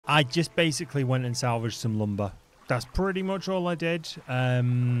I just basically went and salvaged some lumber. That's pretty much all I did.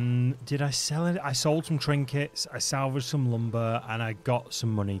 Did I sell it? I sold some trinkets, I salvaged some lumber, and I got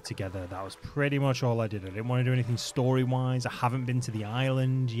some money together. That was pretty much all I did. I didn't want to do anything story-wise. I haven't been to the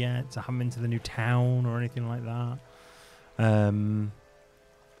island yet. I haven't been to the new town or anything like that.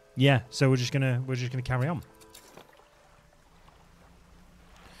 Yeah, so we're just gonna carry on.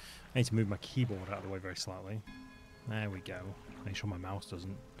 I need to move my keyboard out of the way very slightly. There we go. Make sure my mouse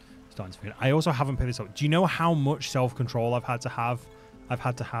doesn't start interfering. I also haven't picked this up. Do you know how much self-control I've had to have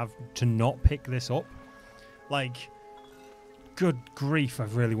to not pick this up? Like, good grief,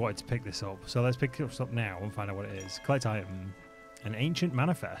 I've really wanted to pick this up. So let's pick this up now and find out what it is. Collect item. An ancient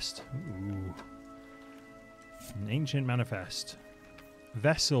manifest. Ooh. An ancient manifest.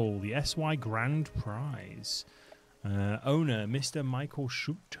 Vessel, the SY Grand Prize. Owner, Mr. Michael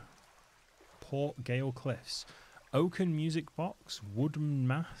Shute. Port Gale Cliffs. Oaken music box, wooden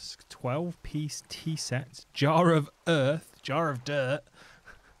mask, 12-piece tea set, jar of earth, jar of dirt.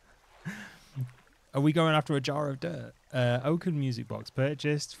 Are we going after a jar of dirt? Oaken music box,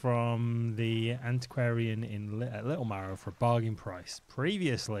 purchased from the antiquarian in Little Marrow for a bargain price.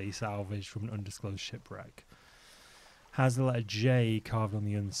 Previously salvaged from an undisclosed shipwreck. Has the letter J carved on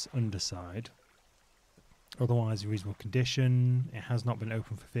the underside. Otherwise, in reasonable condition. It has not been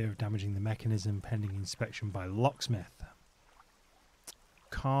opened for fear of damaging the mechanism, pending inspection by locksmith.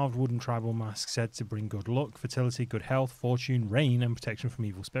 Carved wooden tribal mask said to bring good luck, fertility, good health, fortune, rain, and protection from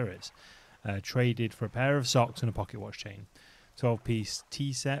evil spirits. Traded for a pair of socks and a pocket watch chain. 12-piece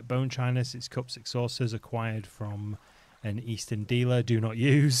tea set, bone china, 6 cups, 6 saucers, acquired from an eastern dealer, do not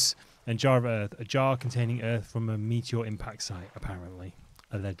use. And jar of earth, a jar containing earth from a meteor impact site, apparently.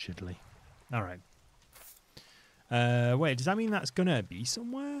 Allegedly. All right. Wait, does that mean that's going to be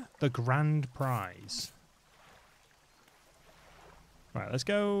somewhere? The grand prize. Right, let's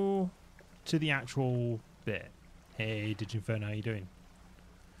go to the actual bit. Hey, Diginferno, how you doing?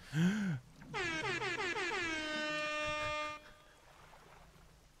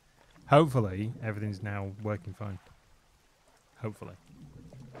 Hopefully, everything's now working fine. Hopefully.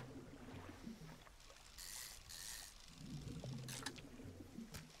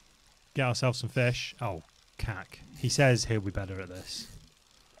 Get ourselves some fish. Oh, cack. He says he'll be better at this.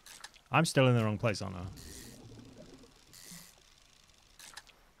 I'm still in the wrong place, aren't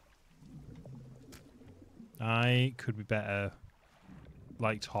I? I could be better,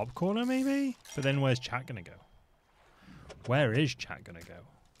 like, top corner, maybe? But then where's chat going to go? Where is chat going to go?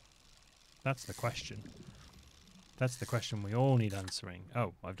 That's the question. That's the question we all need answering.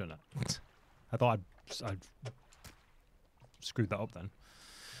 Oh, I've done it. I thought I'd screwed that up then.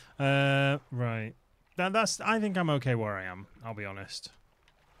 Right. I think I'm okay where I am, I'll be honest.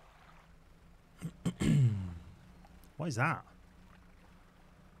 What is that?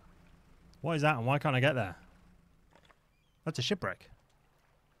 What is that and why can't I get there? That's a shipwreck.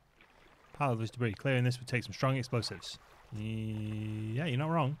 Pile of loose debris. Clearing this would take some strong explosives. Yeah, you're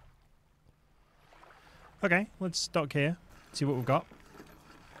not wrong. Okay, let's dock here. See what we've got.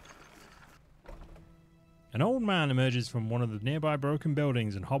 An old man emerges from one of the nearby broken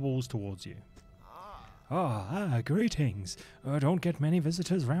buildings and hobbles towards you. Greetings. Don't get many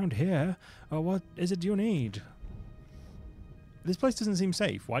visitors round here. What is it you need? This place doesn't seem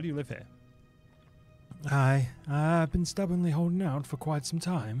safe. Why do you live here? I've been stubbornly holding out for quite some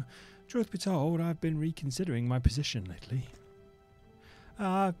time. Truth be told, I've been reconsidering my position lately.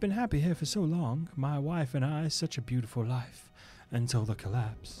 I've been happy here for so long. My wife and I, such a beautiful life, until the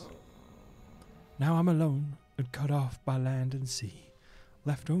collapse. Now I'm alone and cut off by land and sea,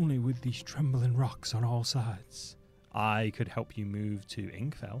 left only with these trembling rocks on all sides. I could help you move to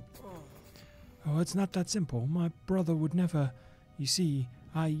𝘿𝙬𝙀. Oh, it's not that simple. My brother would never... You see,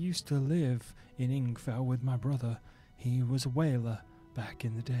 I used to live in 𝘿𝙬𝙀 with my brother. He was a whaler back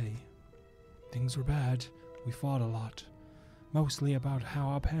in the day. Things were bad. We fought a lot. Mostly about how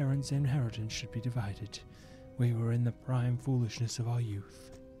our parents' inheritance should be divided. We were in the prime foolishness of our youth.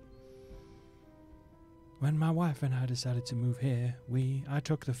 When my wife and I decided to move here, I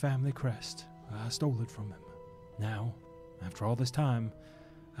took the family crest. I stole it from him. Now, after all this time,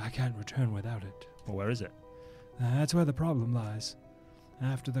 I can't return without it. Well, where is it? That's where the problem lies.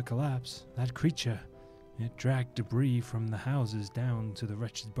 After the collapse, that creature, it dragged debris from the houses down to the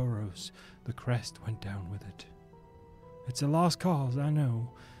wretched burrows. The crest went down with it. It's a lost cause, I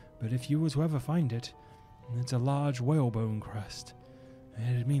know, but if you were to ever find it, it's a large whalebone crest.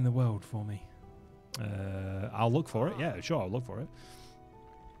 It'd mean the world for me. I'll look for it. Yeah, sure, I'll look for it.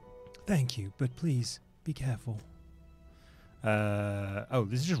 Thank you, but please, be careful. Oh,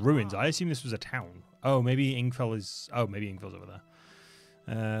 this is just ruins. I assume this was a town. Oh, maybe 𝘿𝙬𝙀 is... Oh, maybe 𝘿𝙬𝙀's over there.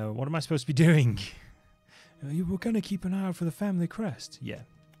 What am I supposed to be doing? You were going to keep an eye out for the family crest. Yeah.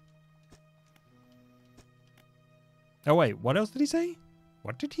 Oh, wait. What else did he say?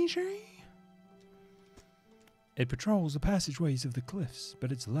 What did he say? It patrols the passageways of the cliffs,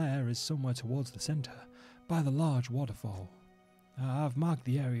 but its lair is somewhere towards the center, by the large waterfall. I've marked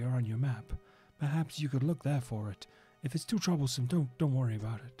the area on your map. Perhaps you could look there for it. If it's too troublesome, don't worry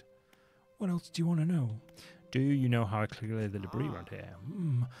about it. What else do you want to know? Do you know how I clear the debris around here?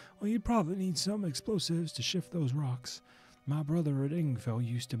 Well, you'd probably need some explosives to shift those rocks. My brother at 𝘿𝙍𝙀𝙀𝙀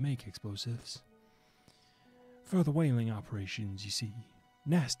used to make explosives. For the whaling operations, you see.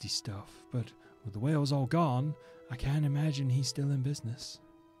 Nasty stuff, but with the whales all gone, I can't imagine he's still in business.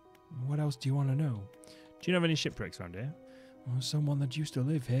 What else do you want to know? Do you know of any shipwrecks around here? Well, someone that used to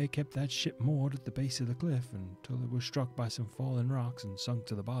live here kept that ship moored at the base of the cliff until it was struck by some fallen rocks and sunk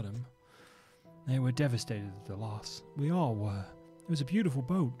to the bottom. They were devastated at the loss. We all were. It was a beautiful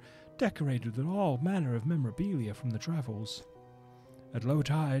boat, decorated with all manner of memorabilia from the travels. At low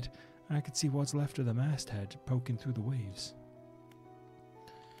tide, I could see what's left of the masthead poking through the waves.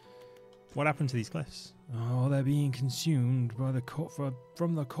 What happened to these cliffs? Oh, they're being consumed by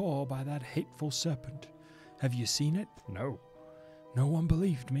from the core by that hateful serpent. Have you seen it? No. No one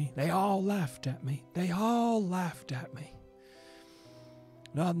believed me. They all laughed at me.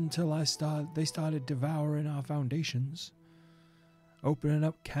 Not until they started devouring our foundations, opening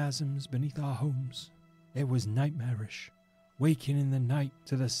up chasms beneath our homes. It was nightmarish, waking in the night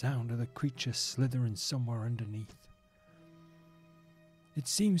to the sound of the creature slithering somewhere underneath. It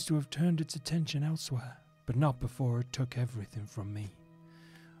seems to have turned its attention elsewhere, but not before it took everything from me.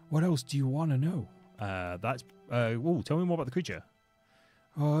 What else do you want to know? Tell me more about the creature.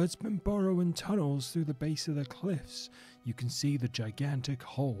 Oh, it's been burrowing tunnels through the base of the cliffs. You can see the gigantic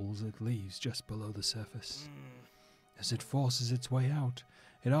holes it leaves just below the surface. As it forces its way out,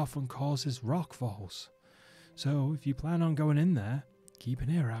 it often causes rock falls. So if you plan on going in there, keep an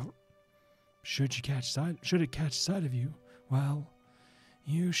ear out. Should it catch sight of you, well,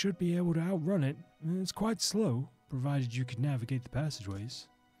 you should be able to outrun it. It's quite slow, provided you can navigate the passageways.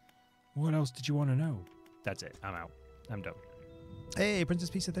 What else did you want to know? That's it. I'm out. I'm done. Hey, Princess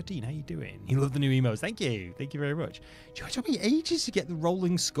Pizza 13, how you doing? You love the new emotes. Thank you. Thank you very much. It took me ages to get the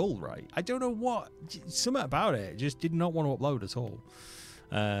rolling skull right. I don't know what. Something about it. Just did not want to upload at all.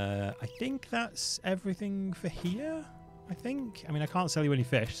 I think that's everything for here. I think. I mean, I can't sell you any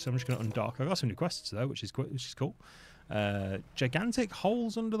fish, so I'm just going to undock. I've got some new quests, though, which is cool. Gigantic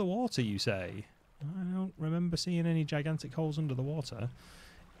holes under the water, you say? I don't remember seeing any gigantic holes under the water.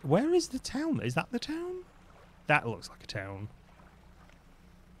 Where is the town? Is that the town? That looks like a town.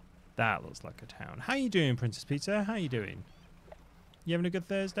 That looks like a town. How you doing, Princess Pizza? How you doing? You having a good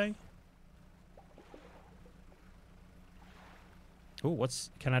Thursday? Oh,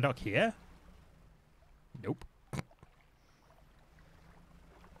 can I dock here? Nope.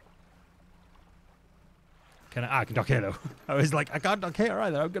 I can dock here though. I was like, I can't dock here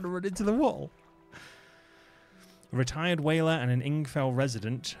either. I'm going to run into the wall. A retired whaler and an 𝘿𝙍𝙀𝙀𝙀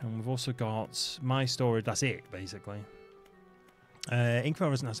resident. And we've also got my storage. That's it, basically. 𝘿𝙍𝙀𝙀𝙀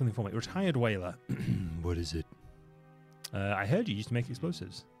resident has something for me. Retired whaler. What is it? I heard you used to make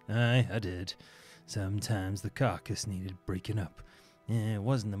explosives. I did. Sometimes the carcass needed breaking up. It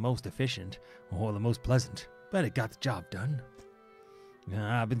wasn't the most efficient or the most pleasant, but it got the job done.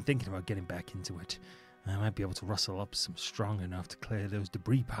 I've been thinking about getting back into it. I might be able to rustle up some strong enough to clear those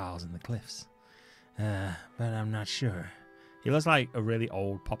debris piles in the cliffs. But I'm not sure. He looks like a really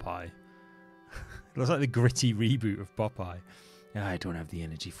old Popeye. He looks like the gritty reboot of Popeye. I don't have the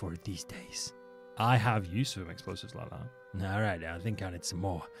energy for it these days. I have use for explosives like that. Alright, I'll think on it some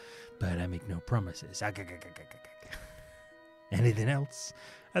more. But I make no promises. Anything else?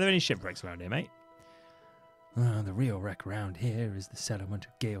 Are there any shipwrecks around here, mate? The real wreck around here is the settlement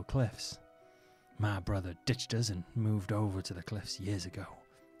of Gale Cliffs. My brother ditched us and moved over to the cliffs years ago.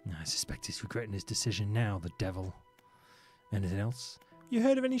 I suspect he's regretting his decision now, the devil. Anything else? You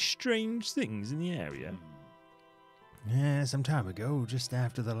heard of any strange things in the area? Some time ago, just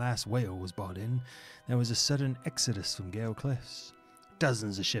after the last whale was brought in, there was a sudden exodus from Gale Cliffs.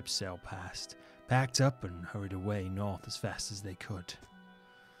 Dozens of ships sailed past, packed up and hurried away north as fast as they could.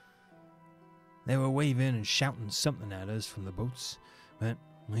 They were waving and shouting something at us from the boats, but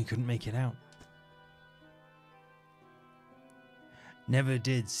we couldn't make it out. Never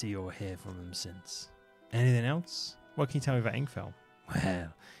did see or hear from them since. Anything else? What can you tell me about 𝘿𝙍𝙀𝙀𝙀?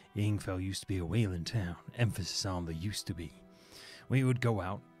 Well, 𝘿𝙍𝙀𝙀𝙀𝙀 used to be a whaling town, emphasis on the used to be. We would go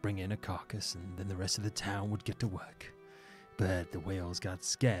out, bring in a carcass, and then the rest of the town would get to work. But the whales got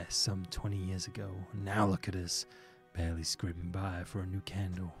scarce some 20 years ago, and now look at us, Barely scraping by for a new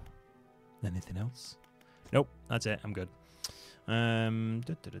candle. Anything else? Nope, that's it. I'm good.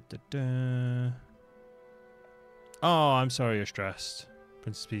 Oh, I'm sorry you're stressed,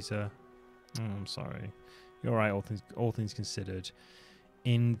 Princess Peter. Oh, I'm sorry. You're right, all things considered.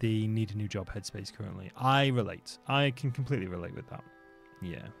 In the need a new job headspace currently. I relate. I can completely relate with that.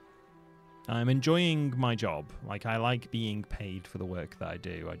 Yeah. I'm enjoying my job. Like, I like being paid for the work that I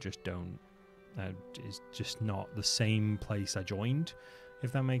do. I just don't... it's just not the same place I joined,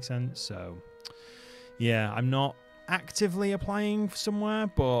 if that makes sense. So, yeah, I'm not actively applying for somewhere,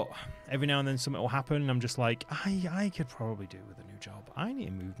 but every now and then something will happen, and I'm just like, I could probably do with a new job. I need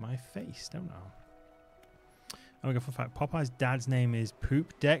to move my face, don't I? Oh my god, for fact, Popeye's dad's name is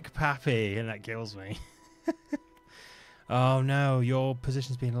Poop Deck Pappy, and that kills me. Oh no, your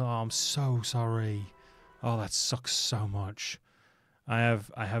position's been... Oh, I'm so sorry. Oh, that sucks so much. I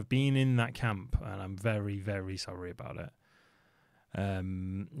have been in that camp, and I'm very, very sorry about it.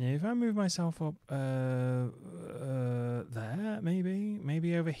 If I move myself up there,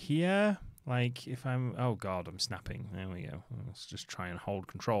 maybe over here. Like if I'm... Oh god, I'm snapping. There we go. Let's just try and hold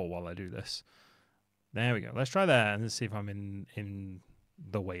control while I do this. There we go. Let's try there and let's see if I'm in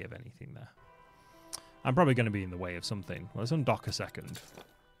the way of anything there. I'm probably going to be in the way of something. Well, let's undock a second.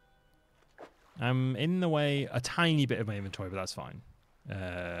 I'm in the way a tiny bit of my inventory, but that's fine.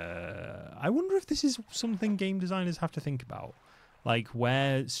 I wonder if this is something game designers have to think about. Like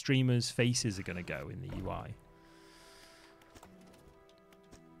where streamers' faces are going to go in the UI.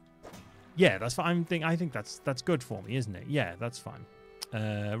 Yeah, that's fine. I think that's good for me, isn't it? Yeah, that's fine.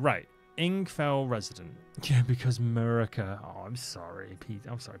 Right. Ingfell resident. Yeah, because Murica. Oh, I'm sorry, Pete.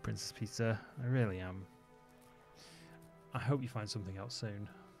 I'm sorry, Princess Pizza. I really am. I hope you find something else soon.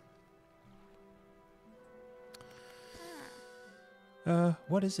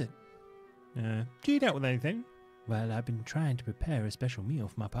 What is it? Do you eat out with anything? Well, I've been trying to prepare a special meal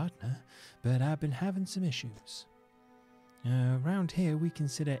for my partner, but I've been having some issues. Around here, we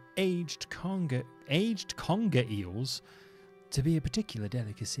consider aged conger eels to be a particular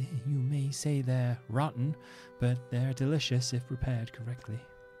delicacy. You may say they're rotten, but they're delicious if prepared correctly.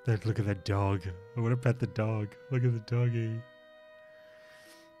 Look at that dog. I want to pet the dog. Look at the doggy.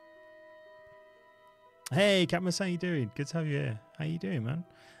 Hey, Catmus, how you doing? Good to have you here. How you doing, man?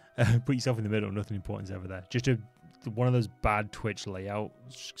 Put yourself in the middle. Nothing important's ever there. Just one of those bad Twitch layout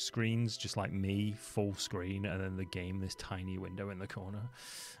screens, just like me, full screen, and then the game, this tiny window in the corner.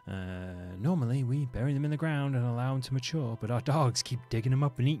 Normally, we bury them in the ground and allow them to mature, but our dogs keep digging them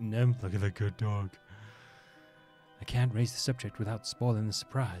up and eating them. Look at that good dog. I can't raise the subject without spoiling the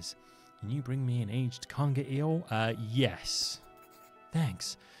surprise. Can you bring me an aged conger eel? Yes.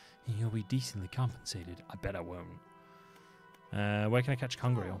 Thanks. You'll be decently compensated. I bet I won't. Where can I catch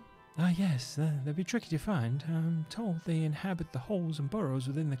conger eel? Yes, they'll be tricky to find. I'm told they inhabit the holes and burrows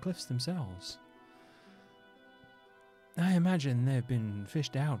within the cliffs themselves. I imagine they've been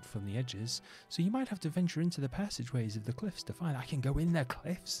fished out from the edges, so you might have to venture into the passageways of the cliffs to find. I can go in their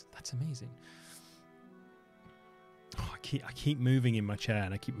cliffs? That's amazing. Oh, I keep moving in my chair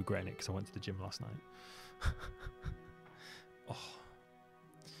and I keep regretting it because I went to the gym last night.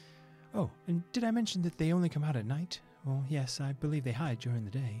 Oh, and did I mention that they only come out at night? Well, yes, I believe they hide during the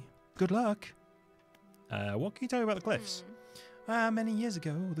day. Good luck. What can you tell me about the cliffs? Many years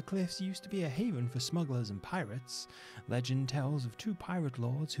ago, the cliffs used to be a haven for smugglers and pirates. Legend tells of two pirate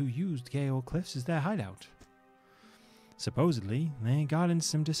lords who used Gale Cliffs as their hideout. Supposedly, they got into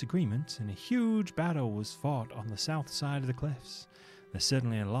some disagreement, and a huge battle was fought on the south side of the cliffs. There's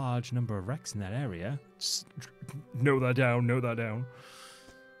certainly a large number of wrecks in that area. Note that down, note that down.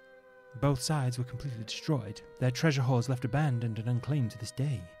 Both sides were completely destroyed, their treasure hoards left abandoned and unclaimed to this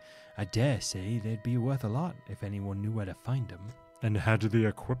day. I dare say they'd be worth a lot if anyone knew where to find them. And had the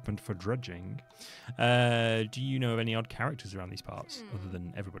equipment for dredging. Do you know of any odd characters around these parts, other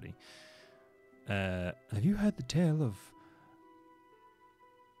than everybody? Have you heard the tale of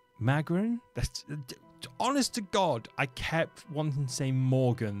Magrin? That's honest to God, I kept wanting to say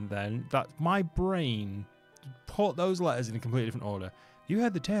Morgan then. That my brain put those letters in a completely different order. You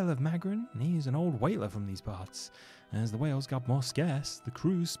heard the tale of Magrin? He's an old whaler from these parts. As the whales got more scarce, the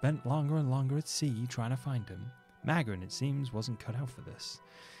crews spent longer and longer at sea trying to find him. Magrin, it seems, wasn't cut out for this.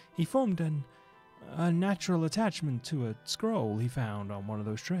 He formed a natural attachment to a scroll he found on one of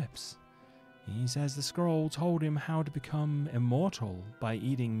those trips. He says the scroll told him how to become immortal by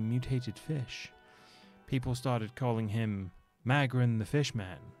eating mutated fish. People started calling him Magrin the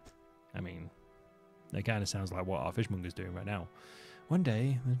Fishman. I mean, that kind of sounds like what our fishmonger's doing right now. One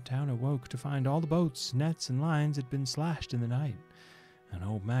day, the town awoke to find all the boats, nets, and lines had been slashed in the night, and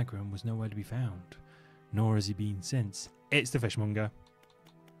old Magrin was nowhere to be found. nor has he been since. It's the fishmonger.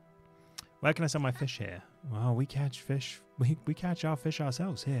 Where can I sell my fish here? Well, we catch fish. We catch our fish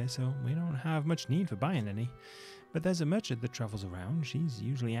ourselves here, so we don't have much need for buying any. But there's a merchant that travels around. She's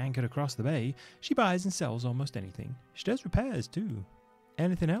usually anchored across the bay. She buys and sells almost anything. She does repairs too.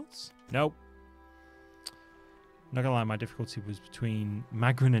 Anything else? Nope. Not gonna lie, my difficulty was between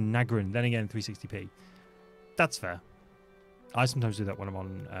Magrin and Nagrin. Then again, 360p. That's fair. I sometimes do that when I'm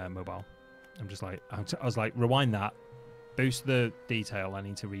on mobile. I'm just like, I was like, rewind that, boost the detail. I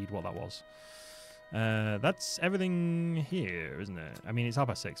need to read what that was. That's everything here, isn't it? I mean, it's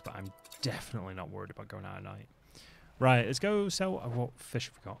 6:30, but I'm definitely not worried about going out at night. Right, let's go sell. What fish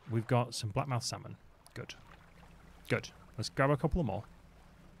have we got? We've got some blackmouth salmon. Good. Good. Let's grab a couple of more.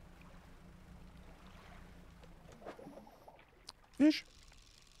 Fish.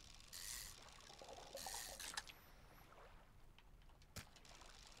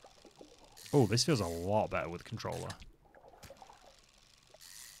 Oh, this feels a lot better with the controller.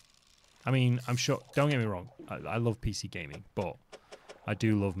 I mean, I'm sure, don't get me wrong, I love PC gaming, but I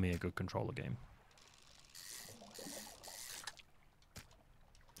do love me a good controller game.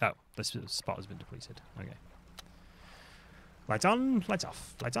 Oh, this spot has been depleted. Okay. Lights on, lights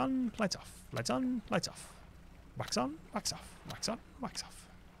off, lights on, lights off, lights on, lights off. Wax on, wax off, wax on, wax off.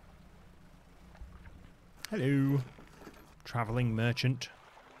 Hello, travelling merchant.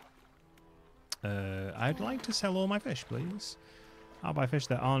 I'd like to sell all my fish, please. I'll buy fish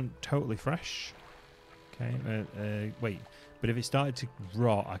that aren't totally fresh. Okay, wait. But if it started to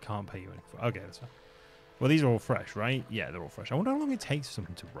rot, I can't pay you anything. Okay, that's fine. Well, these are all fresh, right? Yeah, they're all fresh. I wonder how long it takes for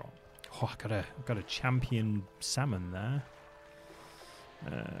something to rot. Oh, I've got a champion salmon there.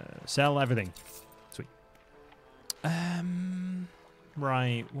 Sell everything. Sweet.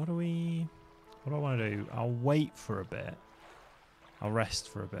 Right. What do I want to do? I'll wait for a bit. I'll rest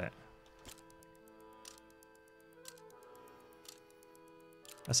for a bit.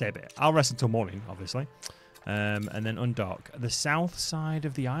 I say a bit. I'll rest until morning, obviously. And then undock. The south side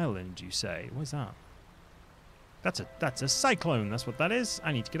of the island, you say? What is that? That's a cyclone. That's what that is.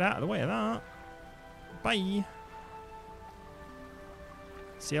 I need to get out of the way of that. Bye.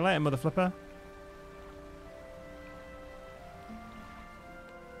 See you later, mother flipper.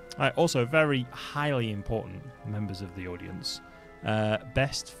 Alright, also very highly important members of the audience.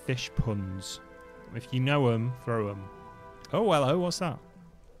 Best fish puns. If you know them, throw them. Oh, hello. What's that?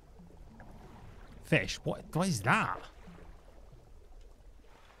 Fish? What is that?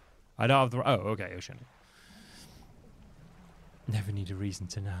 I don't have the... Oh, okay, ocean. Never need a reason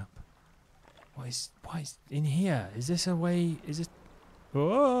to nap. What is in here? Is this a way... Is this...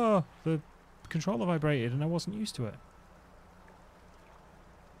 Oh! The controller vibrated and I wasn't used to it.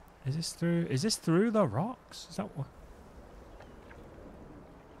 Is this through the rocks? Is that what...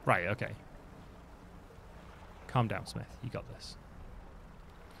 Right, okay. Calm down, Smith. You got this.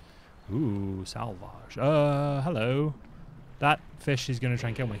 Ooh, salvage. Hello. That fish is going to try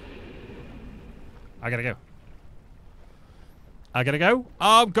and kill me. I gotta go. I gotta go.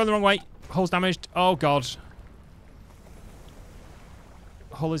 Oh, I'm going the wrong way. Hull's damaged. Oh, God.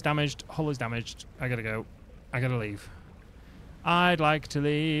 Hull is damaged. Hull is damaged. I gotta go. I gotta leave. I'd like to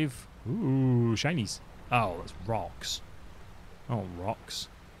leave. Ooh, shinies. Oh, that's rocks. Oh, rocks.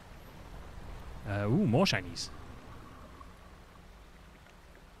 Ooh, more shinies.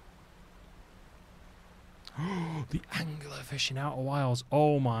 The anglerfish in Outer Wilds.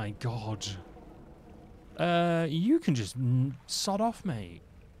 Oh my God. You can just sod off, mate.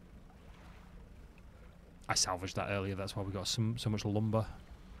 I salvaged that earlier. That's why we got so much lumber.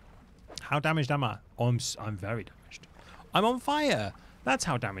 How damaged am I? Oh, I'm very damaged. I'm on fire. That's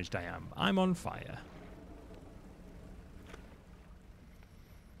how damaged I am. I'm on fire.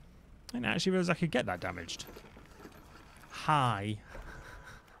 I didn't actually realize I could get that damaged. Hi.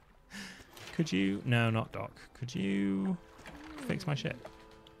 Could you... No, not Doc. Could you fix my ship?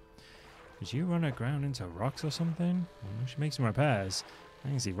 Did you run aground into rocks or something? Well, we should make some repairs. I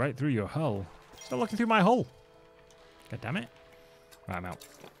can see right through your hull. Stop looking through my hull. God damn it. Right, I'm out.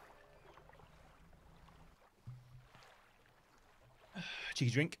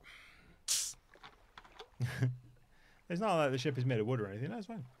 Cheeky drink. It's not like the ship is made of wood or anything. That's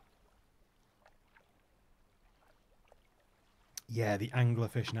fine. Yeah, the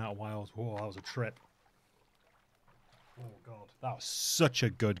anglerfish in Outer Wilds. Whoa, that was a trip. Oh, God. That was such a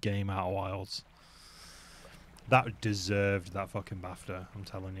good game, Outer Wilds. That deserved that fucking BAFTA, I'm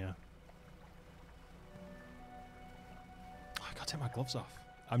telling you. Oh, I gotta take my gloves off.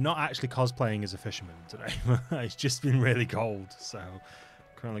 I'm not actually cosplaying as a fisherman today. It's just been really cold, so...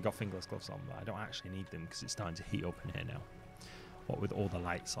 Currently got fingerless gloves on, but I don't actually need them because it's starting to heat up in here now. What with all the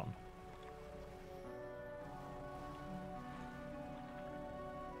lights on.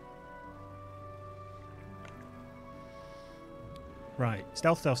 Right.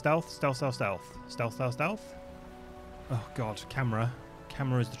 Stealth, stealth, stealth, stealth, stealth, stealth. Stealth, stealth, stealth. Oh, God. Camera.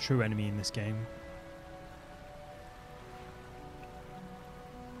 Camera is the true enemy in this game.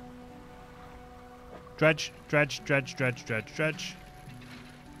 Dredge, dredge, dredge, dredge, dredge, dredge.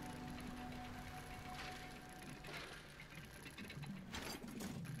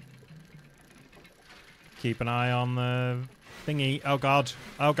 Keep an eye on the thingy. Oh, God.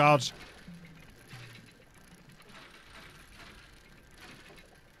 Oh, God.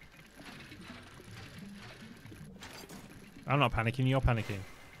 I'm not panicking, you're panicking.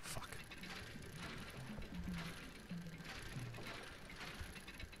 Fuck.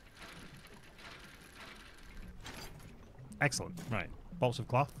 Excellent. Right. Bolts of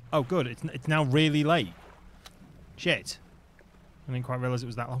cloth. Oh, good. It's now really late. Shit. I didn't quite realise it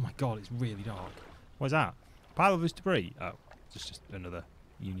was that. Oh my god, it's really dark. What is that? Pile of loose debris. Oh, it's just another.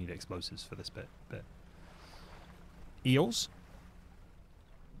 You need explosives for this bit. Eels?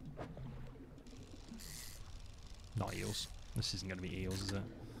 Not eels. This isn't going to be eels, is it?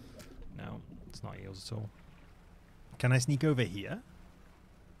 No, it's not eels at all. Can I sneak over here?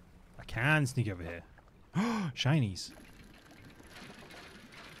 I can sneak over here. Shinies.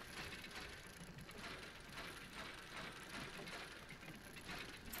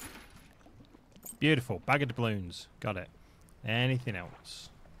 Beautiful. Bag of doubloons. Got it. Anything else?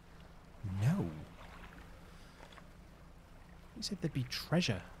 No. You said there'd be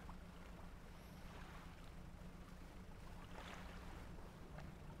treasure.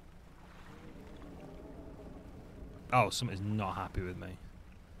 Oh, something's not happy with me.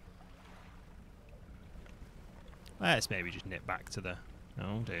 Let's maybe just nip back to the...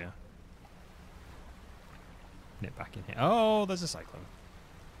 Oh, dear. Nip back in here. Oh, there's a cyclone.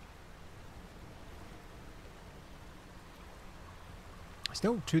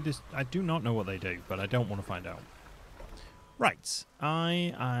 Still, to this... I do not know what they do, but I don't want to find out. Right.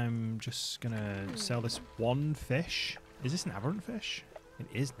 I'm just going to sell this one fish. Is this an aberrant fish? It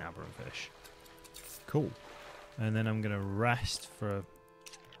is an aberrant fish. Cool. And then I'm going to rest for a...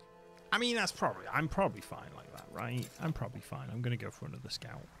 I mean, that's probably... I'm probably fine like that, right? I'm probably fine. I'm going to go for another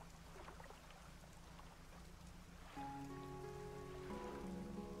scout.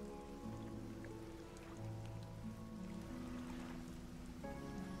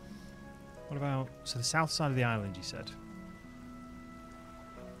 What about... So the south side of the island, you said?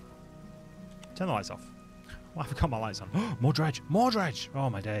 Turn the lights off. Why have I got my lights on? More dredge! More dredge! Oh,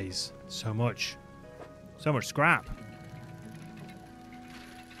 my days. So much. So much scrap.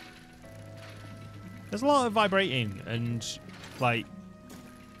 There's a lot of vibrating and, like,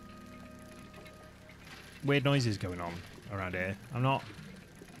 weird noises going on around here. I'm not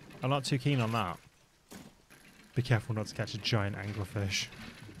too keen on that. Be careful not to catch a giant anglerfish.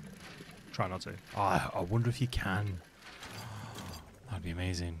 Try not to. Oh, I wonder if you can. That'd be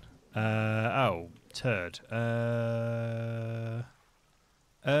amazing. Oh, turd.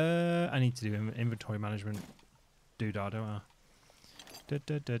 I need to do inventory management. Doodah, don't I?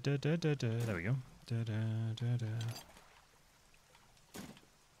 There we go.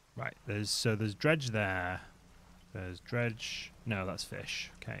 Right, there's dredge there. There's dredge. No, that's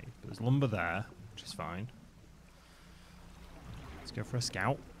fish. Okay, there's lumber there, which is fine. Let's go for a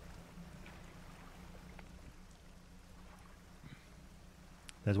scout.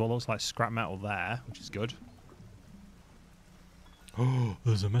 There's what looks like scrap metal there, which is good. Oh,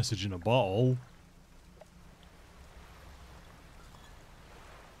 there's a message in a bottle.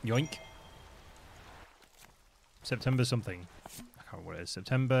 Yoink. September something. I can't remember what it is.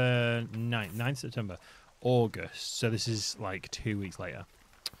 September 9th September. August. So this is like 2 weeks later.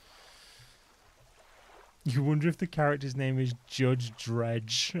 You wonder if the character's name is Judge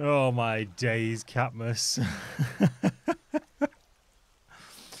Dredge. Oh my days, Catmus.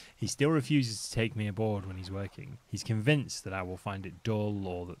 He still refuses to take me aboard when he's working. He's convinced that I will find it dull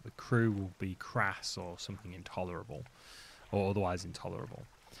or that the crew will be crass or something intolerable, or otherwise intolerable.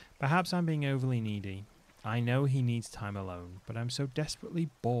 Perhaps I'm being overly needy. I know he needs time alone, but I'm so desperately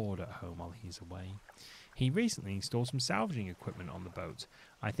bored at home while he's away. He recently installed some salvaging equipment on the boat.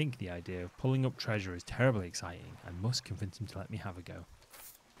 I think the idea of pulling up treasure is terribly exciting. I must convince him to let me have a go.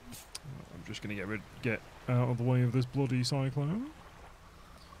 I'm just going to get out of the way of this bloody cyclone.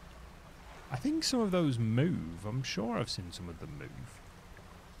 I think some of those move. I'm sure I've seen some of them move.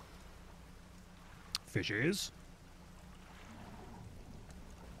 Fishes.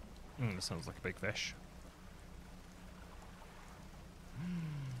 That sounds like a big fish.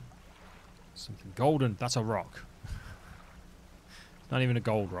 Something golden. That's a rock. It's not even a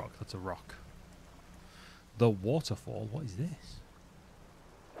gold rock. That's a rock. The waterfall. What is this?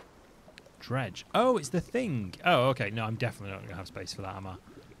 Dredge. Oh, it's the thing. Oh, okay. No, I'm definitely not going to have space for that, am I?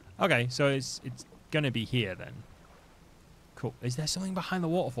 Okay, so it's going to be here then. Cool. Is there something behind the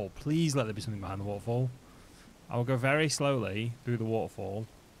waterfall? Please let there be something behind the waterfall. I will go very slowly through the waterfall.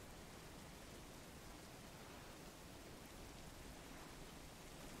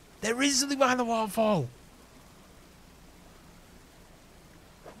 There is something behind the waterfall!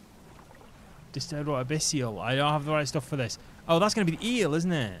 Disturbed water abyssal. I don't have the right stuff for this. Oh, that's going to be the eel,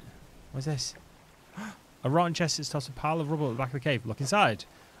 isn't it? What's this? A rotten chest that's tossed a pile of rubble at the back of the cave. Look inside.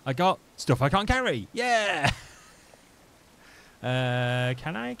 I got stuff I can't carry. Yeah!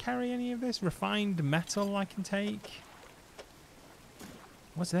 Can I carry any of this? Refined metal I can take?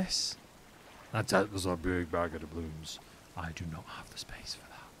 What's this? That was a big bag of doubloons. I do not have the space for that.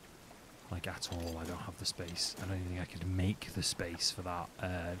 Like, at all, I don't have the space. I don't even think I could make the space for that.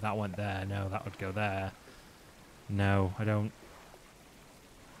 That went there. No, that would go there. No, I don't.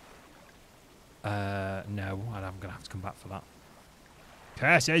 No, I'm going to have to come back for that.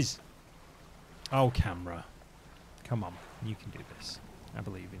 Curses! Oh, camera. Come on. You can do this. I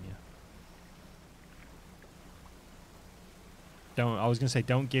believe in you. I was going to say,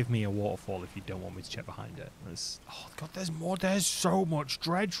 don't give me a waterfall if you don't want me to check behind it. Oh, God, there's more. There's so much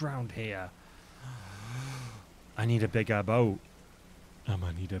dredge around here. I need a bigger boat. I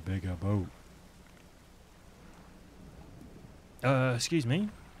need a bigger boat. Excuse me.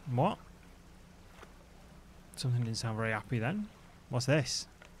 What? Something didn't sound very happy then. What's this?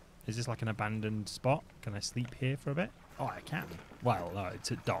 Is this like an abandoned spot? Can I sleep here for a bit? Oh, I can. Well, no,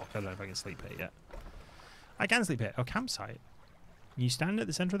 it's at dock. I don't know if I can sleep here yet. I can sleep here. Oh, campsite. You stand at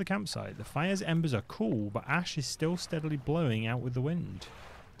the center of the campsite. The fire's embers are cool, but ash is still steadily blowing out with the wind.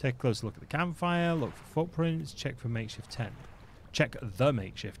 Take a closer look at the campfire. Look for footprints. Check for makeshift tent. Check the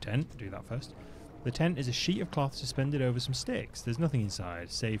makeshift tent. Do that first. The tent is a sheet of cloth suspended over some sticks. There's nothing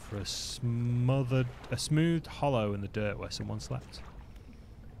inside, save for a smoothed hollow in the dirt where someone slept.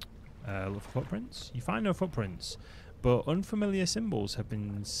 Look for footprints. You find no footprints, but unfamiliar symbols have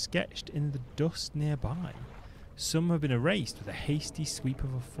been sketched in the dust nearby. Some have been erased with a hasty sweep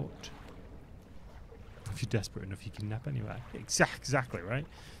of a foot. If you're desperate enough, you can nap anywhere. Exactly, right?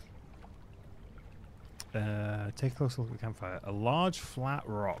 Take a closer look at the campfire. A large flat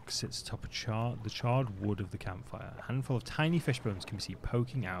rock sits atop the charred wood of the campfire. A handful of tiny fish bones can be seen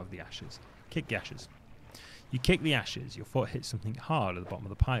poking out of the ashes. Kick the ashes. You kick the ashes. Your foot hits something hard at the bottom of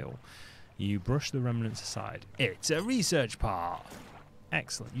the pile. You brush the remnants aside. It's a research part.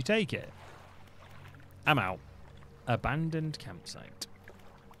 Excellent. You take it. I'm out. Abandoned campsite.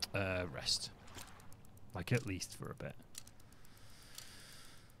 Rest. Like, at least for a bit.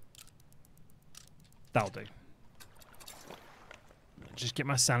 That'll do. Just get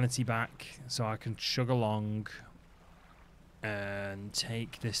my sanity back so I can chug along and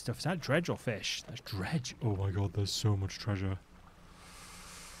take this stuff. Is that dredge or fish? That's dredge. Oh my god, there's so much treasure.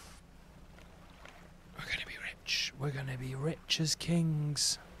 We're going to be rich. We're going to be rich as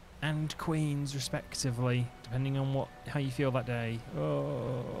kings and queens, respectively, depending on how you feel that day.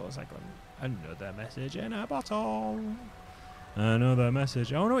 Oh, it's like another message in a bottle. Another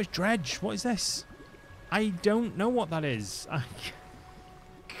message. Oh no, it's dredge. What is this? I don't know what that is. I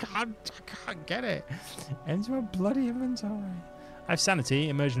can't get it. Enter a bloody inventory. I have sanity,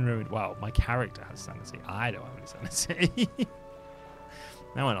 immersion ruined. Well, my character has sanity. I don't have any sanity.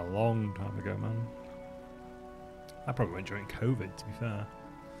 That went a long time ago, man. That probably went during COVID, to be fair.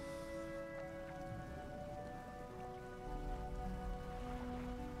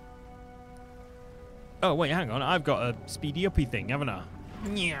 Oh, wait, hang on. I've got a speedy uppy thing, haven't I?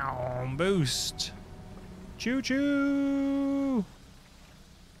 Meow, boost. Choo-choo.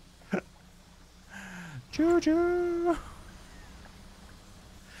 Choo-choo.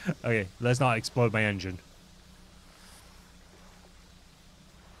 Okay, let's not explode my engine.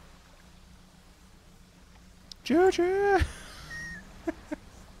 Choo-choo.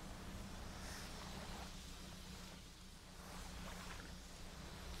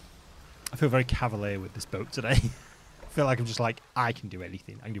 I feel very cavalier with this boat today. I feel like I'm just like, I can do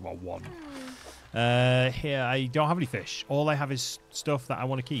anything. I can do what I want. Here, I don't have any fish. All I have is stuff that I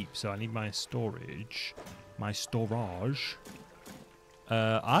want to keep. So I need my storage. My storage.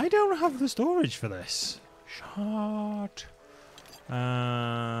 I don't have the storage for this. Shut.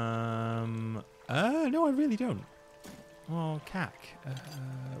 No, I really don't. Oh, cack.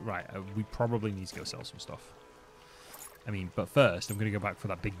 Right, we probably need to go sell some stuff. I mean, but first, I'm going to go back for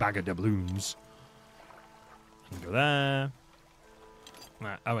that big bag of doubloons. I can go there.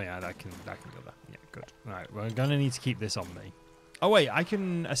 Right. Oh, yeah, that can go there. Yeah, good. Right, we're going to need to keep this on me. Oh, wait, I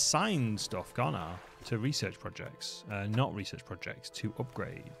can assign stuff, can't I? to research projects. Not research projects, to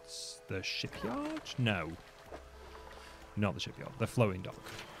upgrades. The shipyard? No. Not the shipyard. The flowing dock.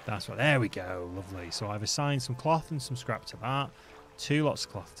 That's right. There we go. Lovely. So I've assigned some cloth and some scrap to that. 2 lots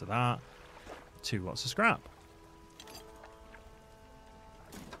of cloth to that. 2 lots of scrap.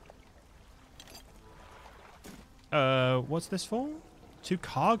 What's this for? 2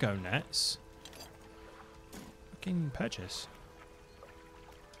 cargo nets. Fucking purchase.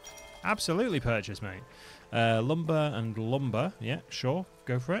 Absolutely purchase, mate. Lumber and lumber. Yeah, sure.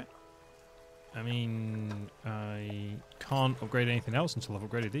 Go for it. I mean, I can't upgrade anything else until I've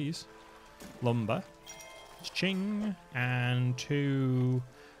upgraded these. Lumber. Ching. And 2...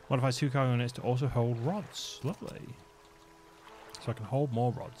 Modifies 2 cargo nets to also hold rods. Lovely. So I can hold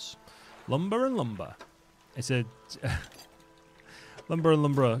more rods. Lumber and lumber. It's a... lumber and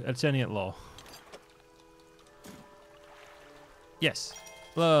lumber. Attorney at law. Yes.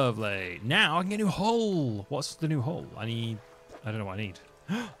 Lovely. Now I can get a new hull. What's the new hull? I don't know what I need.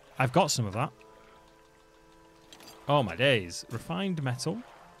 I've got some of that. Oh my days. Refined metal.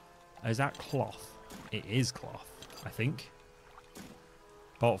 Is that cloth? It is cloth, I think.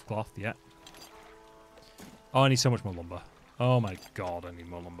 Bolt of cloth, yeah. Oh, I need so much more lumber. Oh my god, I need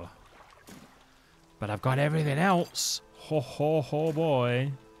more lumber. But I've got everything else. Ho ho ho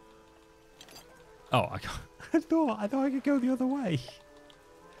boy. Oh, I thought I could go the other way.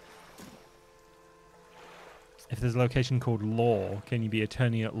 If there's a location called Law, can you be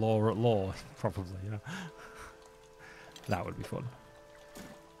attorney at law? Probably, yeah. That would be fun.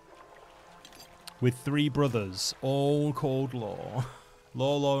 With 3 brothers, all called Law.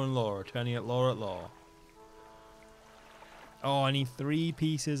 Law, and Law. Attorney at law. Oh, I need 3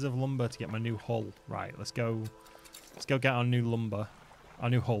 pieces of lumber to get my new hull. Right, let's go. Let's go get our new lumber. Our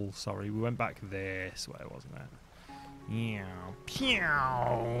new hull, sorry. We went back this way, wasn't it? Yeah.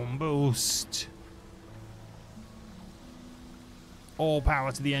 Pew! Boost. All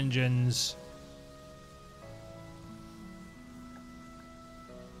power to the engines.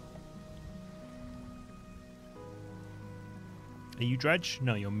 Are you Dredge?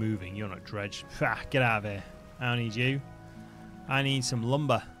 No, you're moving. You're not Dredge. Get out of here. I don't need you. I need some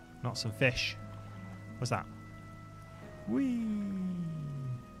lumber, not some fish. What's that? Whee!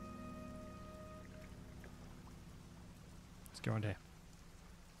 Let's go around here.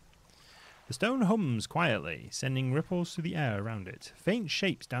 The stone hums quietly, sending ripples through the air around it. Faint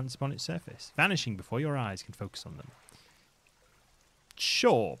shapes dance upon its surface, vanishing before your eyes can focus on them.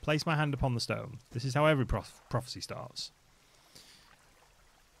 Sure, place my hand upon the stone. This is how every prophecy starts.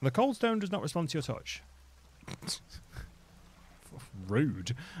 The cold stone does not respond to your touch.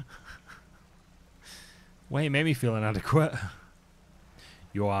 Rude. Wait, it made me feel inadequate.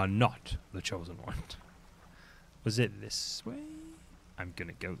 You are not the chosen one. Was it this way? I'm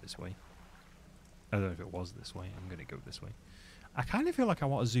gonna go this way. I don't know if it was this way. I'm gonna go this way. I kind of feel like I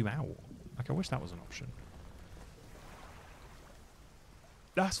want to zoom out. Like, I wish that was an option.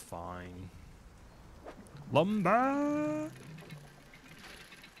 That's fine. Lumber!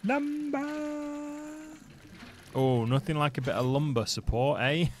 Lumber! Oh, nothing like a bit of lumber support,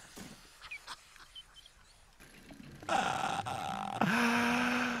 eh?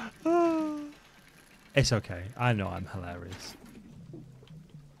 It's okay. I know I'm hilarious.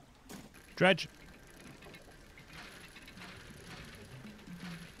 Dredge.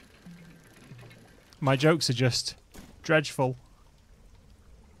 My jokes are just dredgeful.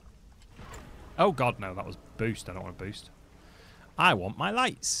 Oh god, no, that was boost. I don't want to boost. I want my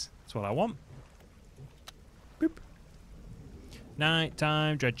lights. That's what I want. Boop.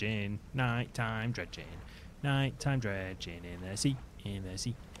 Nighttime dredging. Nighttime dredging. Nighttime dredging in the sea. In the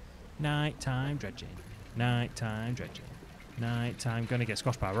sea. Nighttime dredging. Nighttime dredging. Nighttime. Gonna get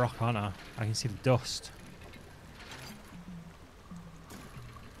squashed by a rock, aren't I? I can see the dust.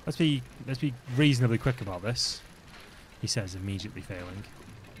 Let's be reasonably quick about this. He says, immediately failing.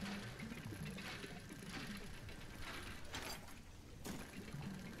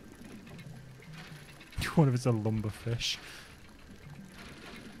 What if it's a lumberfish?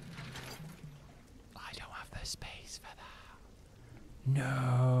 I don't have the space for that.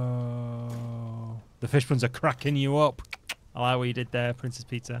 No. The fish ones are cracking you up. I like what you did there, Princess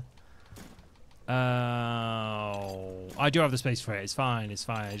Peter. Oh, I do have the space for it. It's fine. It's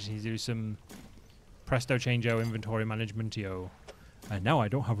fine. I just need to do some presto changeo inventory management, yo. And now I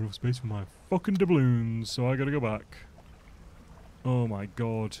don't have enough space for my fucking doubloons, so I gotta go back. Oh my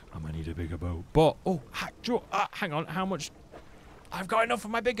god. I might need a bigger boat. But, oh, hang on. How much? I've got enough for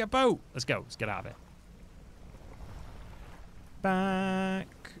my bigger boat. Let's go. Let's get out of it.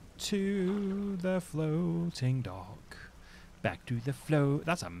 Back to the floating dock. Back to the flow.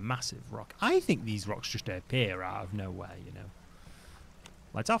 That's a massive rock. I think these rocks just appear out of nowhere, you know.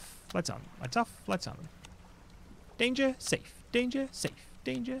 Lights off, lights on, lights off, lights on. Danger, safe. Danger, safe.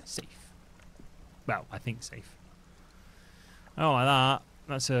 Danger, safe. Well, I think safe. Oh, like that.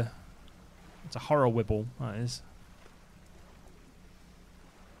 That's a horror wibble, that is.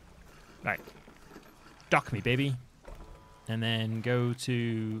 Right. Dock me, baby. And then go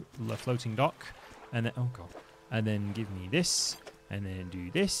to the floating dock. And then, oh god. And then give me this. And then do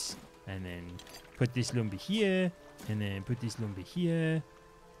this. And then put this lumber here. And then put this lumber here.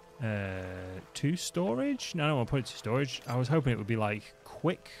 To storage? No, I don't want to put it to storage. I was hoping it would be like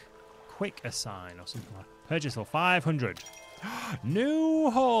quick assign or something like that. Purchase for 500.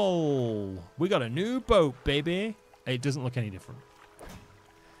 New hull. We got a new boat, baby. It doesn't look any different.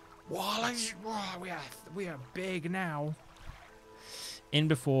 Whoa, we are big now. In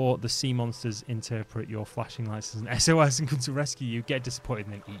before the sea monsters interpret your flashing lights as an SOS and come to rescue you, get disappointed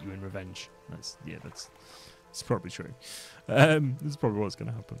and then eat you in revenge. That's probably true. That's probably what's going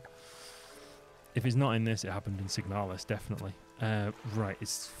to happen. If it's not in this, it happened in Signalis, definitely. Right,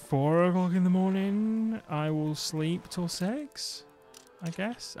 it's 4 o'clock in the morning. I will sleep till 6, I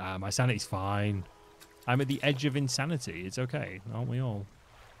guess. My sanity's fine. I'm at the edge of insanity. It's okay, aren't we all?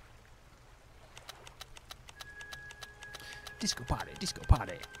 Disco party, disco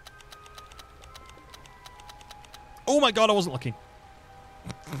party. Oh my god, I wasn't looking.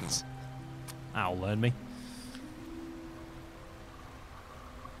 That'll learn me.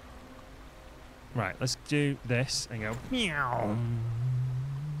 Right, let's do this and go meow.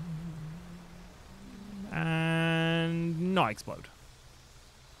 And not explode.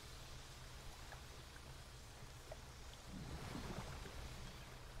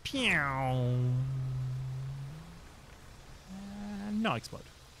 Pew. And not explode.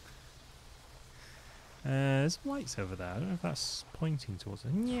 There's lights over there. I don't know if that's pointing towards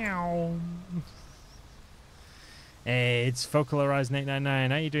it. Meow. Hey, it's Folklorize899.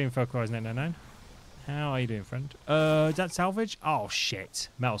 How you doing, Folklorize899? How are you doing, friend? Is that salvage? Oh, shit.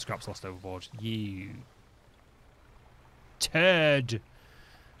 Metal scraps lost overboard. You turd.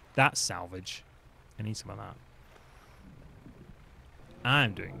 That's salvage. I need some of that.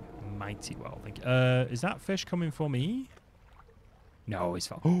 I'm doing mighty well, thank you. Is that fish coming for me? No, he's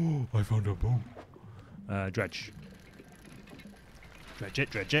fine. Oh, I found a bone. Dredge. Dredge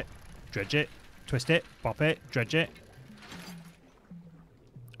it, dredge it, dredge it. Twist it, pop it, dredge it.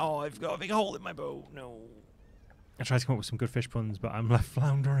 Oh, I've got a big hole in my boat. No. I tried to come up with some good fish puns, but I'm left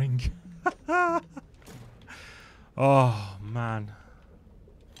floundering. Oh, man.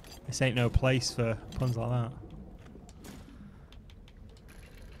 This ain't no place for puns like that.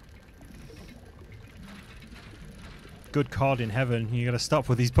 Good cod in heaven. You gotta stop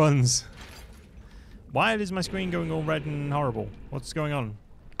with these puns. Why is my screen going all red and horrible? What's going on?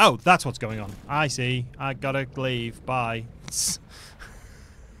 Oh, that's what's going on. I see. I gotta leave. Bye.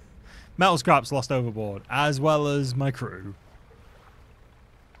 Metal scraps lost overboard, as well as my crew.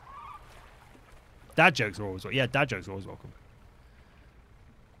 Dad jokes are always welcome. Yeah, dad jokes are always welcome.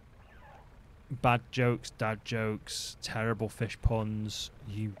 Bad jokes, dad jokes, terrible fish puns.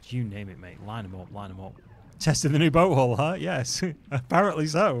 You name it, mate. Line them up, line them up. Testing the new boat hull, huh? Yes, apparently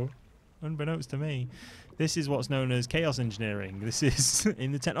so. Unbeknownst to me. This is what's known as chaos engineering. This is,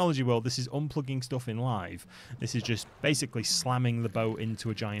 in the technology world, this is unplugging stuff in live. This is just basically slamming the boat into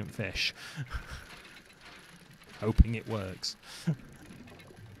a giant fish. Hoping it works.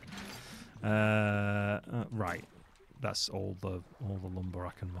 Right. That's all the lumber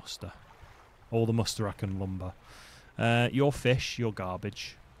I can muster. All the muster I can lumber. You're fish, you're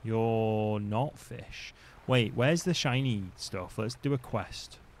garbage. You're not fish. Wait, where's the shiny stuff? Let's do a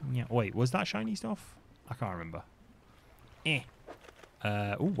quest. Yeah, wait, was that shiny stuff? I can't remember.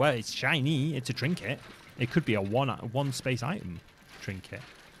 Oh, well, it's shiny. It's a trinket. It could be a one space item trinket.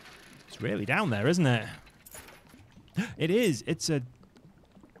 It's really down there, isn't it? It is. It's a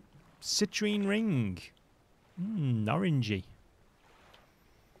citrine ring. Orangey.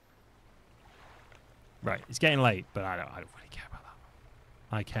 Right, it's getting late, but I don't really care about that.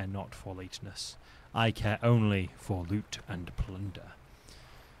 I care not for lateness. I care only for loot and plunder.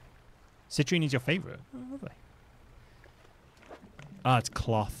 Citrine is your favourite? Oh, lovely. Ah, it's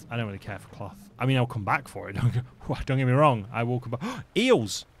cloth. I don't really care for cloth. I mean, I'll come back for it. Don't get me wrong. I will come back.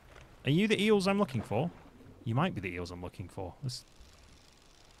 Eels! Are you the eels I'm looking for? You might be the eels I'm looking for.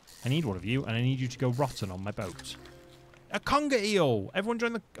 I need one of you, and I need you to go rotten on my boat. A conger eel! Everyone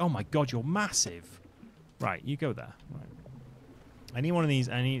join the... Oh my god, you're massive. Right, you go there. Right. I need one of these,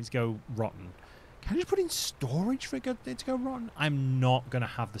 and I need it to go rotten. Can I just put in storage for it to go rotten? I'm not going to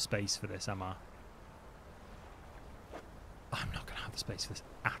have the space for this, am I? have the space for this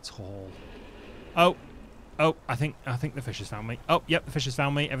at all. Oh. Oh, I think the fish has found me. Oh, yep, the fish has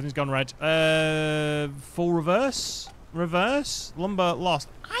found me. Everything's gone red. Full reverse? Reverse? Lumber lost.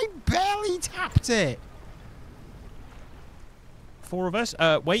 I barely tapped it. Full reverse.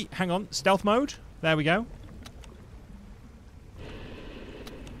 Wait, hang on. Stealth mode. There we go.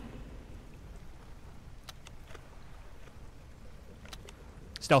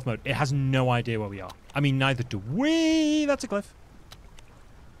 Stealth mode. It has no idea where we are. I mean, neither do we. That's a cliff.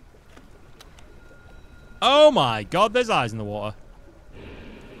 Oh my god, there's eyes in the water.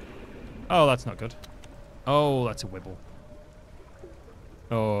 Oh, that's not good. Oh, that's a wibble.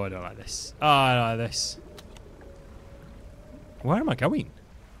 Oh, I don't like this. Oh, I don't like this. Where am I going?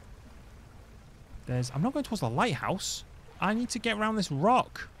 I'm not going towards the lighthouse. I need to get around this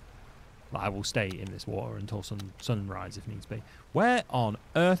rock. I will stay in this water until sunrise if needs be. Where on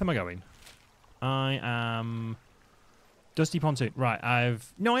earth am I going? I am... Dusty Pontoon. Right,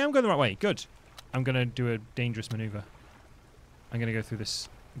 No, I am going the right way. Good. I'm going to do a dangerous maneuver. I'm going to go through this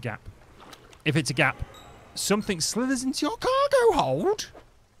gap. If it's a gap, something slithers into your cargo hold.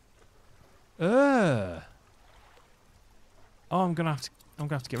 Oh, I'm gonna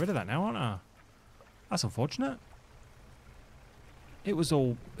have to get rid of that now, aren't I? That's unfortunate. It was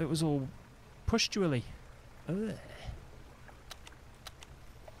all pustually. Ugh.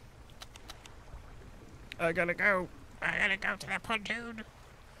 I gotta go to that pontoon.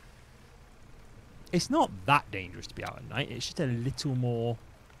 It's not that dangerous to be out at night. It's just a little more...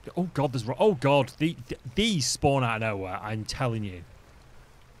 Oh, God, there's... Oh, God. These spawn out of nowhere, I'm telling you.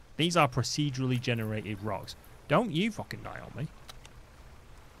 These are procedurally generated rocks. Don't you fucking die on me.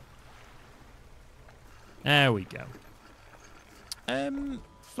 There we go.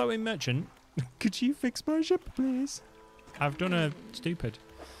 Floating merchant. Could you fix my ship, please? I've done a stupid.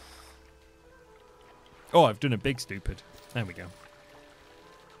 Oh, I've done a big stupid. There we go.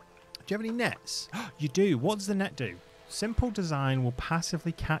 Do you have any nets? You do. What does the net do? Simple design will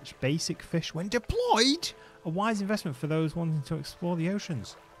passively catch basic fish when deployed. A wise investment for those wanting to explore the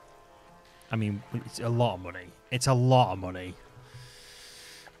oceans. I mean, it's a lot of money. It's a lot of money.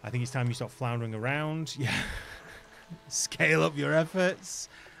 I think it's time you stop floundering around. Yeah. Scale up your efforts.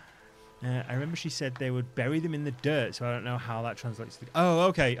 I remember she said they would bury them in the dirt, so I don't know how that translates to... Oh,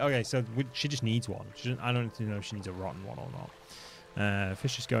 okay. Okay, so she just needs one. I don't know if she needs a rotten one or not.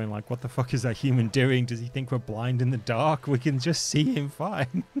 Fish is going like, what the fuck is that human doing? Does he think we're blind in the dark? We can just see him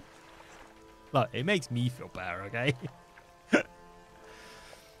fine. Look, it makes me feel better, okay?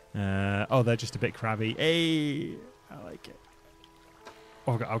 Oh, they're just a bit crabby. Hey, I like it.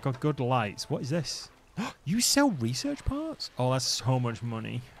 Oh, I've got good lights. What is this? You sell research parts? Oh, that's so much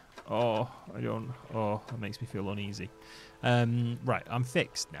money. Oh, I don't... Oh, that makes me feel uneasy. Right, I'm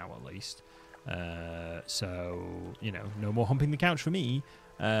fixed now at least. So, you know, no more humping the couch for me.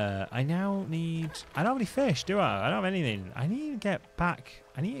 I now need... I don't have any fish, do I? I don't have anything. I need to get back...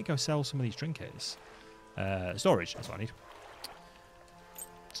 I need to go sell some of these trinkets. Storage, that's what I need.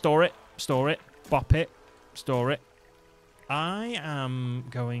 Store it, bop it, store it. I am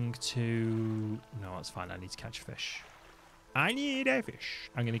going to... No, that's fine. I need to catch fish. I need a fish.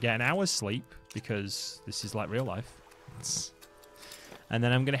 I'm going to get an hour's sleep because this is like real life. And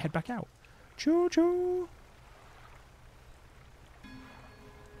then I'm going to head back out. Choo-choo.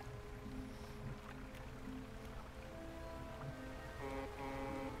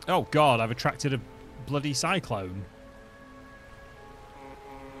 Oh, God, I've attracted a bloody cyclone.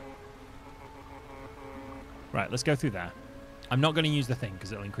 Right, let's go through there. I'm not going to use the thing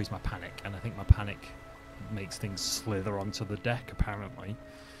because it'll increase my panic, and I think my panic makes things slither onto the deck, apparently.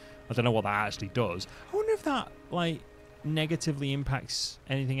 I don't know what that actually does. I wonder if that, like, negatively impacts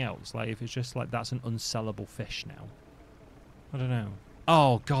anything else. Like, if it's just, like, that's an unsellable fish now. I don't know.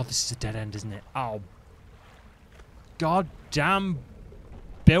 Oh, God, this is a dead end, isn't it? Oh. God damn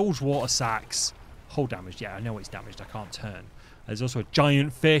bilge water sacks. Hull damaged. Yeah, I know it's damaged. I can't turn. There's also a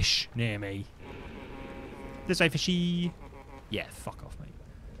giant fish near me. This way, fishy. Yeah, fuck off, mate.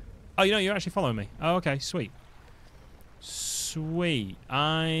 Oh, you know, you're actually following me. Oh, okay, sweet. Sweet.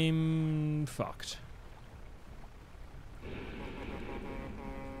 I'm fucked.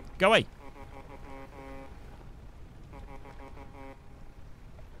 Go away.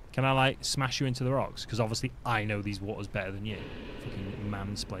 Can I, like, smash you into the rocks? Because obviously I know these waters better than you. Fucking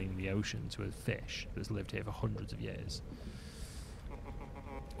mansplaining the ocean to a fish that's lived here for hundreds of years.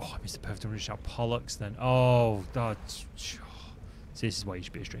 Oh, I missed the perfect one to shout Pollux then. Oh, that's... See, this is why you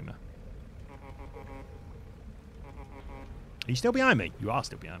should be a streamer. Are you still behind me? You are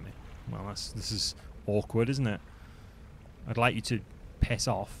still behind me. Well, this is awkward, isn't it? I'd like you to piss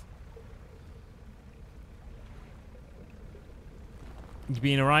off. You're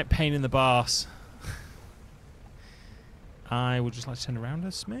being a right pain in the arse. I would just like to turn around a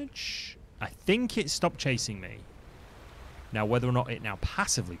smidge. I think it stopped chasing me. Now, whether or not it now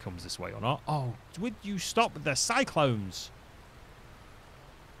passively comes this way or not. Oh, would you stop the cyclones?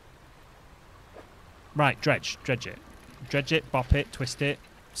 Right, dredge it. Dredge it, bop it, twist it,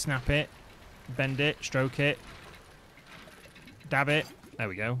 snap it, bend it, stroke it, dab it. There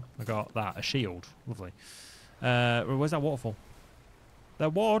we go. I got that. A shield. Lovely. Where's that waterfall? The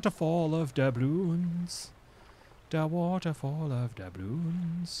waterfall of doubloons. The waterfall of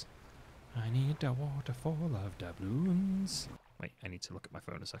doubloons. I need the waterfall of doubloons. Wait, I need to look at my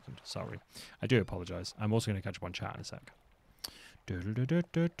phone a second. Sorry. I do apologise. I'm also going to catch up on chat in a sec.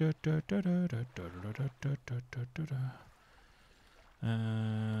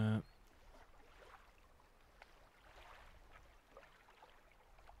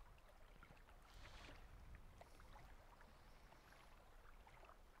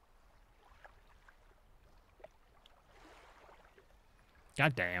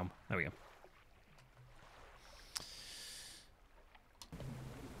 God damn. There we go.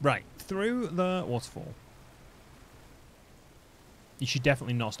 Right. Through the waterfall. You should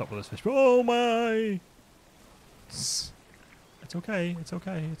definitely not stop with this fish. Oh my! It's okay. It's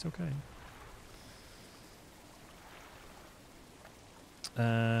okay. It's okay.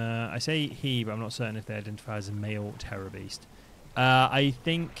 I say he, but I'm not certain if they identify as a male terror beast. I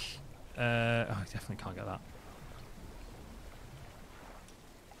think... oh, I definitely can't get that.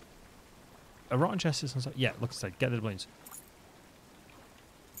 A rotten chest is... Yeah, look inside. Get the balloons.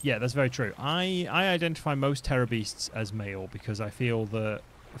 Yeah, that's very true. I identify most terror beasts as male because I feel that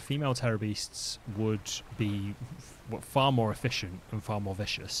female terror beasts would be far more efficient and far more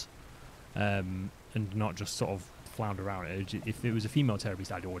vicious, and not just sort of flounder around it. If it was a female terror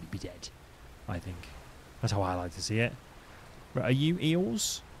beast, I'd already be dead. I think that's how I like to see it. Right, are you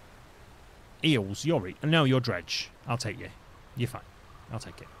eels? Eels, no, you're dredge. I'll take you. You're fine. I'll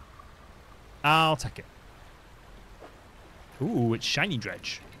take it. I'll take it. Ooh, it's shiny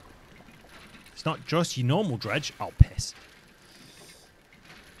dredge. It's not just your normal dredge. Oh, piss.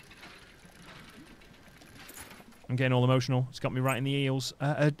 I'm getting all emotional. It's got me right in the eels.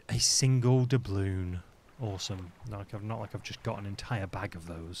 A single doubloon. Awesome. Not like I've just got an entire bag of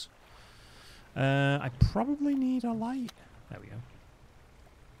those. I probably need a light. There we go.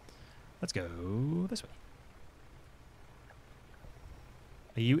 Let's go this way.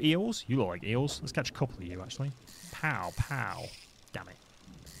 Are you eels? You look like eels. Let's catch a couple of you, actually. Pow, pow. Damn it.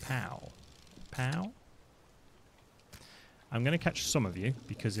 Pow. Pow. I'm going to catch some of you,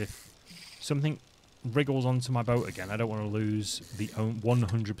 because if something wriggles onto my boat again, I don't want to lose the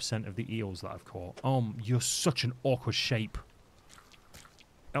 100% of the eels that I've caught. Oh, you're such an awkward shape.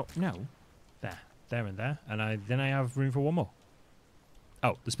 Oh, no. There. There and there. And then I have room for one more.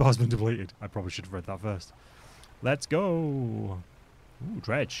 Oh, the spell's been deleted. I probably should have read that first. Let's go. Ooh,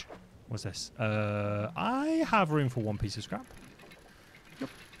 dredge. What's this? I have room for one piece of scrap. Jup,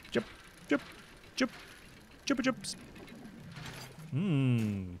 jup, jup, jup, juppa jups.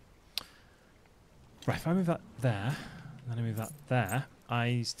 Right, if I move that there, then I move that there,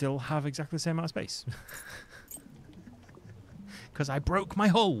 I still have exactly the same amount of space. Because I broke my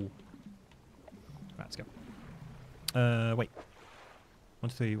hull. Right, let's go. Wait. 1,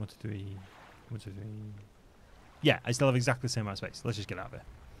 2, 3, 1, 2, 3, 1, 2, 3. Yeah, I still have exactly the same amount of space. Let's just get out of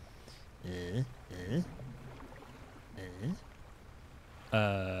here.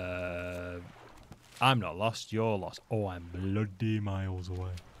 I'm not lost, you're lost. Oh, I'm bloody miles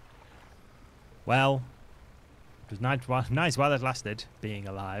away. Well, it was nice while it lasted, being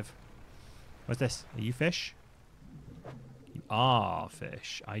alive. What's this? Are you fish? You are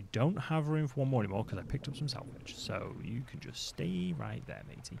fish. I don't have room for one more anymore because I picked up some salvage. So you can just stay right there,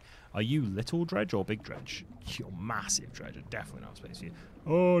 matey. Are you little dredge or big dredge? You're massive dredge. I definitely don't have space for you.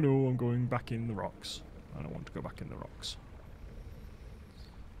 Oh no, I'm going back in the rocks. I don't want to go back in the rocks.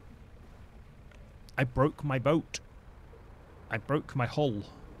 I broke my boat. I broke my hull.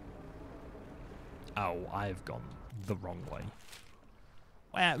 Oh, I've gone the wrong way.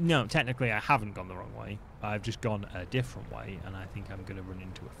 Well, no, technically I haven't gone the wrong way. I've just gone a different way, and I think I'm going to run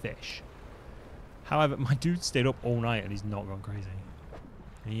into a fish. However, my dude stayed up all night, and he's not gone crazy.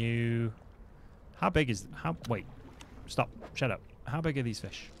 Are you... How big is... Wait. Stop. Shut up. How big are these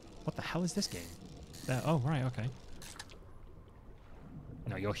fish? What the hell is this game? There. Oh, right, okay.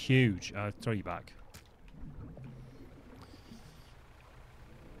 No, you're huge. I'll throw you back.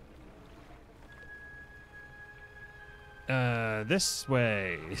 This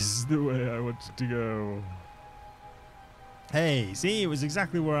way is the way I wanted to go. Hey, see, it was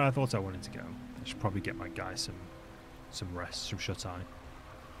exactly where I thought I wanted to go. I should probably get my guy some rest, some shut-eye.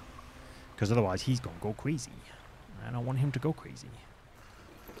 Because otherwise he's going to go crazy. I don't want him to go crazy.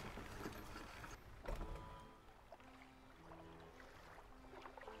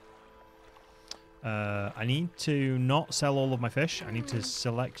 I need to not sell all of my fish. I need to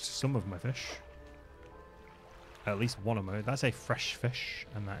select some of my fish. At least one of them. That's a fresh fish,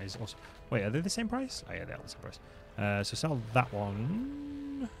 and that is also... Wait, are they the same price? Oh yeah, they're the same price. So sell that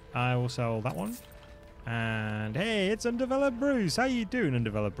one. I will sell that one. And hey, it's Undeveloped Bruce. How you doing,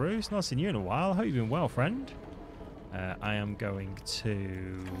 Undeveloped Bruce? Not seen you in a while. Hope you've been well, friend. I am going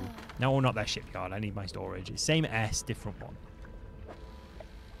to... No, not that shipyard. I need my storage. It's same S, different one.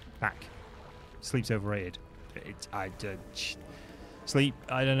 Back. Sleep's overrated. Sleep,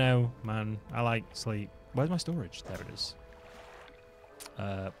 I don't know, man. I like sleep. Where's my storage? There it is.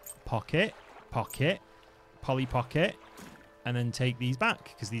 Pocket, Polly pocket, and then take these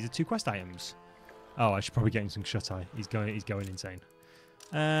back because these are 2 quest items. Oh, I should probably get him some shut eye. He's going insane.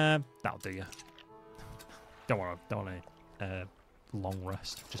 That'll do you. Don't want a long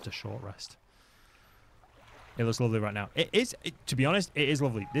rest, just a short rest. It looks lovely right now. To be honest, it is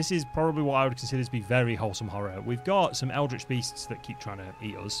lovely. This is probably what I would consider to be very wholesome horror. We've got some eldritch beasts that keep trying to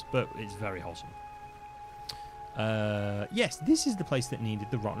eat us, but it's very wholesome. Yes, this is the place that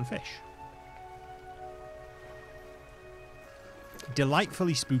needed the rotten fish.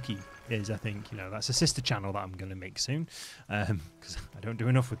 Delightfully Spooky is, I think, that's a sister channel that I'm going to make soon, because I don't do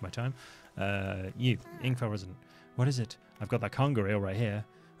enough with my time. You, Ingfell resident, what is it? I've got that conger eel right here.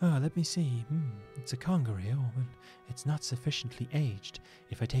 Oh, let me see. It's a conger eel, but it's not sufficiently aged.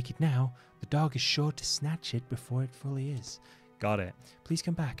 If I take it now, the dog is sure to snatch it before it fully is. Got it. Please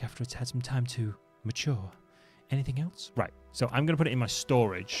come back after it's had some time to mature. Anything else? Right, so I'm going to put it in my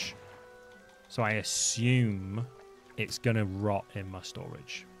storage. So I assume it's going to rot in my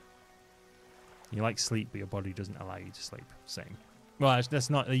storage. You like sleep, but your body doesn't allow you to sleep. Same. Well, actually,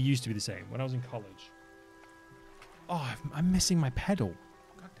 that's not... They used to be the same. When I was in college... Oh, I'm missing my pedal.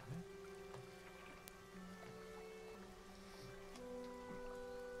 God damn it.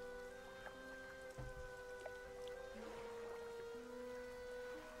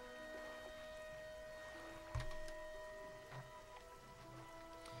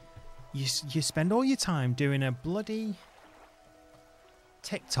 You spend all your time doing a bloody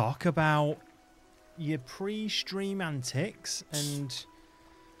TikTok about your pre-stream antics, and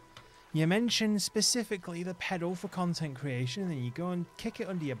you mention specifically the pedal for content creation, and then you go and kick it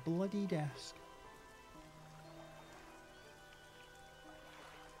under your bloody desk.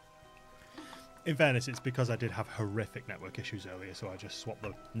 In fairness, it's because I did have horrific network issues earlier, so I just swapped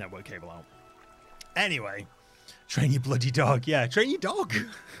the network cable out. Anyway, train your bloody dog. Yeah, train your dog.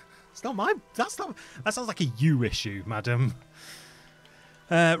 It's not my... That sounds like a you issue, madam.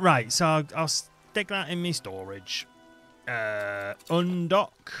 Right, so I'll stick that in my storage.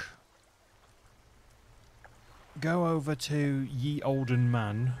 Undock. Go over to ye olden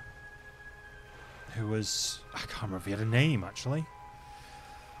man, who was... I can't remember if he had a name, actually.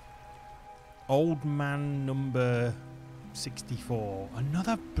 Old man number 64.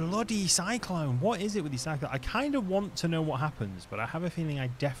 Another bloody cyclone. What is it with these cyclones? I kind of want to know what happens, but I have a feeling I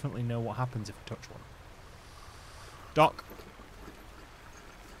definitely know what happens if I touch one. Doc.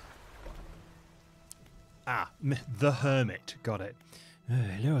 Ah, the Hermit. Got it.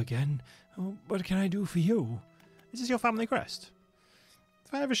 Hello again. Oh, what can I do for you? Is this your family crest?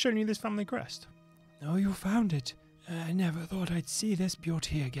 Have I ever shown you this family crest? Oh, you found it. I never thought I'd see this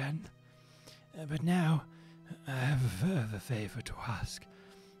beauty again. But now, I have a further favour to ask.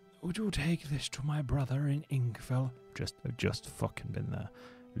 Would you take this to my brother in Ingfell? I've just fucking been there.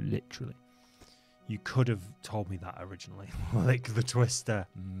 Literally. You could have told me that originally. Like the Twister.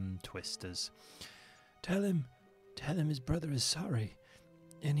 Twisters. Tell him his brother is sorry,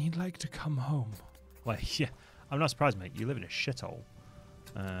 and he'd like to come home. Well, yeah, I'm not surprised, mate. You live in a shithole.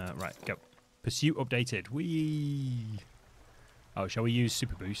 Right, go. Pursuit updated. Whee! Oh, shall we use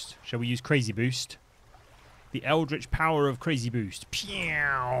Super Boost? Shall we use Crazy Boost? The eldritch power of Crazy Boost. Pew!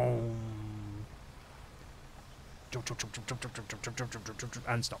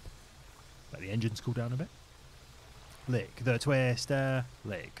 And stop. Let the engines cool down a bit. Lick the twister.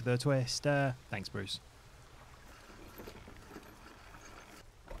 Lick the twister. Thanks, Bruce.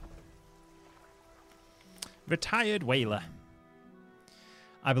 Retired whaler.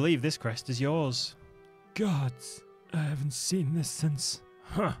 I believe this crest is yours. Gods, I haven't seen this since.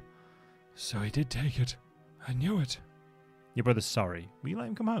 Huh. So he did take it. I knew it. Your brother's sorry. Will you let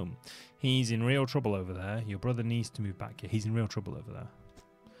him come home? He's in real trouble over there. Your brother needs to move back here. He's in real trouble over there.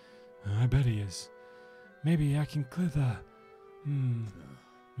 I bet he is. Maybe I can clear the...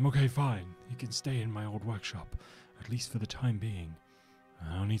 Okay, fine. He can stay in my old workshop, at least for the time being.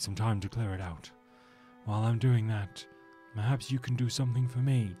 I'll need some time to clear it out. While I'm doing that, perhaps you can do something for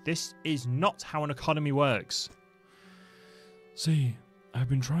me. This is not how an economy works. See, I've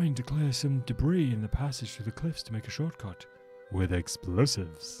been trying to clear some debris in the passage through the cliffs to make a shortcut. With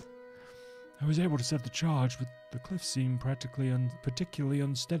explosives. I was able to set the charge, but the cliff seemed particularly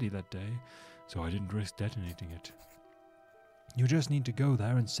unsteady that day, so I didn't risk detonating it. You just need to go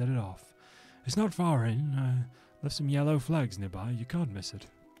there and set it off. It's not far in. I left some yellow flags nearby. You can't miss it.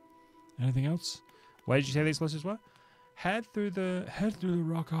 Anything else? Where did you say the explosives were? Head through the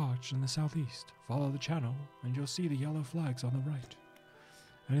rock arch in the southeast. Follow the channel, and you'll see the yellow flags on the right.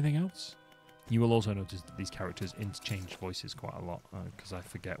 Anything else? You will also notice that these characters interchange voices quite a lot, because I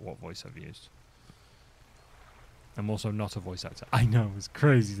forget what voice I've used. I'm also not a voice actor. I know, it's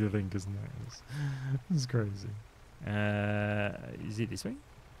crazy to think, isn't it? It's crazy. Is it this way?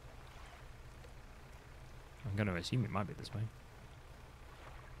 I'm going to assume it might be this way.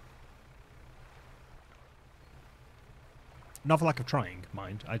 Not for lack of trying,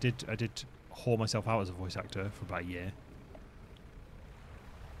 mind. I did whore myself out as a voice actor for about a year.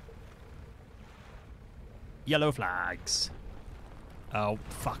 Yellow flags. Oh,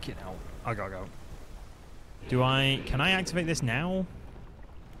 fucking hell. I gotta go. Can I activate this now?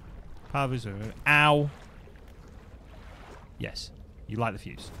 Ow. Yes. You light the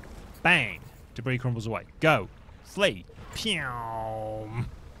fuse. Bang. Debris crumbles away. Go. Flee. Pew.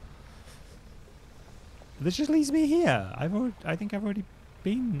 This just leaves me here. I think I've already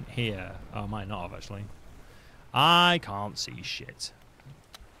been here. Oh, I might not have, actually. I can't see shit.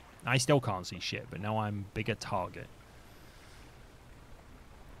 I still can't see shit, but now I'm bigger target.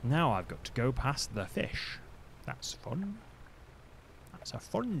 Now I've got to go past the fish. That's fun. That's a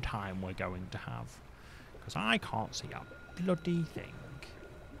fun time we're going to have. Because I can't see a bloody thing.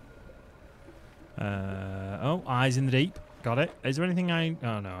 Oh, eyes in the deep. Got it. Is there anything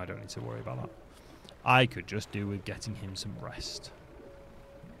oh, no, I don't need to worry about that. I could just do with getting him some rest.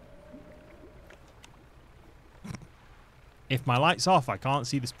 If my light's off, I can't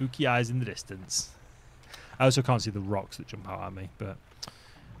see the spooky eyes in the distance. I also can't see the rocks that jump out at me, but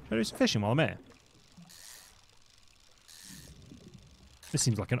should I do some fishing while I'm here? This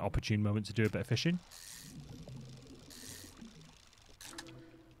seems like an opportune moment to do a bit of fishing.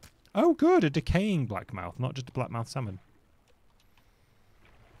 Oh, good, a decaying blackmouth, not just a blackmouth salmon.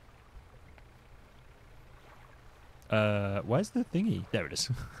 Where's the thingy? There it is.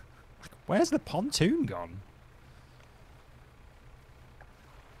 Where's the pontoon gone?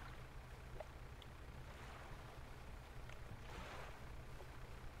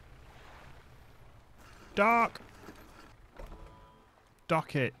 Dock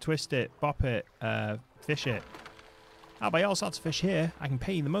it, twist it, bop it, fish it. I'll buy all sorts of fish here. I can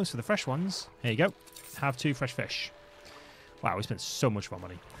pay you the most for the fresh ones. Here you go. Have 2 fresh fish. Wow, we spent so much of our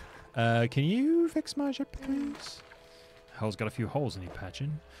money. Can you fix my ship, please? Hull's got a few holes in it, Patchin.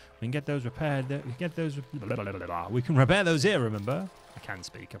 We can get those repaired. We can repair those here, remember? I can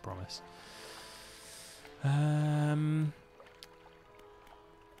speak, I promise.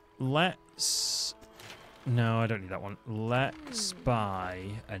 Let's... No, I don't need that one. Let's buy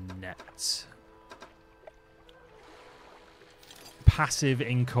a net. Passive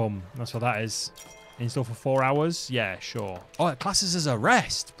income. That's what that is. Install for 4 hours? Yeah, sure. Oh, it classes as a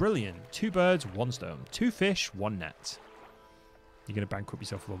rest. Brilliant. 2 birds, 1 stone. 2 fish, 1 net. You're going to bankrupt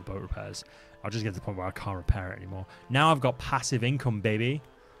yourself with all the boat repairs. I'll just get to the point where I can't repair it anymore. Now I've got passive income, baby.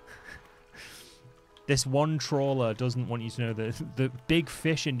 This one trawler doesn't want you to know that the big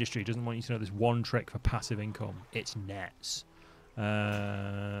fish industry doesn't want you to know this one trick for passive income. It's nets.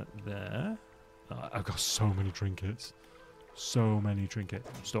 There. Oh, I've got so many trinkets. So many trinkets.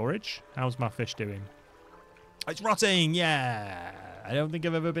 Storage? How's my fish doing? It's rotting! Yeah! I don't think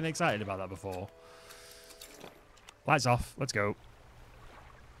I've ever been excited about that before. Lights off. Let's go.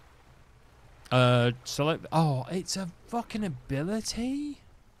 Select... Oh, it's a fucking ability?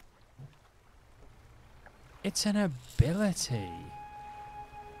 It's an ability.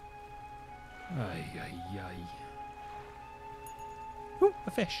 Ay, ay, ay. Ooh,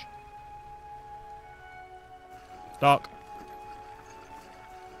 a fish. Dock.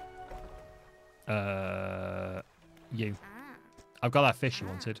 You. I've got that fish you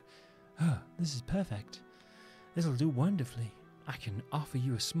wanted. Oh, this is perfect. This'll do wonderfully. I can offer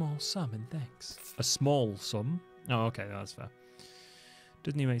you a small sum in thanks. A small sum? Oh, okay, that's fair.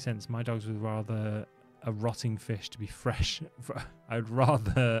 Doesn't even make sense. My dogs would rather a rotting fish to be fresh.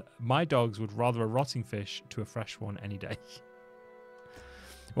 My dogs would rather a rotting fish to a fresh one any day.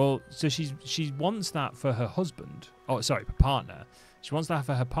 Well, so she wants that for her husband. Oh, sorry, her partner. She wants that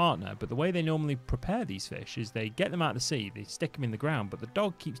for her partner, but the way they normally prepare these fish is they get them out of the sea, they stick them in the ground, but the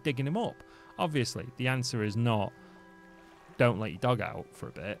dog keeps digging them up. Obviously, the answer is not don't let your dog out for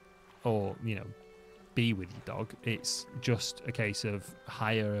a bit or, you know, be with your dog. It's just a case of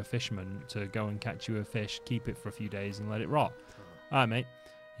hire a fisherman to go and catch you a fish, keep it for a few days and let it rot. All right, mate.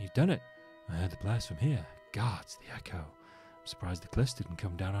 You've done it. I heard the blast from here. Guards, the echo. I'm surprised the cliffs didn't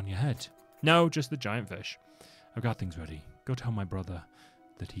come down on your head. No, just the giant fish. I've got things ready. Go tell my brother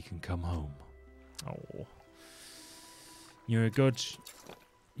that he can come home. Oh. You're a good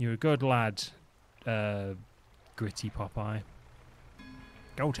lad, gritty Popeye.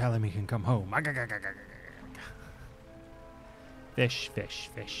 Go tell him he can come home. Fish, fish,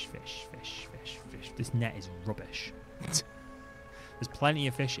 fish, fish, fish, fish, fish. This net is rubbish. There's plenty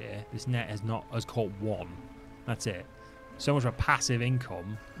of fish here. This net has caught one. That's it. So much for passive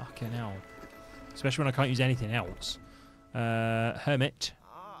income. Fucking hell. Especially when I can't use anything else. Hermit.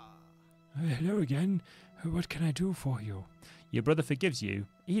 Hello again. What can I do for you? Your brother forgives you.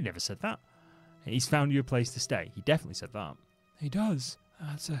 He never said that. He's found you a place to stay. He definitely said that. He does.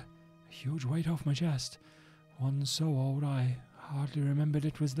 That's a huge weight off my chest. One so old I hardly remembered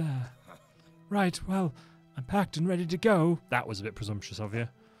it was there. Right, well, I'm packed and ready to go. That was a bit presumptuous of you.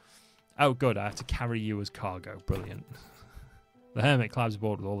 Oh, good. I have to carry you as cargo. Brilliant. The hermit climbs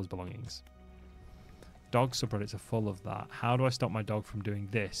aboard with all his belongings. Dog subreddits are full of that. How do I stop my dog from doing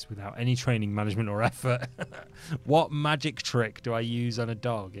this without any training, management, or effort? What magic trick do I use on a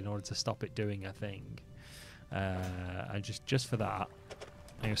dog in order to stop it doing a thing? And just for that,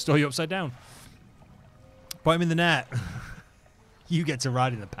 I'm going to store you upside down. Put him in the net. You get to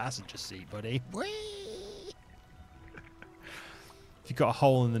ride in the passenger seat, buddy. Whee! If you've got a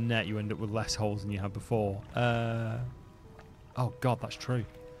hole in the net, you end up with less holes than you had before. Oh, God, that's true.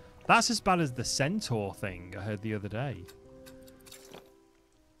 That's as bad as the centaur thing I heard the other day.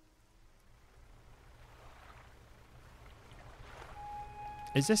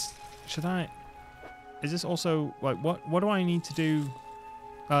 Is this... Should I... Is this also... Like, what do I need to do...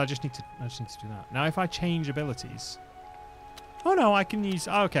 I just need to do that. Now, if I change abilities... Oh, no, I can use...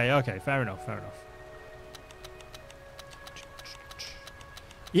 Okay, fair enough.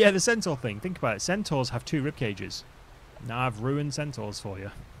 Yeah, the centaur thing. Think about it. Centaurs have 2 rib cages. Now I've ruined centaurs for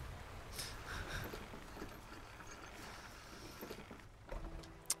you.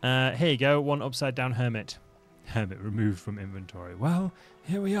 Here you go. 1 upside down hermit. Hermit removed from inventory. Well,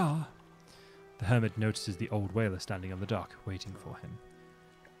 here we are. The hermit notices the old whaler standing on the dock, waiting for him.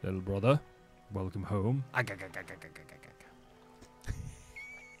 Little brother, welcome home.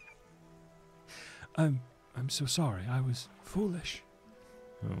 I'm so sorry. I was foolish.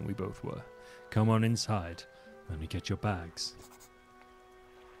 Oh, we both were. Come on inside. Let me get your bags.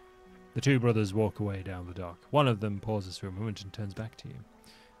 The 2 brothers walk away down the dock. One of them pauses for a moment and turns back to you.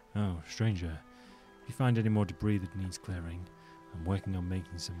 Oh, stranger. If you find any more debris that needs clearing, I'm working on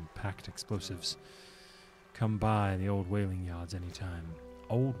making some packed explosives. Come by the old whaling yards anytime.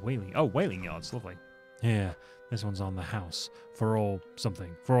 Old whaling? Oh, whaling yards. Lovely. Here, this one's on the house. For all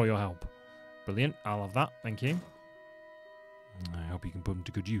your help. Brilliant. I'll have that. Thank you. I hope you can put them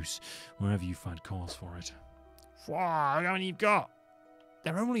to good use whenever you find cause for it. Wow, how many you've got?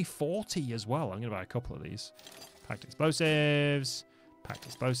 They're only 40 as well. I'm going to buy a couple of these. Packed explosives. Packed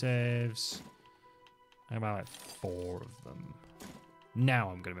explosives. I'm going to buy like 4 of them. Now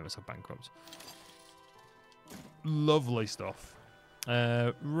I'm going to make myself bankrupt. Lovely stuff.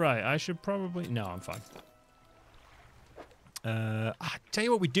 Right, I should probably... No, I'm fine. I tell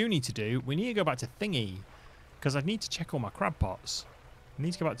you what we do need to do. We need to go back to Thingy. Because I need to check all my crab pots. I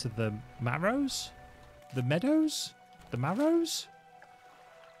need to go back to the marrows? The meadows? The marrows?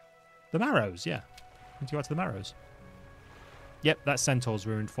 The marrows, yeah. I need to go back to the marrows. Yep, that's centaur's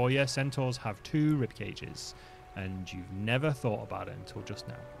ruined for you. Centaurs have 2 rib cages. And you've never thought about it until just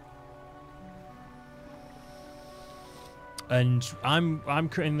now. And I'm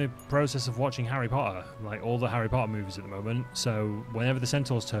in the process of watching Harry Potter, like all the Harry Potter movies at the moment. So whenever the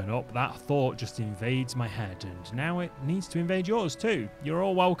centaurs turn up, that thought just invades my head, and now it needs to invade yours too. You're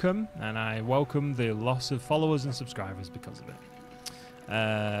all welcome, and I welcome the loss of followers and subscribers because of it.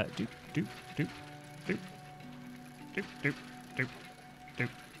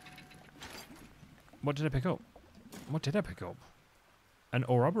 What did I pick up? What did I pick up? An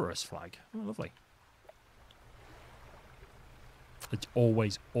Ouroboros flag. Oh, lovely. It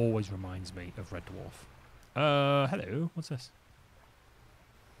always reminds me of Red Dwarf. Hello. What's this?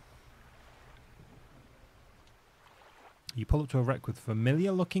 You pull up to a wreck with a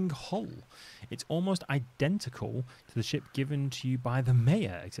familiar-looking hull. It's almost identical to the ship given to you by the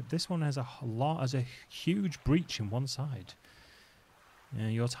mayor, except this one has a huge breach in one side.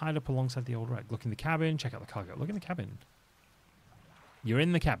 You're tied up alongside the old wreck. Look in the cabin. Check out the cargo. Look in the cabin. You're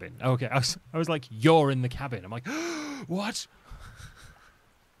in the cabin. Okay, I was like, you're in the cabin. I'm like, what?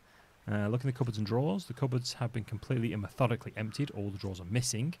 Look in the cupboards and drawers. The cupboards have been completely and methodically emptied. All the drawers are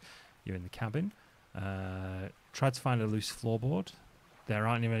missing. You're in the cabin. Try to find a loose floorboard. There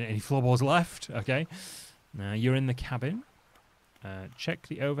aren't even any floorboards left. Okay. You're in the cabin. Check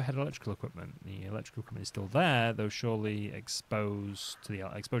the overhead electrical equipment. The electrical equipment is still there, though surely exposure to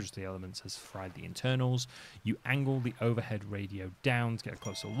the elements has fried the internals. You angle the overhead radio down to get a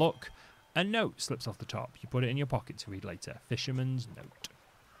closer look. A note slips off the top. You put it in your pocket to read later. Fisherman's note.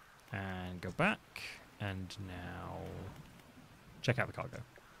 And go back. And now check out the cargo.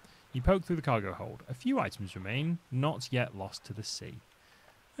 You poke through the cargo hold. A few items remain, not yet lost to the sea.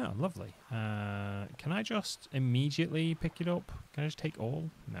 Oh, lovely. Can I just immediately pick it up? Can I just take all?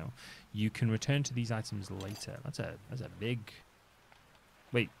 No. You can return to these items later. That's a big...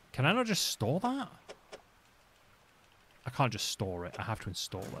 Wait, can I not just store that? I can't just store it. I have to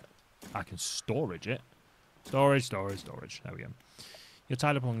install it. I can storage it. Storage. There we go. You're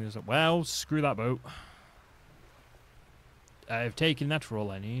tied up along this... Well, screw that boat. I've taken that for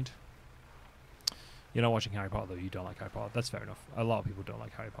all I need. You're not watching Harry Potter, though. You don't like Harry Potter. That's fair enough. A lot of people don't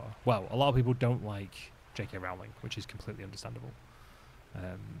like Harry Potter. Well, a lot of people don't like J.K. Rowling, which is completely understandable.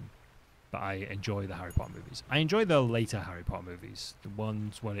 But I enjoy the Harry Potter movies. I enjoy the later Harry Potter movies. The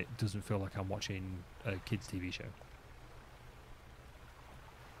ones when it doesn't feel like I'm watching a kids' TV show.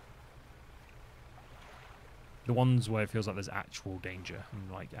 The ones where it feels like there's actual danger and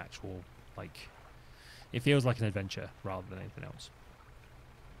like actual, like... It feels like an adventure rather than anything else.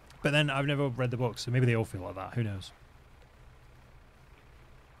 But then I've never read the books, so maybe they all feel like that. Who knows?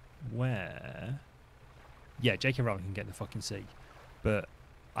 Where? Yeah, J.K. Rowling can get in the fucking sea. But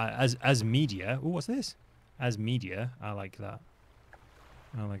as media... Oh, what's this? As media, I like that.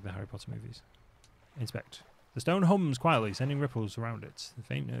 I like the Harry Potter movies. Inspect. The stone hums quietly, sending ripples around it. The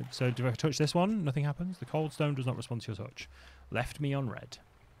faint note. So do I touch this one? Nothing happens. The cold stone does not respond to your touch. Left me on red.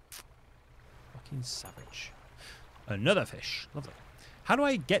 Fucking savage. Another fish. Lovely. How do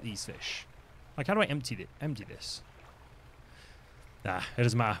I get these fish? Like, how do I empty this? Nah, it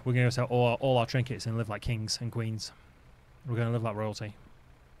doesn't matter. We're going to sell all our trinkets and live like kings and queens. We're going to live like royalty.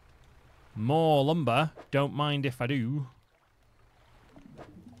 More lumber. Don't mind if I do.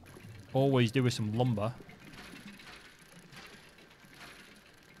 Always do with some lumber.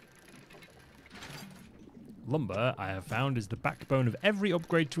 Lumber, I have found, is the backbone of every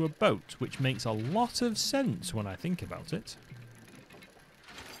upgrade to a boat, which makes a lot of sense when I think about it.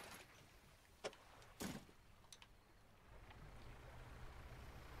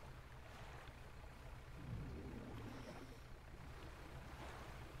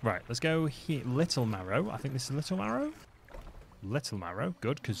 Right, let's go here. Little Marrow. I think this is Little Marrow. Little Marrow.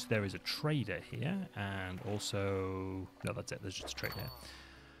 Good, because there is a trader here. And also... No, that's it. There's just a trader here.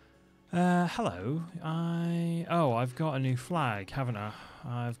 Hello. I've got a new flag, haven't I?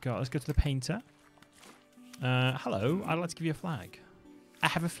 Let's go to the painter. Hello. I'd like to give you a flag. I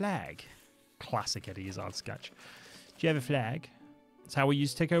have a flag. Classic Eddie Izzard sketch. Do you have a flag? That's how we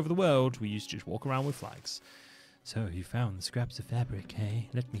used to take over the world. We used to just walk around with flags. So, you found the scraps of fabric, eh?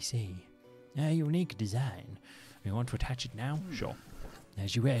 Let me see. A unique design. You want to attach it now? Sure.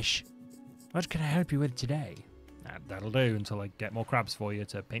 As you wish. What can I help you with today? That'll do until I get more crabs for you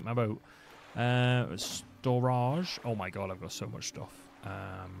to paint my boat. Storage. Oh my god, I've got so much stuff.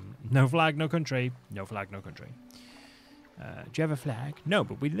 No flag, no country. No flag, no country. Do you have a flag? No,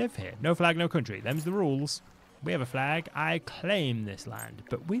 but we live here. No flag, no country. Them's the rules. We have a flag. I claim this land,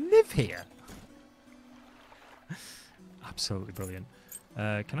 but we live here. Absolutely brilliant.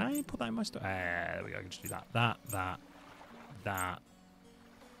 Can I put that in my store? There we go. I can just do that. That.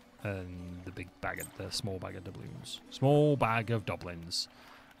 And the small bag of doubloons. Small bag of doblins.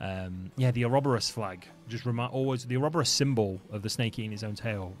 Yeah, the Ouroboros flag. Just always the Ouroboros symbol of the snake eating his own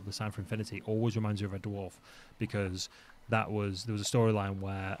tail, the sign for infinity, always reminds you of Red Dwarf, because there was a storyline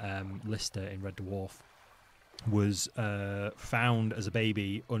where Lister in Red Dwarf was found as a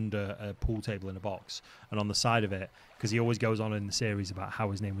baby under a pool table in a box, and on the side of it, because he always goes on in the series about how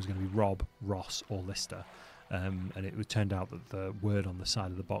his name was going to be Rob, Ross, or Lister, and it turned out that the word on the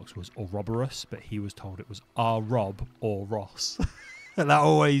side of the box was Ouroboros, but he was told it was Rob or Ross, and that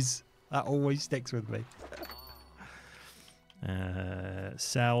always sticks with me.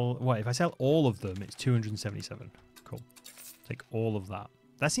 Sell. What if I sell all of them? It's 277. Cool. Take all of that.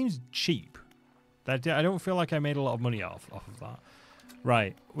 That seems cheap. I don't feel like I made a lot of money off of that.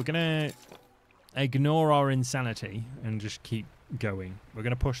 Right, we're going to ignore our insanity and just keep going. We're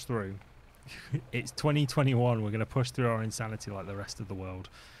going to push through. It's 2021. We're going to push through our insanity like the rest of the world.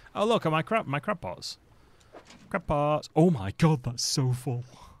 Oh, look at my crab pots. Crab pots. Oh my god, that's so full.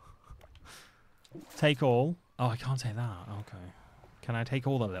 Take all. Oh, I can't take that. Okay. Can I take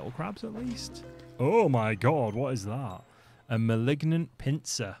all the little crabs at least? Oh my god, what is that? A malignant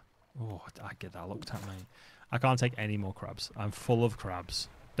pincer. Oh, I get that looked at me. I can't take any more crabs. I'm full of crabs.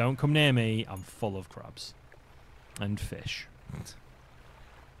 Don't come near me. I'm full of crabs. And fish.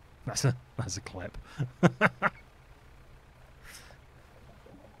 That's a clip.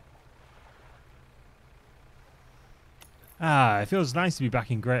 It feels nice to be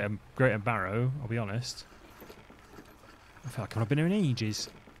back in Greater Barrow, I'll be honest. I feel like I've not been here in ages.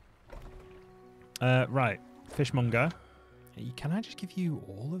 Right. Fishmonger. Can I just give you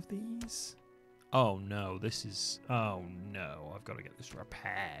all of these? Oh no, this is... Oh no, I've got to get this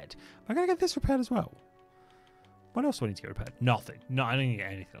repaired. Am I going to get this repaired as well? What else do I need to get repaired? Nothing. No, I don't need to get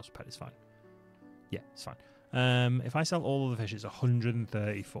anything else repaired. It's fine. Yeah, it's fine. If I sell all of the fish, it's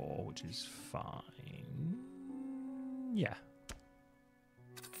 134, which is fine. Yeah.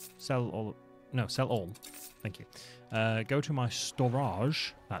 Sell all... No, sell all. Thank you. Go to my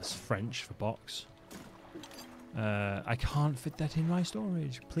storage. That's French for box. I can't fit that in my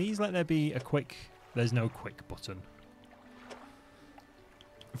storage. Please let there be a quick... There's no quick button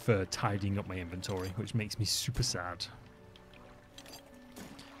for tidying up my inventory, which makes me super sad.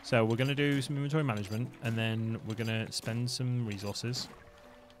 So we're going to do some inventory management, and then we're going to spend some resources.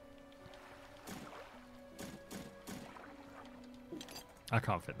 I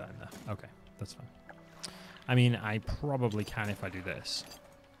can't fit that in there. Okay, that's fine. I mean, I probably can if I do this.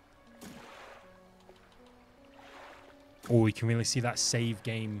 Oh, you can really see that save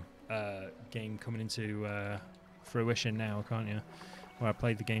game coming into fruition now, can't you? Where I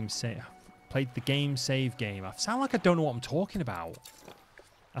played the game save game. I sound like I don't know what I'm talking about.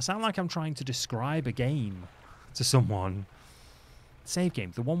 I sound like I'm trying to describe a game to someone. Save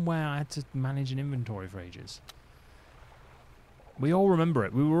game, the one where I had to manage an inventory for ages. We all remember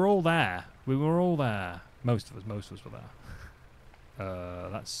it. We were all there. We were all there. Most of us were there.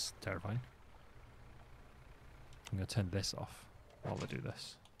 That's terrifying. I'm going to turn this off while I do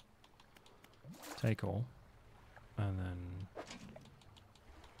this. Take all. And then...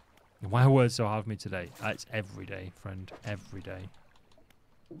 Why are words so hard for me today? It's every day, friend. Every day.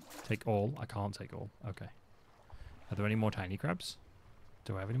 Take all. I can't take all. Okay. Are there any more tiny crabs?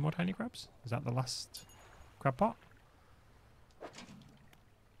 Do I have any more tiny crabs? Is that the last crab pot?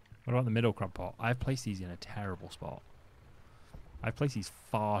 What about the middle crab pot? I've placed these in a terrible spot. I've placed these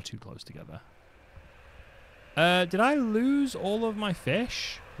far too close together. Did I lose all of my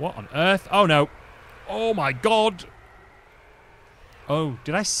fish? What on earth? Oh no. Oh my god. Oh,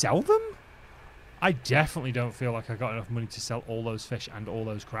 did I sell them? I definitely don't feel like I got enough money to sell all those fish and all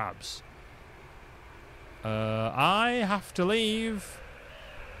those crabs. I have to leave.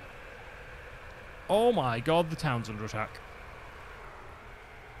 Oh my god, the town's under attack.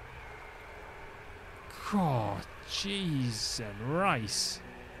 Oh, cheese and rice.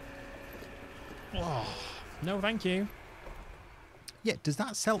 Oh, no, thank you. Yeah, does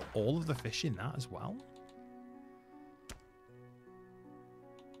that sell all of the fish in that as well?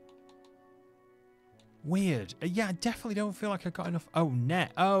 Weird. Yeah, I definitely don't feel like I got enough. Oh,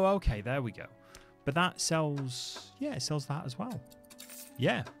 net. Oh, okay, there we go. But that sells... Yeah, it sells that as well.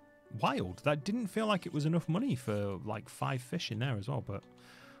 Yeah, wild. That didn't feel like it was enough money for like 5 fish in there as well, but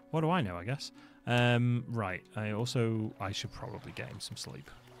what do I know, I guess. Right, I should probably get him some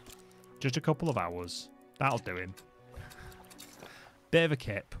sleep. Just a couple of hours. That'll do him. Bit of a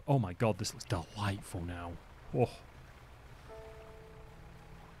kip. Oh my god, this looks delightful now. Oh.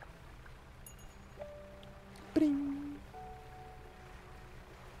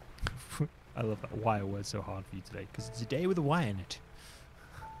 I love that. Why are words so hard for you today? Because it's a day with a Y in it.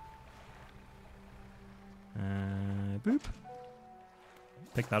 Boop.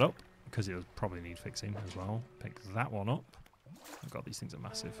 Pick that up, because it'll probably need fixing as well. Pick that one up. Oh god, these things are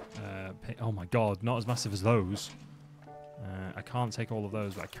massive. Oh my god, not as massive as those. I can't take all of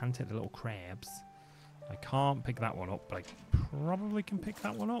those, but I can take the little crabs. I can't pick that one up, but I probably can pick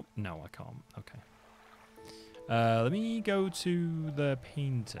that one up. No, I can't. Okay. Let me go to the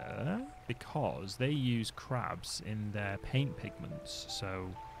painter, because they use crabs in their paint pigments. So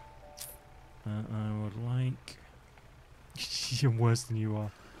I would like... You're worse than you are.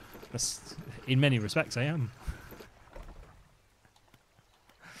 That's, in many respects, I am.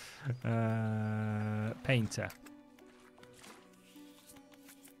 Painter.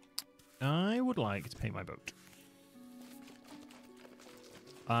 I would like to paint my boat.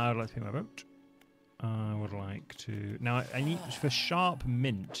 I would like to paint my boat. I would like to... Now, I need... For sharp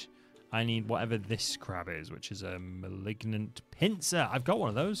mint, I need whatever this crab is, which is a malignant pincer. I've got one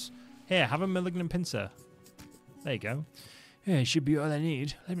of those. Here, have a malignant pincer. There you go. Yeah, it should be all I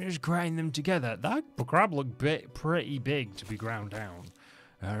need. Let me just grind them together. That crab looked pretty big to be ground down.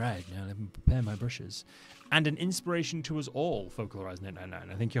 All right, now let me prepare my brushes. And an inspiration to us all,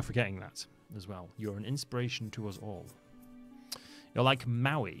 Folklorize999. I think you're forgetting that as well. You're an inspiration to us all. You're like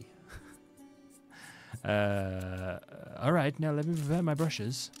Maui. All right, now let me prepare my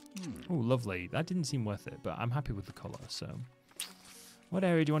brushes. Oh, lovely. That didn't seem worth it, but I'm happy with the colour, so... What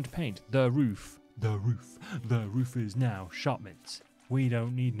area do you want to paint? The roof. The roof. The roof is now shopments. We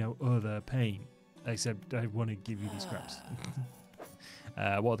don't need no other paint. Except I want to give you these crabs.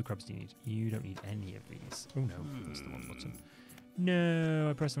 What other crabs do you need? You don't need any of these. Oh no, that's the wrong button. No,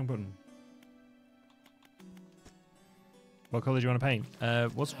 I pressed the wrong button. What colour do you want to paint?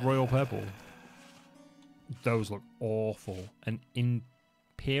 What's royal purple? Those look awful. An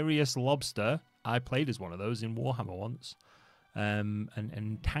imperious lobster. I played as one of those in Warhammer once. An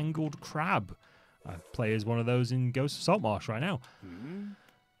entangled crab. I play as one of those in Ghost of Saltmarsh right now.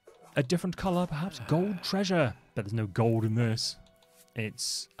 A different colour, perhaps gold treasure. But there's no gold in this.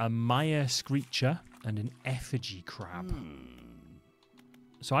 It's a Maya screecher and an effigy crab.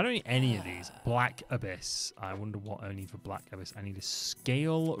 So I don't need any of these. Black Abyss. I wonder what I need for Black Abyss. I need a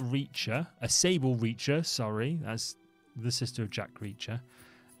Scale Reacher. A Sable Reacher, sorry. That's the sister of Jack Reacher.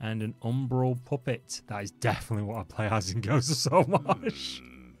 And an Umbral Puppet. That is definitely what I play as in Ghost of Saltmarsh.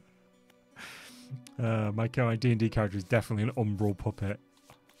 My D&D character is definitely an Umbral Puppet.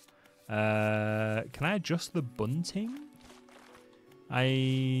 Can I adjust the bunting?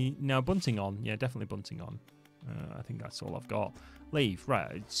 No, bunting on. Yeah, definitely bunting on. I think that's all I've got. Leave.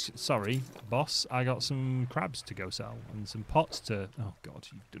 Right. Sorry, boss. I got some crabs to go sell and some pots to... Oh, God,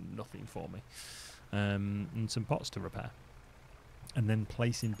 you've done nothing for me. And some pots to repair. And then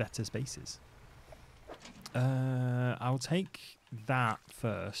place in better spaces. I'll take that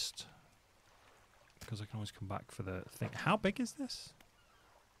first. Because I can always come back for the thing. How big is this?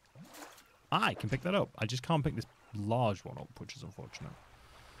 I can pick that up. I just can't pick this large one up, which is unfortunate.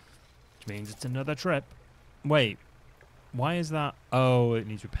 Which means it's another trip. Wait. Why is that? Oh, it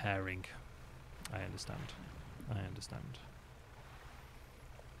needs repairing. I understand. I understand.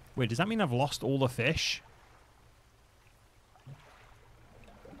 Wait, does that mean I've lost all the fish?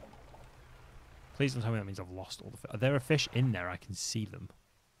 Please don't tell me that means I've lost all the fish. Are there a fish in there? I can see them.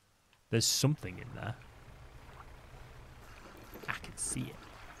 There's something in there. I can see it.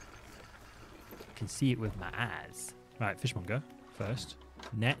 I can see it with my eyes. Right, fishmonger first.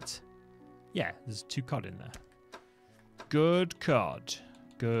 Net. Yeah, there's 2 cod in there. Good cod.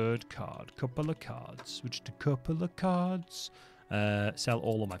 Good cod. Couple of cards. Which a couple of cards. Sell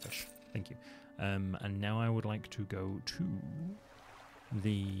all of my fish. Thank you. And now I would like to go to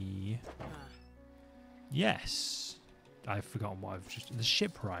the... Yes. I've forgotten what I've just... The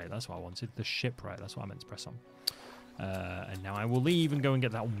shipwright. That's what I wanted. The shipwright. That's what I meant to press on. And now I will leave and go and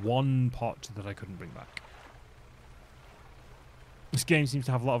get that 1 pot that I couldn't bring back. This game seems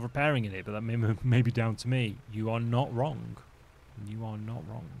to have a lot of repairing in it, but that may be down to me. You are not wrong. You are not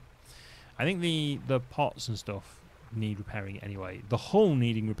wrong. I think the pots and stuff need repairing anyway. The hull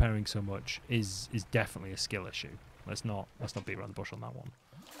needing repairing so much is definitely a skill issue. Let's not beat around the bush on that one.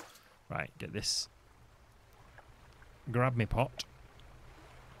 Right, get this. Grab me pot.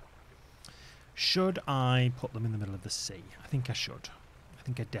 Should I put them in the middle of the sea? I think I should. I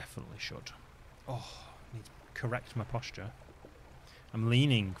think I definitely should. Oh, I need to correct my posture. I'm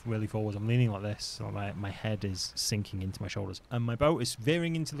leaning really forwards. I'm leaning like this, so my head is sinking into my shoulders. And my boat is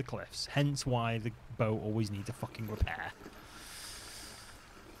veering into the cliffs, hence why the boat always needs a fucking repair.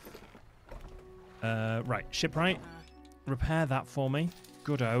 Right, shipwright. Repair that for me.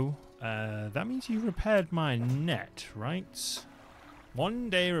 Good-o. That means you repaired my net, right? 1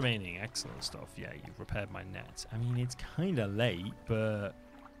 day remaining. Excellent stuff. Yeah, you've repaired my net. I mean, it's kind of late, but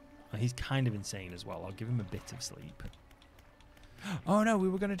he's kind of insane as well. I'll give him a bit of sleep. Oh no, we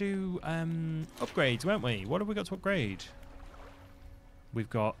were going to do upgrades, weren't we? What have we got to upgrade? We've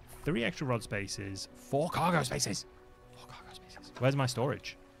got 3 extra rod spaces, 4 cargo spaces. 4 cargo spaces. Where's my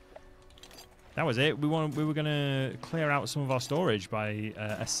storage? That was it. We were going to clear out some of our storage by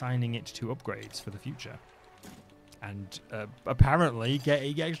assigning it to upgrades for the future. And apparently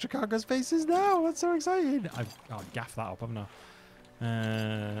getting extra cargo spaces now. That's so exciting. I've gaffed that up, haven't I?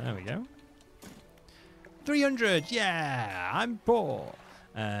 There we go. 300, yeah, I'm poor.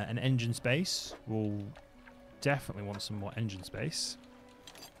 An engine space. We'll definitely want some more engine space.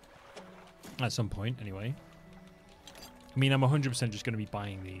 At some point, anyway. I mean, I'm 100% just going to be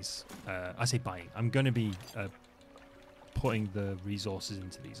buying these. I say buying. I'm going to be putting the resources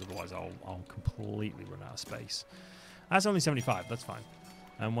into these, otherwise I'll completely run out of space. That's only 75, that's fine.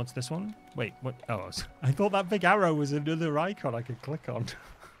 And what's this one? Wait, what? Oh, I thought that big arrow was another icon I could click on.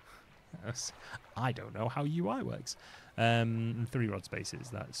 I don't know how UI works. 3 rod spaces,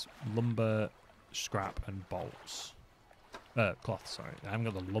 that's lumber, scrap, and bolts. Cloth, sorry. I haven't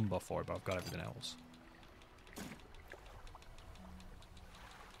got the lumber for it, but I've got everything else.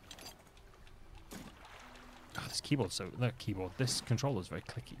 Oh, this keyboard, this controller's very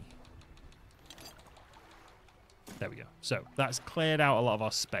clicky. There we go. So that's cleared out a lot of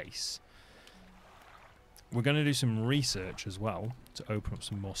our space. We're going to do some research as well to open up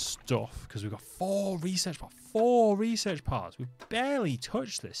some more stuff because we've got 4 research parts. 4 research parts. We've barely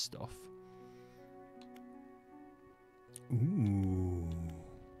touched this stuff. Ooh.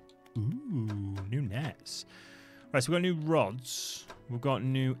 Ooh, new nets. Right, so we've got new rods. We've got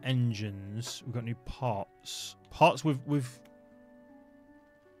new engines. We've got new pots. Pots we've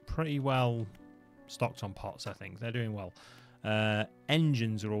pretty well stocked on pots, I think. They're doing well.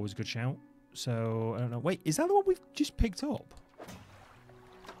 Engines are always a good shout. So, I don't know. Wait, is that the one we've just picked up?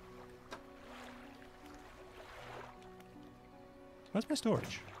 Where's my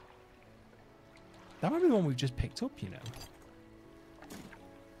storage? That might be the one we've just picked up, you know.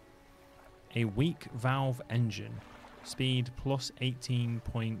 A weak valve engine. Speed plus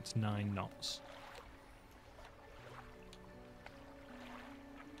 18.9 knots.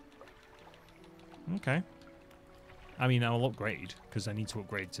 Okay. I mean, I'll upgrade, because I need to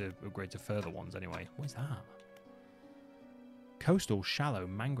upgrade to further ones anyway. What is that? Coastal, shallow,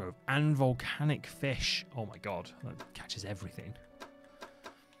 mangrove, and volcanic fish. Oh my god, that catches everything.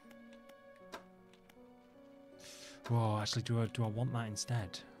 Whoa, actually, do I want that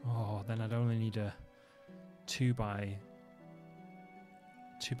instead? Oh, then I'd only need a 2x3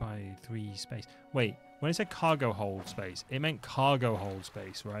 space. Wait, when it said cargo hold space, it meant cargo hold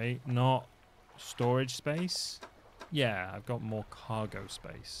space, right? Not storage space? Yeah, I've got more cargo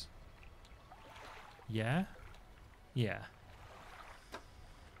space. Yeah? Yeah.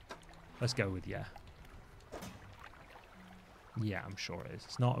 Let's go with yeah. Yeah, I'm sure it is.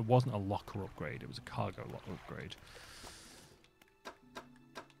 It's not. It wasn't a locker upgrade. It was a cargo locker upgrade.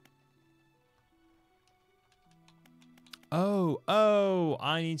 Oh,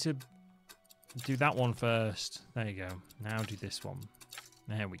 I need to do that one first. There you go. Now do this one.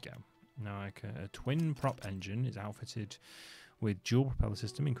 There we go. Now a twin prop engine is outfitted with dual propeller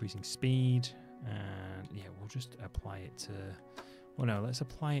system, increasing speed. And yeah, we'll just apply it to... Well, no, let's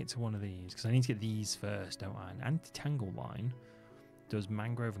apply it to one of these, because I need to get these first, don't I? An anti-tangle line does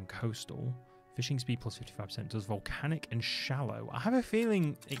mangrove and coastal. Fishing speed plus 55%. Does volcanic and shallow. I have a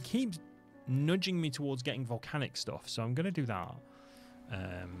feeling it keeps nudging me towards getting volcanic stuff, so I'm going to do that.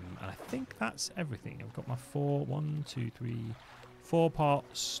 And I think that's everything. I've got my 4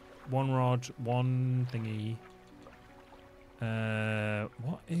 pots, 1 rod, 1 thingy.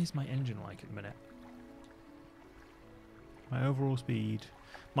 What is my engine like at the minute? My overall speed.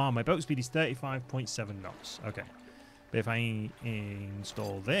 My boat speed is 35.7 knots. Okay. But if I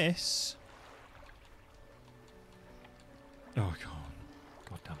install this... Oh, God.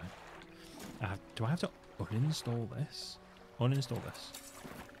 God damn it. Do I have to uninstall this? Uninstall this.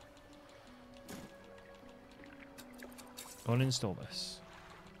 Uninstall this.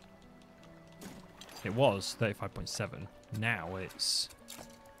 It was 35.7. Now it's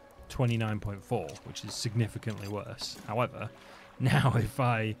 29.4, which is significantly worse. However, now if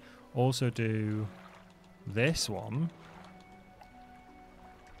I also do this one,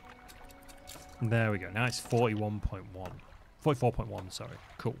 there we go. Now it's 41.1. 44.1, sorry.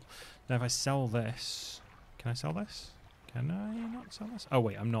 Cool. Now if I sell this, can I sell this? Can I not sell this? Oh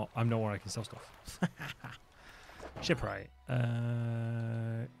wait, I'm not where I can sell stuff. Shipwright.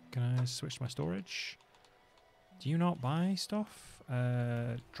 Can I switch to my storage? Do you not buy stuff?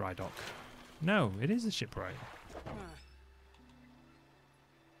 Dry dock. No, it is a shipwright.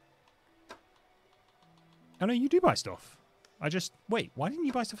 Oh no, you do buy stuff. Wait, why didn't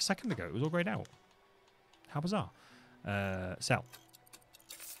you buy stuff a second ago? It was all grayed out. How bizarre. Sell.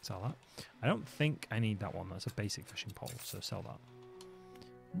 Sell that. I don't think I need that one. That's a basic fishing pole, so sell that.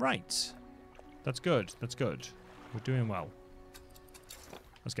 Right. That's good. That's good. We're doing well.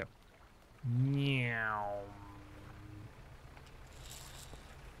 Let's go. Meow.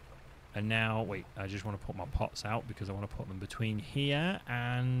 And now, wait, I just want to put my pots out because I want to put them between here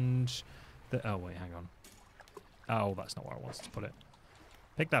and the... Oh, wait, hang on. Oh, that's not where I wanted to put it.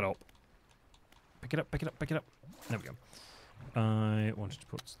 Pick that up. Pick it up, pick it up, pick it up. There we go. I wanted to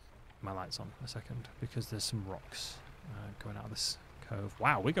put my lights on a second because there's some rocks going out of this cove.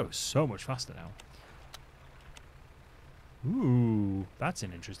 Wow, we go so much faster now. Ooh, that's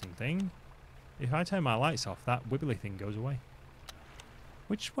an interesting thing. If I turn my lights off, that wibbly thing goes away.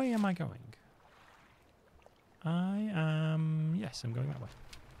 Which way am I going? Yes, I'm going that way.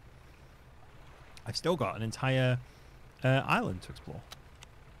 I've still got an entire island to explore.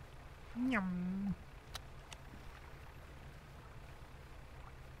 Yum.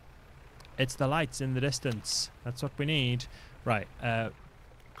 It's the lights in the distance. That's what we need. Right,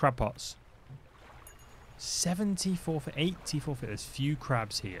 crab pots. 74 for 84 for there's few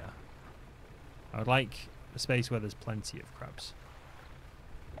crabs here. I would like a space where there's plenty of crabs.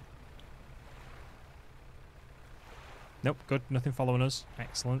 Nope, good. Nothing following us.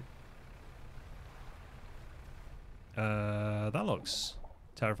 Excellent. That looks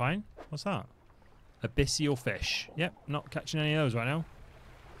terrifying. What's that? Abyssal fish. Yep, not catching any of those right now.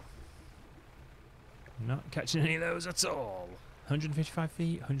 Not catching any of those at all. 155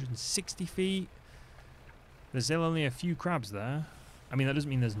 feet, 160 feet. There's still only a few crabs there. I mean, that doesn't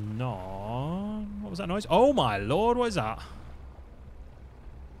mean there's not. What was that noise? Oh my lord, what is that?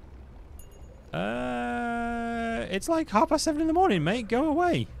 It's like 7:30 in the morning, mate. Go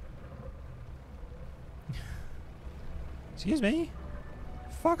away. Excuse me.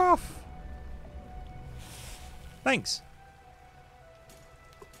 Fuck off. Thanks.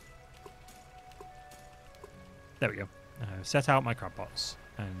 There we go. Set out my crab pots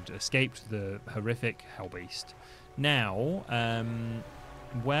and escaped the horrific hell beast. Now,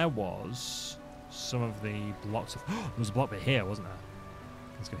 where was some of the blocks of... there was a block bit here, wasn't there?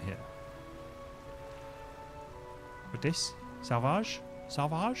 Let's go here. What this? Salvage?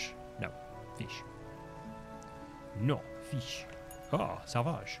 Salvage? No. Fish. No. Fish. Oh,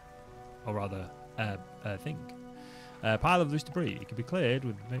 salvage. Or rather, thing. Pile of loose debris. It can be cleared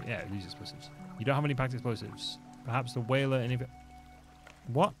with... Yeah, use explosives. You don't have any packed explosives. Perhaps the whaler...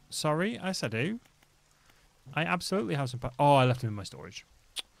 What? Sorry, I said who? I absolutely have some... Oh, I left them in my storage.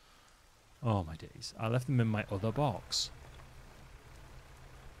 Oh, my days. I left them in my other box.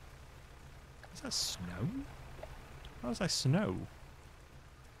 Is that snow? How is that snow?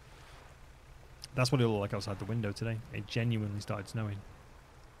 That's what it looked like outside the window today. It genuinely started snowing.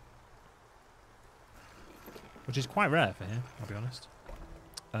 Which is quite rare for here, I'll be honest.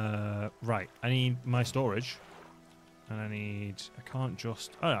 Right, I need my storage. And I need... I can't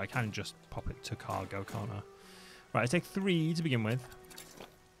just... Oh, no, I can just pop it to cargo, can't I? Right, I take 3 to begin with.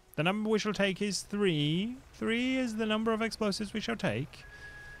 The number we shall take is 3. 3 is the number of explosives we shall take.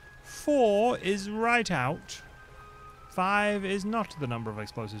 4 is right out. 5 is not the number of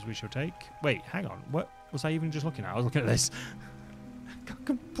explosives we shall take. Wait, hang on. What was I even just looking at? I was looking at this. Got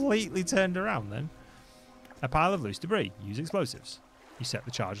completely turned around then. A pile of loose debris. Use explosives. You set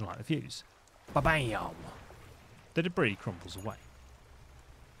the charge and light the fuse. Ba-bam! The debris crumbles away.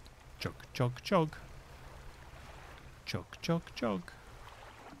 Chug, chug, chug. Chug, chug, chug.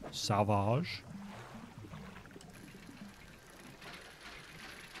 Salvage.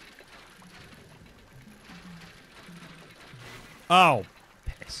 Oh,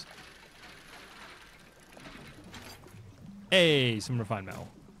 piss. Hey, some refined metal.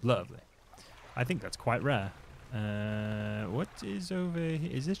 Lovely. I think that's quite rare. What is over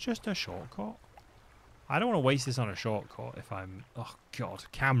here? Is this just a shortcut? I don't want to waste this on a shortcut if I'm... Oh, God.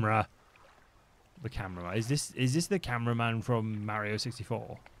 Camera. The cameraman. Is this the cameraman from Mario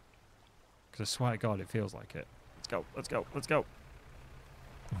 64? Because I swear to God, it feels like it. Let's go. Let's go. Let's go.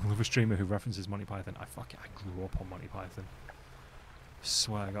 I love a streamer who references Monty Python. I grew up on Monty Python. I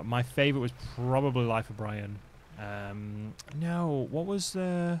swear to God. My favourite was probably Life of Brian. No. What was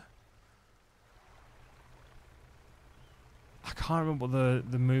the... I can't remember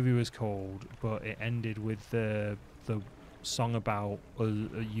what the movie was called, but it ended with the song about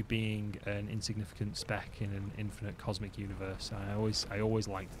you being an insignificant speck in an infinite cosmic universe. I always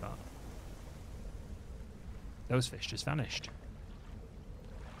liked that. Those fish just vanished.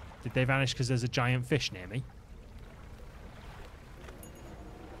 Did they vanish because there's a giant fish near me?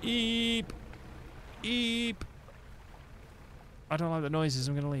 Eep! Eep! I don't like the noises.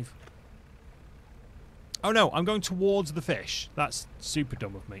 I'm going to leave. Oh no, I'm going towards the fish. That's super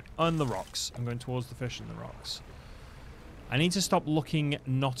dumb of me. On the rocks. I'm going towards the fish and the rocks. I need to stop looking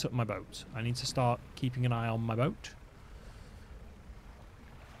not at my boat. I need to start keeping an eye on my boat.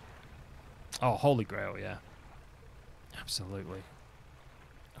 Oh, Holy Grail, yeah. Absolutely.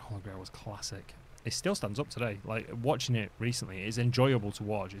 Holy Grail was classic. It still stands up today. Like, watching it recently is enjoyable to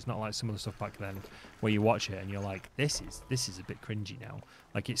watch. It's not like some of the stuff back then where you watch it and you're like, this is a bit cringy now.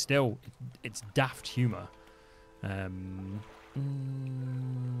 Like, it's it's daft humour. What am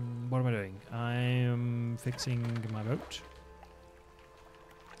I doing? I'm fixing my boat.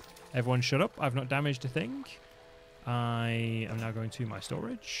 Everyone shut up. I've not damaged a thing. I am now going to my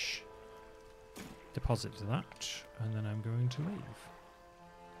storage. Deposit that. And then I'm going to leave.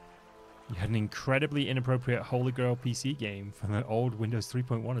 You had an incredibly inappropriate Holy Grail PC game from the old Windows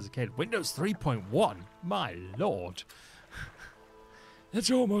 3.1 as a kid. Windows 3.1? My lord.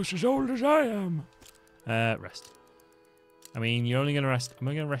 It's almost as old as I am. Rest. I mean, you're only going to rest. I'm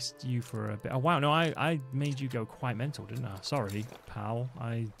only going to rest you for a bit. Oh, wow. No, I made you go quite mental, didn't I? Sorry, pal.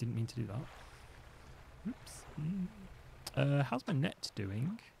 I didn't mean to do that. Oops. How's my net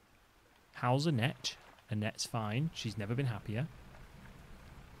doing? How's Annette? Annette's fine. She's never been happier.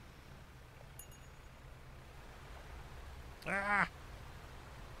 Ah!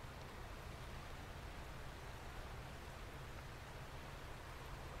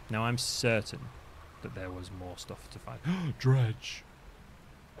 Now I'm certain that there was more stuff to find. Dredge!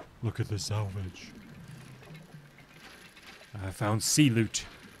 Look at the salvage. I found sea loot.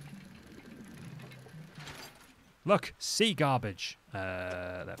 Look! Sea garbage!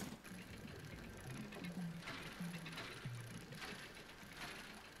 There.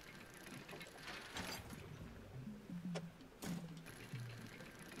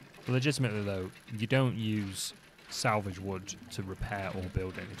 Legitimately though, you don't use salvage wood to repair or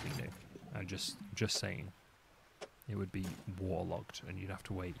build anything new. I'm just saying. It would be waterlogged and you'd have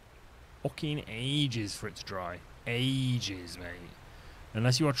to wait fucking ages for it to dry. Ages, mate.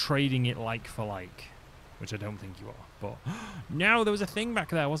 Unless you are trading it like for like. Which I don't think you are. But no, there was a thing back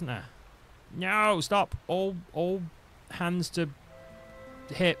there, wasn't there? No, stop. All hands to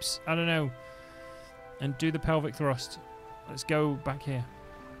hips. I don't know. And do the pelvic thrust. Let's go back here.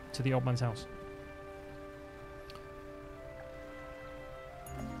 To the old man's house.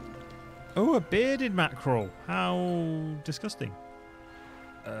 Oh, a bearded mackerel. How disgusting.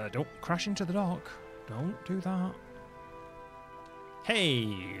 Don't crash into the dock. Don't do that.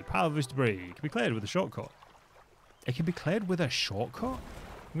 Hey, pile of loose debris. It can be cleared with a shortcut. It can be cleared with a shortcut?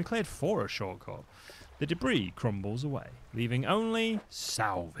 It can be cleared for a shortcut. The debris crumbles away, leaving only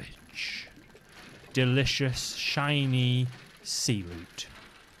salvage. Delicious, shiny sea loot.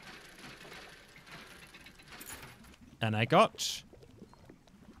 And I got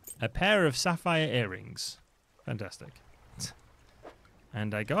a pair of sapphire earrings. Fantastic.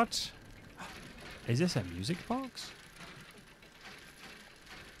 And I got... Is this a music box?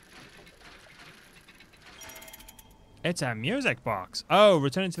 It's a music box. Oh,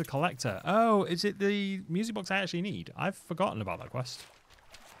 return it to the collector. Oh, is it the music box I actually need? I've forgotten about that quest.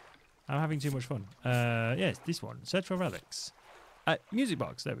 I'm having too much fun. Yes, this one. Search for relics. Music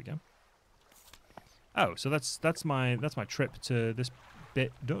box. There we go. Oh, so that's my trip to this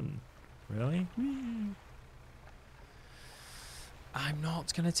bit done. Really? I'm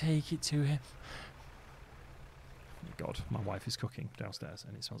not gonna take it to him. Oh God, my wife is cooking downstairs,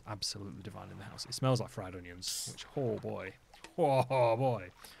 and it smells absolutely divine in the house. It smells like fried onions, which oh boy.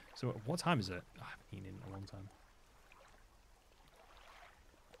 So what time is it? I haven't eaten in a long time.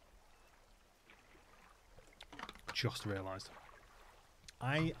 Just realised.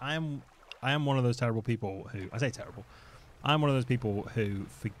 I am one of those terrible people who... I say terrible. I'm one of those people who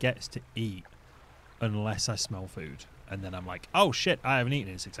forgets to eat unless I smell food. And then I'm like, oh shit, I haven't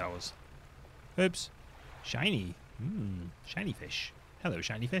eaten in 6 hours. Oops. Shiny. Shiny fish. Hello,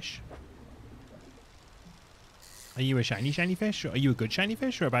 shiny fish. Are you a shiny fish? Or are you a good shiny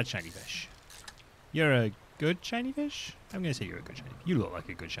fish or a bad shiny fish? You're a good shiny fish? I'm going to say you're a good shiny fish. You look like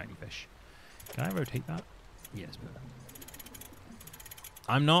a good shiny fish. Can I rotate that? Yes, but...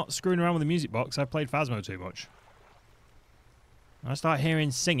 I'm not screwing around with the music box. I've played Phasmo too much. When I start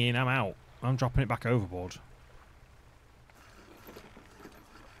hearing singing, I'm out. I'm dropping it back overboard.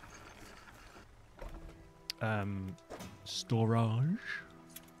 Storage.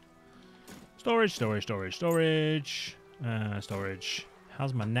 Storage.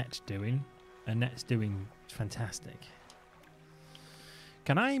 How's my net doing? A net's doing fantastic.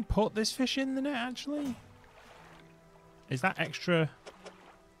 Can I put this fish in the net, actually? Is that extra...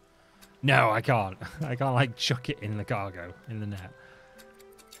 No, I can't. I can't, like, chuck it in the cargo, in the net.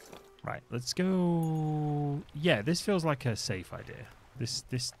 Right, let's go... Yeah, this feels like a safe idea. This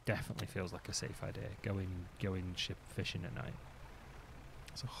definitely feels like a safe idea. Going ship fishing at night.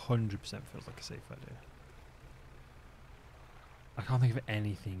 It's 100% feels like a safe idea. I can't think of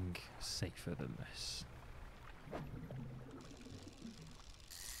anything safer than this.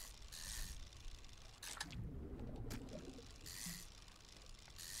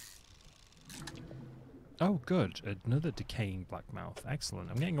 Oh, good. Another decaying blackmouth.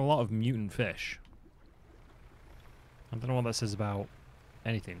 Excellent. I'm getting a lot of mutant fish. I don't know what that says about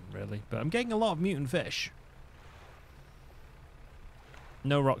anything, really. But I'm getting a lot of mutant fish.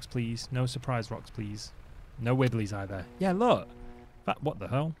 No rocks, please. No surprise rocks, please. No wibblies either. Yeah, look. What the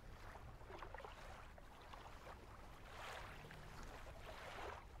hell?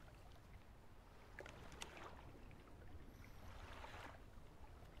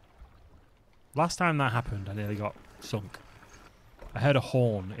 Last time that happened, I nearly got sunk. I heard a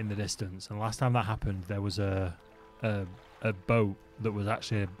horn in the distance, and last time that happened, there was a boat that was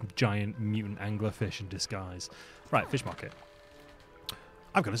actually a giant mutant anglerfish in disguise. Right, fish market.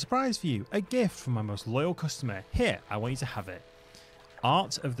 I've got a surprise for you. A gift from my most loyal customer. Here, I want you to have it.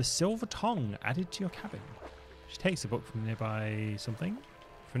 Art of the Silver Tongue added to your cabin. She takes a book from nearby something.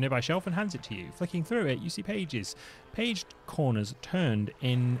 From a nearby shelf and hands it to you. Flicking through it, you see pages. Page corners turned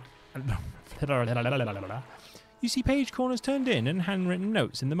in... You see page corners turned in and handwritten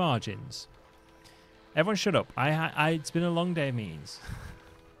notes in the margins. Everyone shut up. It's been a long day of meetings.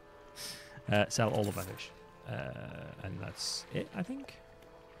 Sell all of my fish. And that's it, I think.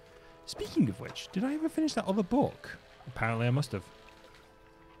 Speaking of which, did I ever finish that other book? Apparently I must have.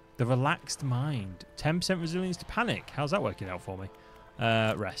 The Relaxed Mind. 10% resilience to panic. How's that working out for me?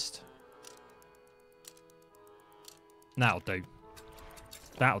 Rest. That'll do.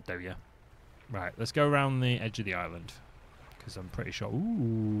 That'll do, yeah. Right, let's go around the edge of the island. Because I'm pretty sure...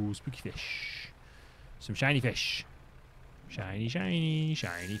 Ooh, spooky fish. Some shiny fish. Shiny, shiny,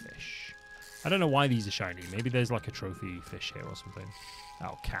 shiny fish. I don't know why these are shiny. Maybe there's like a trophy fish here or something.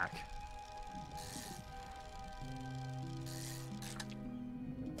 Oh, cack.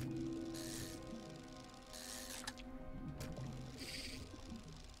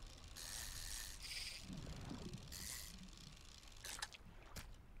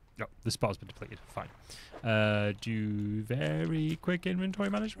 No, the spot's been depleted. Fine. Do very quick inventory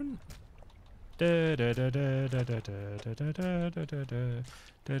management. Da da da da da da da da da da da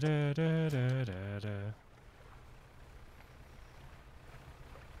da da da da da.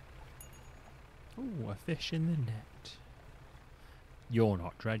 Oh, a fish in the net. You're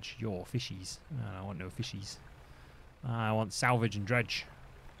not dredge. You're fishies. I don't want no fishies. I want salvage and dredge.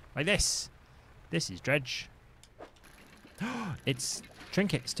 Like this. This is dredge. It's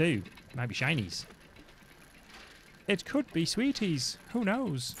trinkets too. Might be shinies. It could be sweeties. Who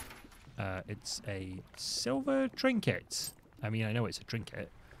knows? It's a silver trinket. I mean, I know it's a trinket.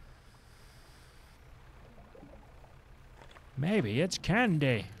 Maybe it's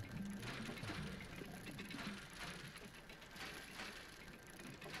candy.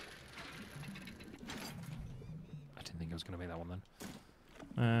 I didn't think I was going to make that one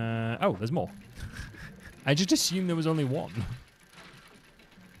then. Oh, there's more. I just assumed there was only one.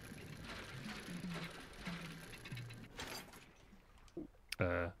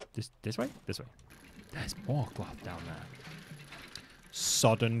 This way? This way. There's more cloth down there.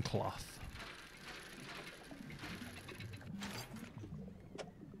 Sodden cloth.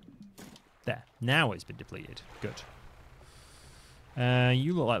 There. Now it's been depleted. Good.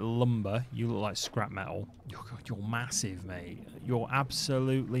 You look like lumber. You look like scrap metal. You're massive, mate. You're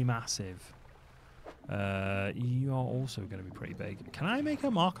absolutely massive. You are also going to be pretty big. Can I make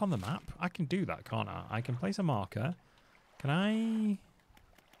a mark on the map? I can do that, can't I? I can place a marker. Can I...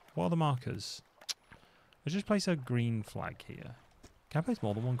 What are the markers? Let's just place a green flag here. Can I place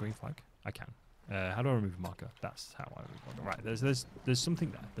more than one green flag? I can. How do I remove a marker? That's how I remove one. Right, there's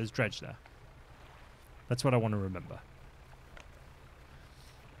something there. There's dredge there. That's what I want to remember.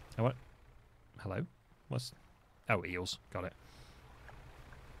 What? Hello? What's... Oh, eels. Got it.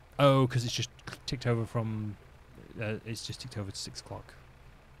 Oh, because it's just ticked over from... it's just ticked over to 6 o'clock.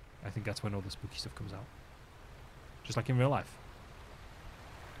 I think that's when all the spooky stuff comes out. Just like in real life.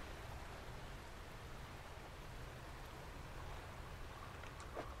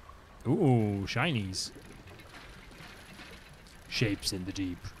 Ooh, shinies. Shapes in the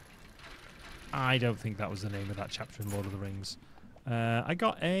deep. I don't think that was the name of that chapter in Lord of the Rings. I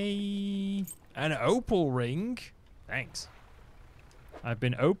got an opal ring. Thanks. I've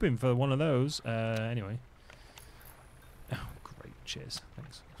been open for one of those. Anyway. Oh, great. Cheers.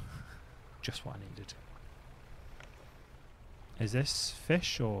 Thanks. Just what I needed. Is this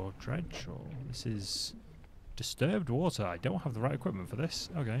fish or dredge? Or this is disturbed water. I don't have the right equipment for this.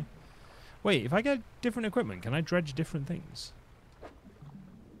 Okay. Wait, if I get different equipment, can I dredge different things?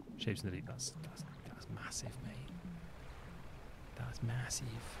 Shapes in the deep. That's massive, mate. That's massive.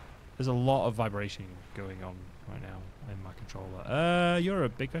 There's a lot of vibration going on right now in my controller. You're a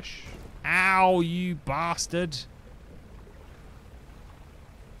big fish. Ow, you bastard.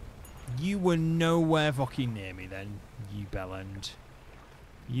 You were nowhere fucking near me then, you bellend.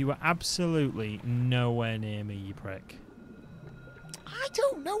 You were absolutely nowhere near me, you prick. I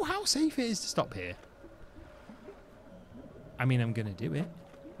don't know how safe it is to stop here. I mean, I'm going to do it.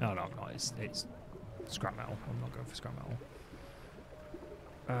 No, no, I'm not. It's scrap metal. I'm not going for scrap metal.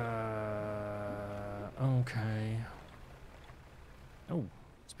 Okay. Oh,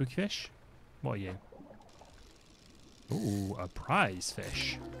 spooky fish. What are you? Ooh, a prize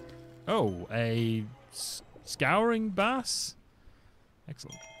fish. Oh, a scouring bass.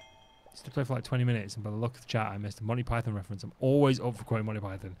 Excellent. Used to play for like 20 minutes, and by the look of the chat, I missed a Monty Python reference. I'm always up for quoting Monty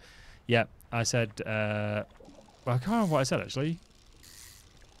Python. Yeah, I said. Well, I can't remember what I said actually.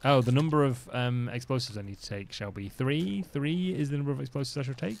 Oh, the number of explosives I need to take shall be 3. 3 is the number of explosives I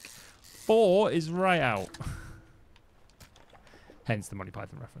shall take. 4 is right out. Hence the Monty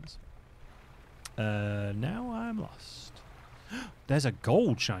Python reference. Now I'm lost. There's a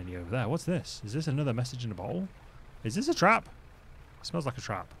gold shiny over there. What's this? Is this another message in a bowl? Is this a trap? It smells like a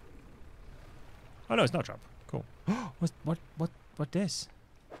trap. Oh no, it's not a trap. Cool. What this?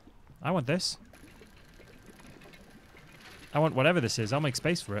 I want this. I want whatever this is. I'll make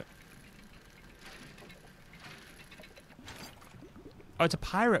space for it. Oh, it's a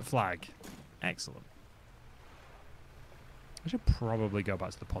pirate flag. Excellent. I should probably go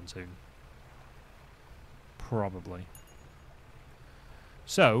back to the pontoon. Probably.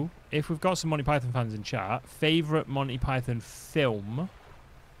 So, if we've got some Monty Python fans in chat, favourite Monty Python film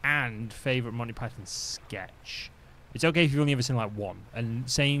and favourite Monty Python sketch. It's okay if you've only ever seen like one. And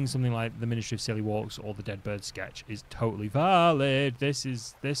saying something like The Ministry of Silly Walks or the Dead Bird sketch is totally valid. This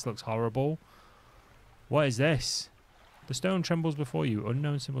looks horrible. What is this? The stone trembles before you.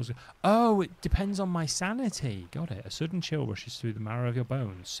 Unknown symbols. Oh, it depends on my sanity. Got it. A sudden chill rushes through the marrow of your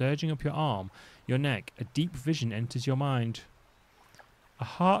bones, surging up your arm, your neck. A deep vision enters your mind. A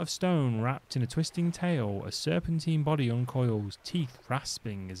heart of stone wrapped in a twisting tail. A serpentine body uncoils, teeth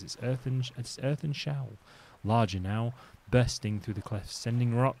rasping as its earthen shell. Larger now, bursting through the cliffs,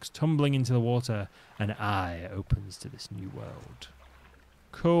 sending rocks tumbling into the water. An eye opens to this new world.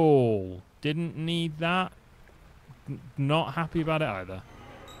 Cool. Didn't need that. Not happy about it either.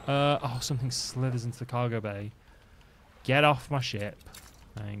 Oh, something slithers into the cargo bay. Get off my ship.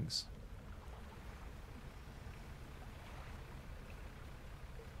 Thanks.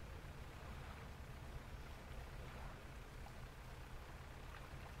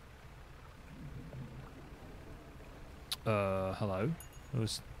 Hello. There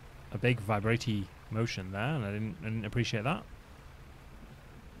was a big vibraty motion there, and I didn't appreciate that.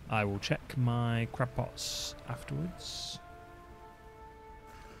 I will check my crab pots afterwards.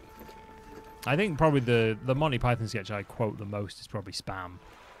 I think probably the Monty Python sketch I quote the most is probably Spam.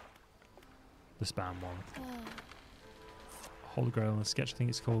 The Spam one. Holy Grail on the sketch, I think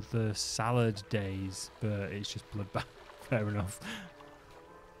it's called the Salad Days, but it's just Bloodbath. Fair enough.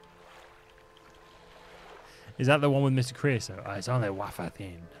 Is that the one with Mr. Creosote? Oh, it's only wafer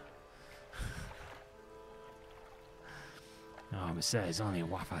thin. Oh, Mr. It's only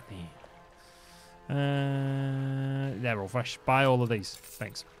wafer thin. They're all fresh. Buy all of these.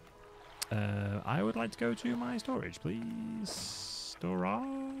 Thanks. I would like to go to my storage, please.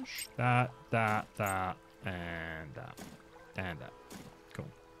 Storage. That, and that. And that. Cool.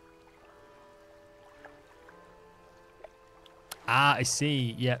 Ah, I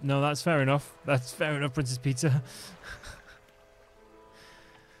see. Yeah, no, that's fair enough. That's fair enough, Princess Pizza.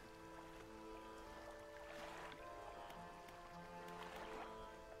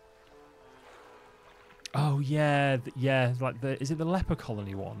 Oh, yeah. Yeah, like is it the leper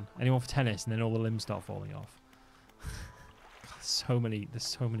colony one? Anyone for tennis and then all the limbs start falling off. God, there's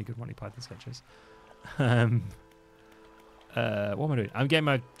so many good Monty Python sketches. What am I doing? I'm getting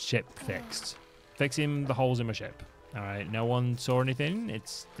my ship fixed. Fixing the holes in my ship. All right, no one saw anything.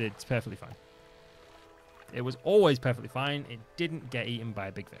 It's perfectly fine. It was always perfectly fine. It didn't get eaten by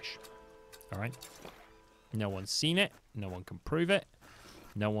a big fish. All right. No one's seen it. No one can prove it.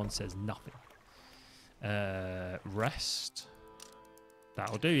 No one says nothing. Rest.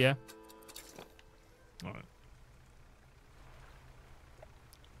 That'll do, yeah. All right.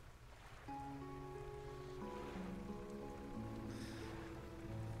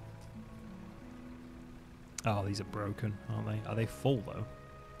 Oh, these are broken, aren't they? Are they full, though?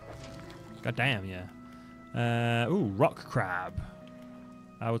 God damn, yeah. Ooh, rock crab.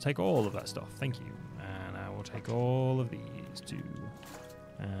 I will take all of that stuff. Thank you. And I will take all of these, too.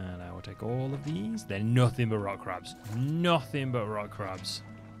 And I will take all of these. They're nothing but rock crabs. Nothing but rock crabs.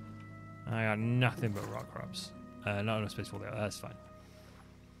 I got nothing but rock crabs. Not enough space for that. That's fine.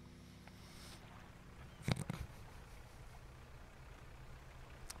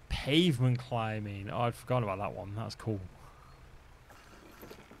 Pavement climbing. Oh, I'd forgotten about that one. That's cool.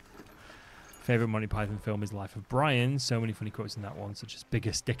 Favorite Monty Python film is Life of Brian. So many funny quotes in that one, such as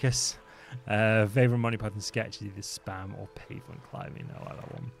Biggest Dickus. Favorite Monty Python sketch is either Spam or Pavement climbing. I like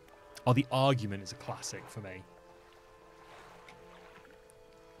that one. Oh, the argument is a classic for me.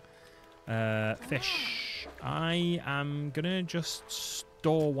 Fish. I am going to just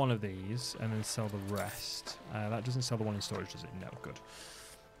store one of these and then sell the rest. That doesn't sell the one in storage, does it? No, good.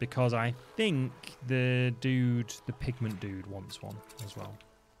 Because I think the dude, the pigment dude, wants one as well.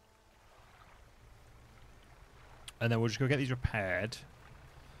 And then we'll just go get these repaired.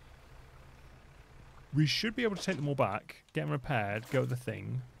 We should be able to take them all back, get them repaired, go with the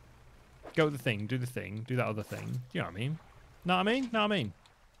thing. Go with the thing, do that other thing. You know what I mean? Know what I mean? Know what I mean?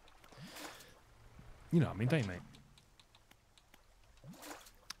 You know what I mean, don't you, mate?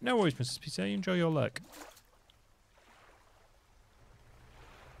 No worries, Mrs. Peter. You enjoy your luck.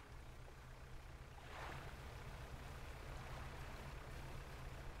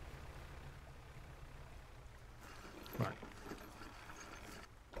 Right.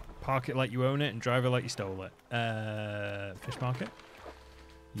 Park it like you own it and drive it like you stole it. Fish market?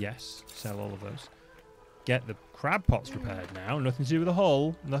 Yes. Sell all of those. Get the crab pots repaired now. Nothing to do with the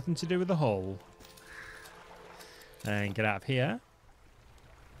hull. Nothing to do with the hull. And get out of here.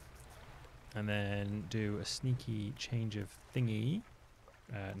 And then do a sneaky change of thingy.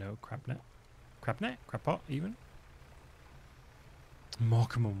 No, crab net. Crab net? Crab pot, even.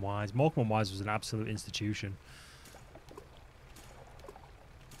 Morecambe and Wise. Morecambe and Wise was an absolute institution.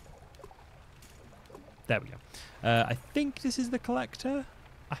 There we go. I think this is the collector.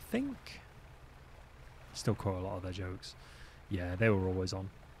 I think. Still quote a lot of their jokes. Yeah, they were always on.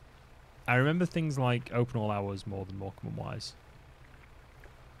 I remember things like Open All Hours more than Morecambe and Wise.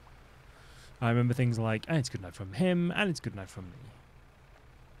 I remember things like, and it's good night from him, and it's good night from me.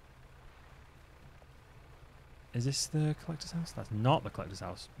 Is this the collector's house? That's not the collector's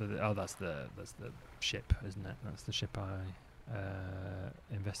house. Oh, that's the ship, isn't it? That's the ship I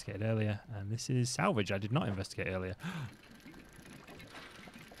investigated earlier. And this is salvage I did not investigate earlier.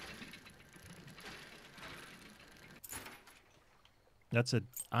 That's an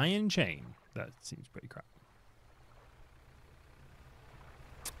iron chain. That seems pretty crap.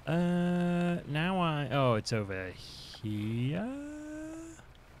 Now oh, it's over here.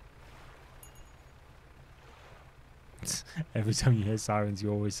 Every time you hear sirens, you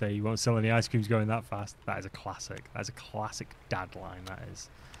always say you won't sell any ice creams going that fast. That is a classic. That's a classic dad line, that is.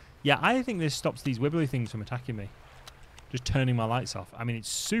 Yeah, I think this stops these wibbly things from attacking me. Just turning my lights off. I mean, it's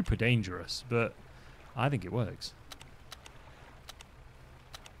super dangerous, but I think it works.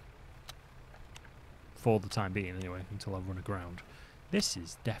 For the time being, anyway, until I run aground. This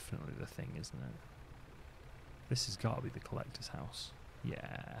is definitely the thing, isn't it? This has got to be the collector's house.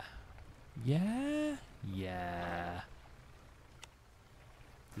 Yeah. Yeah? Yeah.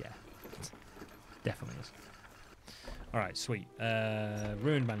 Yeah. Definitely is. Alright, sweet.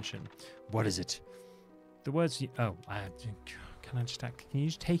 Ruined Mansion. What is it? The words... Oh, can I just... Can you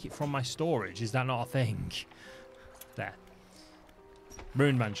just take it from my storage? Is that not a thing? There.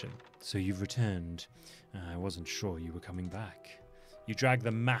 Ruined Mansion. So you've returned. I wasn't sure you were coming back. You drag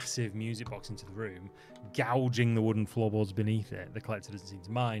the massive music box into the room, gouging the wooden floorboards beneath it. The collector doesn't seem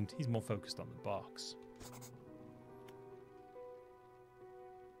to mind. He's more focused on the box.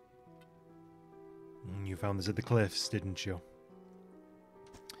 You found this at the cliffs, didn't you?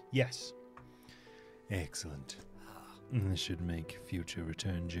 Yes. Excellent. This should make future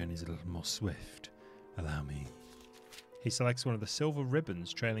return journeys a little more swift. Allow me. He selects one of the silver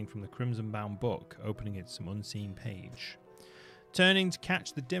ribbons trailing from the crimson-bound book, opening it to some unseen page. Turning to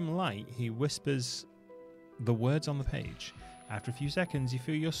catch the dim light, he whispers the words on the page. After a few seconds, you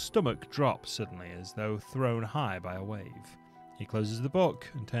feel your stomach drop suddenly, as though thrown high by a wave. He closes the book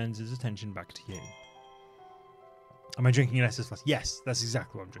and turns his attention back to you. Am I drinking an SS Flask? Yes, that's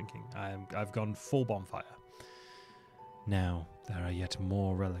exactly what I'm drinking. I've gone full bonfire. Now, there are yet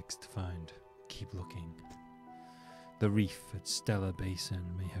more relics to find. Keep looking. The reef at Stellar Basin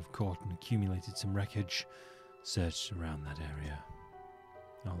may have caught and accumulated some wreckage. Search around that area.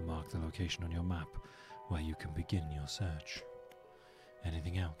 I'll mark the location on your map where you can begin your search.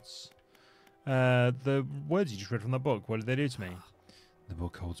 Anything else? The words you just read from the book, what did they do to me? The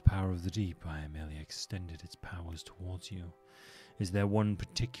book holds power of the deep. I merely extended its powers towards you. Is there one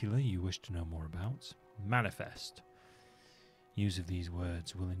particular you wish to know more about? Manifest. Use of these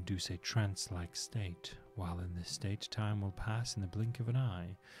words will induce a trance-like state. While in this state, time will pass in the blink of an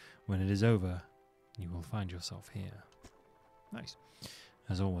eye. When it is over, you will find yourself here. Nice.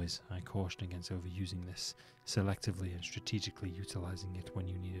 As always, I caution against overusing this, selectively and strategically utilizing it when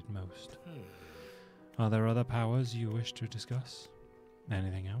you need it most. Are there other powers you wish to discuss?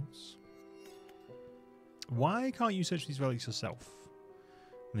 Anything else? Why can't you search these relics yourself?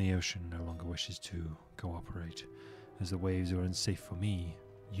 The ocean no longer wishes to cooperate. As the waves are unsafe for me,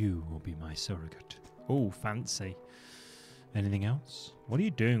 You will be my surrogate. Oh, fancy. Anything else? What are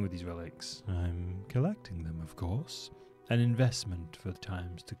you doing with these relics? I'm collecting them, of course. An investment for the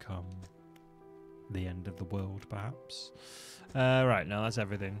times to come. The end of the world, perhaps. Right, now that's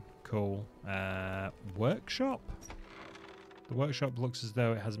everything. Cool. Workshop? The workshop looks as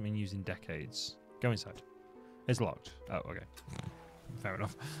though it hasn't been used in decades. Go inside. It's locked. Oh, okay. Fair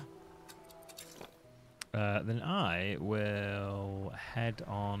enough. Then I will head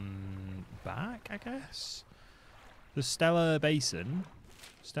on back, I guess. The Stellar Basin.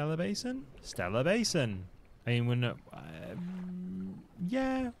 Stellar Basin? Stellar Basin. I mean, we're not...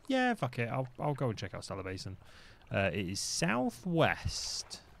 yeah, fuck it. I'll go and check out Stellar Basin. It is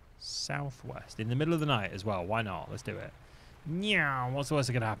southwest. Southwest. In the middle of the night as well. Why not? Let's do it. Meow. What's the worst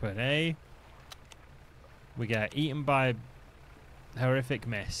that could happen, eh? We get eaten by horrific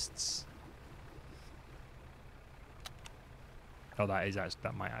mists. Oh,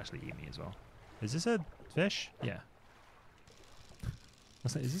 that might actually eat me as well. Is this a fish? Yeah.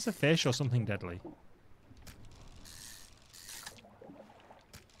 Is this a fish or something deadly?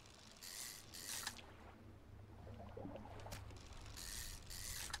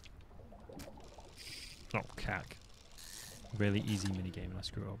 Oh, cack. Really easy minigame and I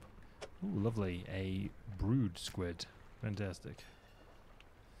screw up. Ooh, lovely. A brood squid. Fantastic.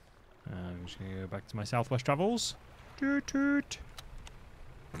 I'm just going to go back to my southwest travels. Toot toot.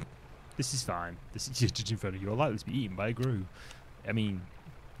 This is fine. This is just in front of you. You're likely to be eaten by a grue. I mean,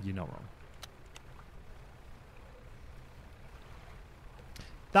 you're not wrong.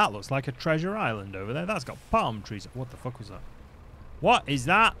 That looks like a treasure island over there. That's got palm trees. What the fuck was that? What is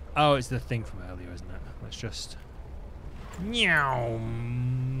that? Oh, it's the thing from earlier, isn't it? Let's just... Meow.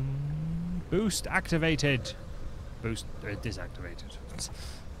 Boost activated. Boost disactivated.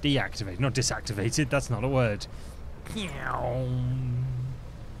 Deactivated, not disactivated. That's not a word. Meow.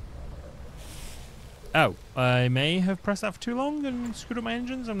 Oh, I may have pressed that for too long and screwed up my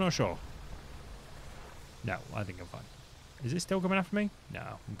engines. I'm not sure. No, I think I'm fine. Is it still coming after me? No,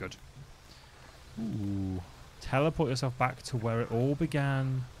 I'm good. Ooh. Teleport yourself back to where it all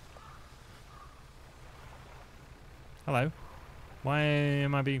began. Hello. Why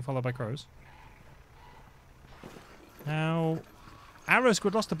am I being followed by crows? Now, Arrow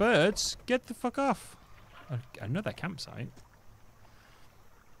Squid lost the birds. Get the fuck off. Another campsite.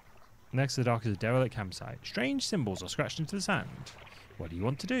 Next to the dock is a derelict campsite. Strange symbols are scratched into the sand. What do you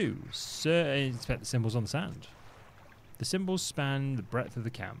want to do? Inspect the symbols on the sand. The symbols span the breadth of the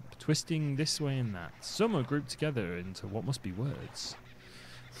camp, twisting this way and that. Some are grouped together into what must be words.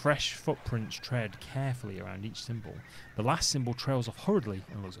 Fresh footprints tread carefully around each symbol. The last symbol trails off hurriedly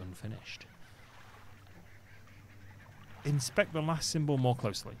and looks unfinished. Inspect the last symbol more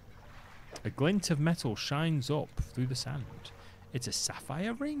closely. A glint of metal shines up through the sand. It's a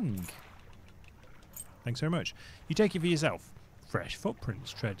sapphire ring. Thanks very much. You take it for yourself. Fresh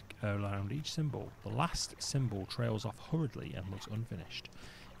footprints tread around each symbol. The last symbol trails off hurriedly and looks unfinished.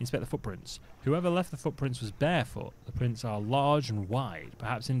 Inspect the footprints. Whoever left the footprints was barefoot. The prints are large and wide,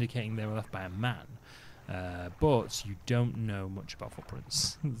 perhaps indicating they were left by a man. But you don't know much about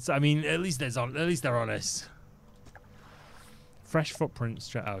footprints. I mean, at least they're honest. Fresh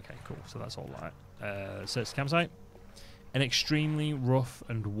footprints. Oh, okay, cool. So that's all right. Search the campsite. An extremely rough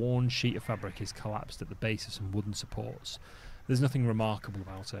and worn sheet of fabric is collapsed at the base of some wooden supports. There's nothing remarkable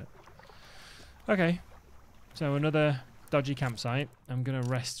about it. Okay, so another dodgy campsite. I'm going to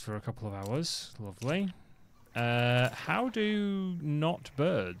rest for a couple of hours. Lovely. How do not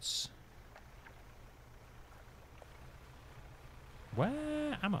birds?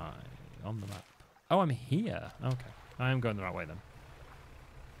 Where am I on the map? Oh, I'm here. Okay, I'm going the right way then.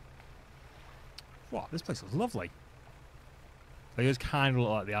 Wow, this place is lovely. It does kind of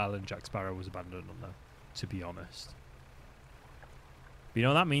look like the island Jack Sparrow was abandoned on, though, to be honest. But you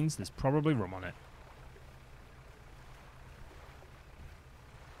know what that means? There's probably rum on it.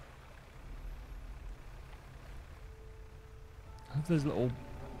 I hope there's little...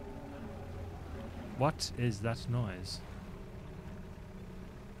 What is that noise?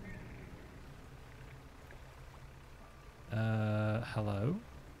 Hello?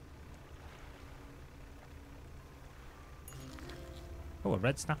 Oh, a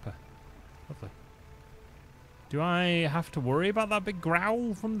red snapper. Lovely. Do I have to worry about that big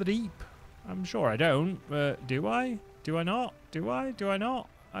growl from the deep? I'm sure I don't. Do I? Do I not? Do I? Do I not?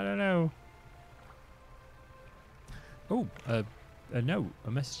 I don't know. Oh, a note.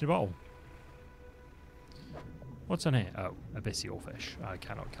 A message in a bottle. What's on here? Oh, abyssal fish. I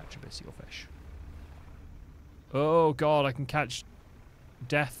cannot catch abyssal fish. Oh, God. I can catch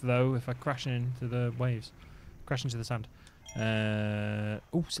death, though, if I crash into the waves. Crash into the sand.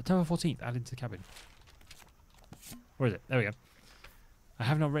 Oh, September 14th, added to the cabin. Where is it? There we go. I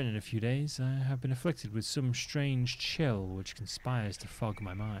have not written in a few days. I have been afflicted with some strange chill which conspires to fog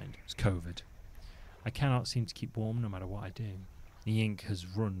my mind. It's COVID. I cannot seem to keep warm no matter what I do. The ink has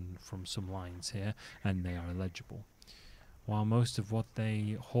run from some lines here, and they are illegible. While most of what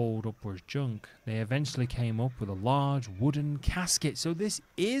they hauled up was junk, they eventually came up with a large wooden casket. So this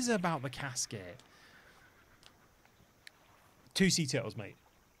is about the casket. 2 sea turtles, mate.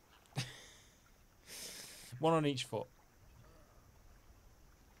 One on each foot.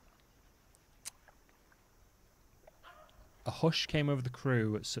 A hush came over the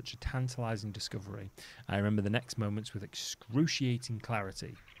crew at such a tantalising discovery. I remember the next moments with excruciating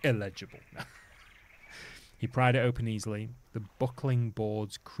clarity. Illegible. He pried it open easily. The buckling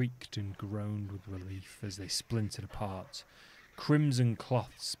boards creaked and groaned with relief as they splintered apart. Crimson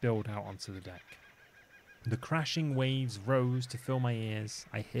cloth spilled out onto the deck. The crashing waves rose to fill my ears.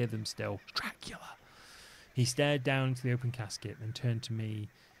 I hear them still. Dracula! He stared down into the open casket and turned to me.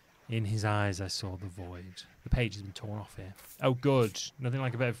 In his eyes I saw the void. The page has been torn off here. Oh, good. Nothing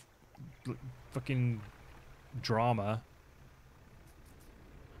like a bit of fucking drama.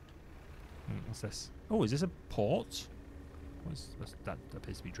 What's this? Oh, is this a port? That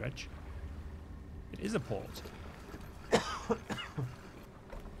appears to be dredge. It is a port.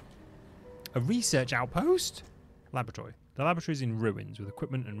 A research outpost? Laboratory. The laboratory is in ruins with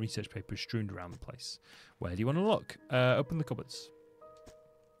equipment and research papers strewn around the place. Where do you want to look? Open the cupboards.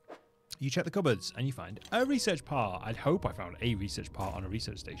 You check the cupboards and you find a research part. I'd hope I found a research part on a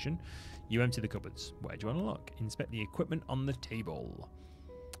research station. You empty the cupboards. Where do you want to look? Inspect the equipment on the table.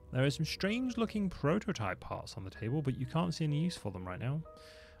 There are some strange looking prototype parts on the table, but you can't see any use for them right now.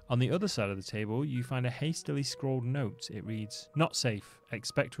 On the other side of the table, you find a hastily scrawled note. It reads, "Not safe.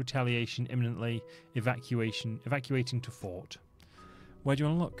 Expect retaliation imminently. Evacuating to fort." Where do you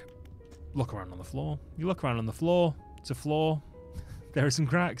want to look? Look around on the floor. You look around on the floor. It's a floor. There are some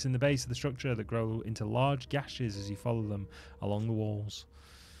cracks in the base of the structure that grow into large gashes as you follow them along the walls.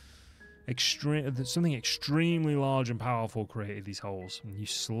 Something extremely large and powerful created these holes. And you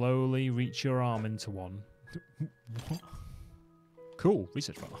slowly reach your arm into one. What? Cool.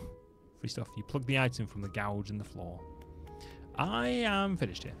 Research bar. Free stuff. You plug the item from the gouge in the floor. I am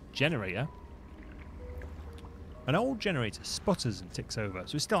finished here. Generator. An old generator sputters and ticks over.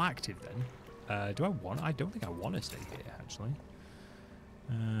 So it's still active then. Do I want... I don't think I want to stay here, actually.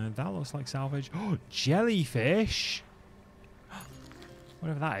 That looks like salvage. Oh, jellyfish!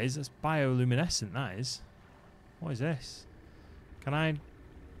 Whatever that is, that's bioluminescent, that is. What is this? Can I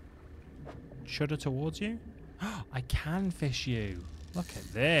shudder towards you? I can fish you. Look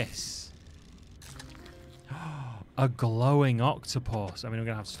at this. A glowing octopus. I mean, I'm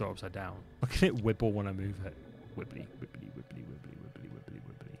going to have to store it upside down. Look at it wibble when I move it. Wibbly, wibbly, wibbly, wibbly, wibbly, wibbly,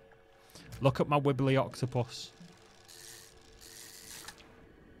 wibbly. Look at my wibbly octopus.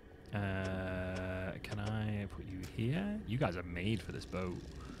 Can I put you here? You guys are made for this boat.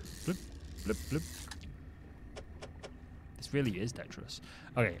 Blip, blip, blip. This really is Tetris.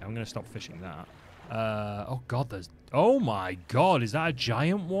 Okay, I'm going to stop fishing that. Oh god, there's... Oh my god, is that a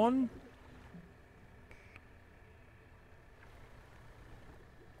giant one?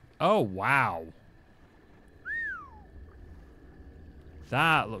 Oh, wow.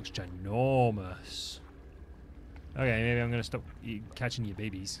 That looks ginormous. Okay, maybe I'm going to stop catching your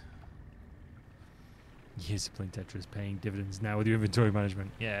babies. Years of playing Tetris paying dividends now with your inventory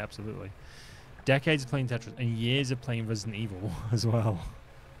management. Yeah, absolutely. Decades of playing Tetris and years of playing Resident Evil as well.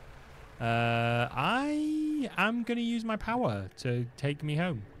 I am going to use my power to take me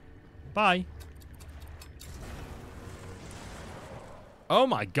home. Bye. Oh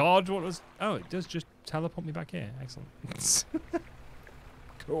my god, what was... Oh, it does just teleport me back here. Excellent.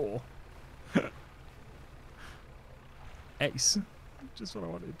 Cool. Ace. Just what I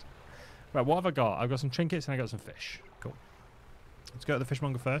wanted. Right, what have I got? I've got some trinkets and I got some fish. Cool. Let's go to the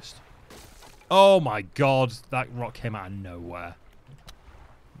fishmonger first. Oh my god, that rock came out of nowhere.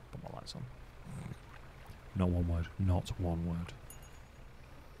 Put my lights on. Not one word. Not one word.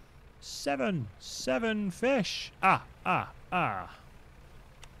 7 fish.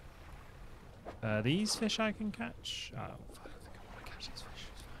 These fish I can catch. Oh, I don't think I want to catch these fish.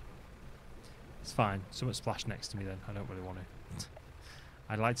 It's fine. Someone splashed next to me then. I don't really want to.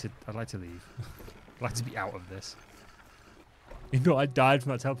 I'd like to leave. I'd like to be out of this. You thought I died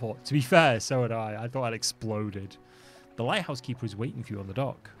from that teleport. To be fair, so had I. I thought I'd exploded. The lighthouse keeper is waiting for you on the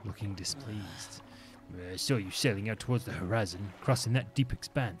dock, looking displeased. I saw you sailing out towards the horizon, crossing that deep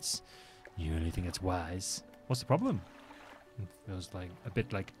expanse. You really think that's wise? What's the problem? It feels like a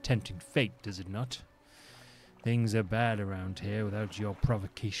bit like tempting fate, does it not? Things are bad around here without your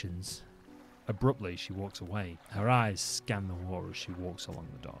provocations. Abruptly, she walks away. Her eyes scan the water as she walks along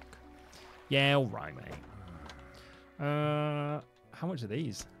the dock. Yeah, all right, mate. How much are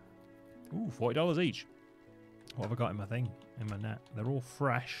these? Ooh, $40 each. What have I got in my thing? In my net? They're all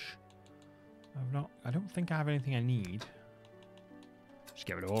fresh. I don't think I have anything I need. Just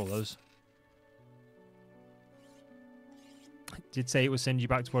get rid of all of those. I did say it would send you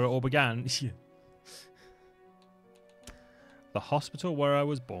back to where it all began. The hospital where I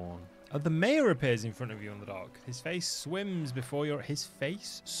was born. Oh, the mayor appears in front of you on the dock. His face swims before your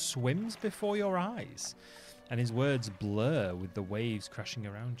eyes, and his words blur with the waves crashing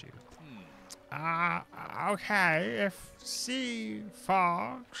around you. Okay, if sea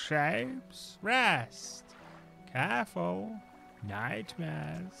fog shapes, rest. Careful.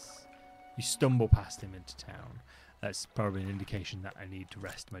 Nightmares. You stumble past him into town. That's probably an indication that I need to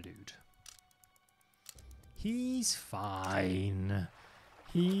rest, my dude. He's fine.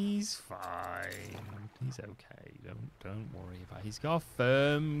 He's fine. He's okay. Don't worry about it. He's got a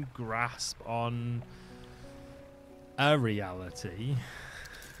firm grasp on a reality.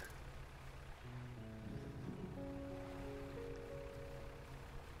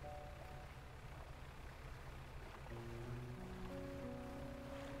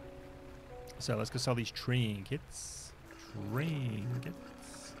 So let's go sell these trinkets.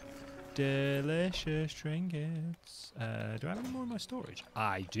 Delicious trinkets. Do I have any more in my storage?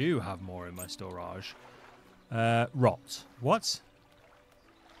 I do have more in my storage. Rot. What?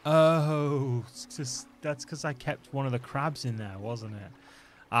 Oh, that's because I kept one of the crabs in there, wasn't it?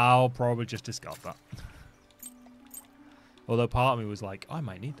 I'll probably just discard that. Although part of me was like, oh, I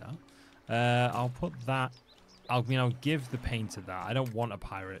might need that. I'll put that. I'll give the painter that. I don't want a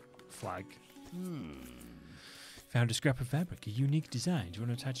pirate flag. Found a scrap of fabric, a unique design. Do you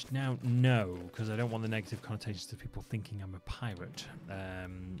want to attach it now? No, because I don't want the negative connotations to people thinking I'm a pirate. I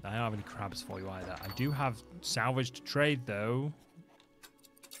don't have any crabs for you either. I do have salvage to trade, though.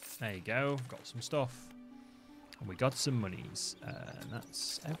 There you go. Got some stuff. And we got some monies. And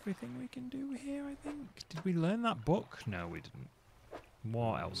that's everything we can do here, I think. Did we learn that book? No, we didn't.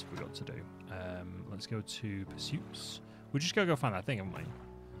 What else have we got to do? Let's go to pursuits. We're just going to go find that thing, haven't we?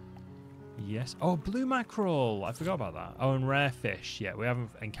 Yes. Oh, blue mackerel. I forgot about that. Oh, and rare fish. Yeah, we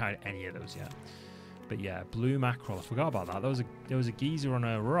haven't encountered any of those yet. But yeah, blue mackerel. I forgot about that. There was a geezer on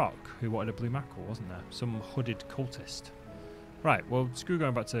a rock who wanted a blue mackerel, wasn't there? Some hooded cultist. Right, well, screw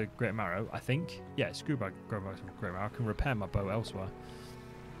going back to Great Marrow, I think. Yeah, screw going back to Great Marrow. I can repair my boat elsewhere.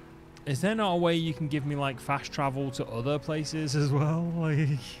 Is there not a way you can give me, like, fast travel to other places as well?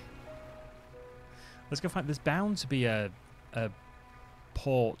 Like, let's go find... There's bound to be a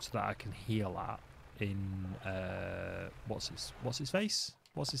port that I can heal at in what's his face?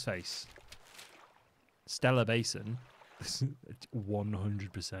 Stellar Basin.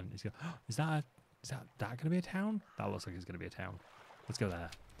 100%. Is that going to be a town? That looks like it's going to be a town. Let's go there.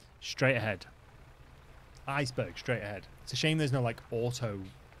 Straight ahead. Iceberg, straight ahead. It's a shame there's no like auto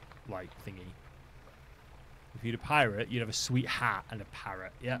like thingy. If you'd a pirate, you'd have a sweet hat and a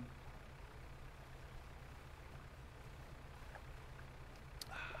parrot. Yeah.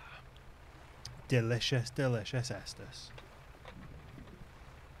 Delicious, delicious Estus.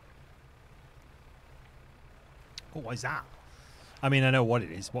 Oh, what is that? I mean, I know what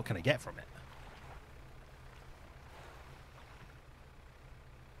it is. What can I get from it?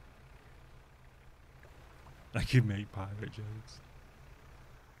 I could make pirate jokes.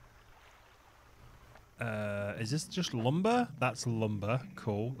 Is this just lumber? That's lumber.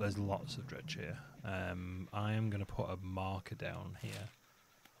 Cool. There's lots of dredge here. I am going to put a marker down here.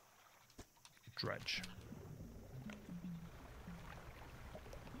 Dredge.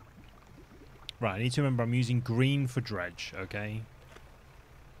 Right, I need to remember I'm using green for dredge, okay?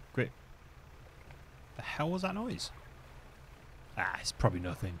 Great. The hell was that noise? Ah, it's probably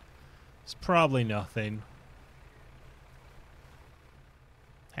nothing. It's probably nothing.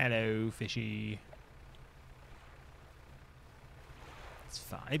 Hello, fishy. It's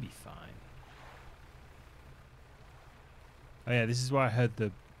fine. It'd be fine. Oh yeah, this is where I heard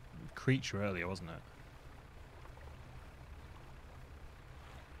the creature earlier, wasn't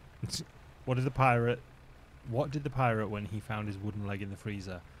it? What did the pirate when he found his wooden leg in the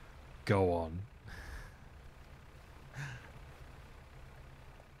freezer? Go on.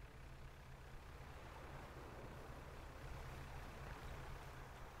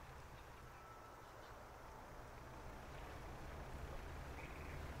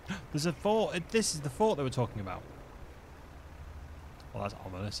 There's a fort. This is the fort they were talking about. Well, that's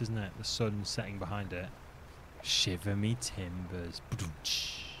ominous, isn't it? The sun setting behind it. Shiver me timbers.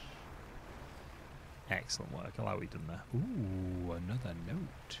 Excellent work. I like what you've done there. Ooh, another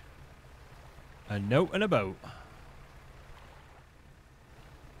note. A note and a boat.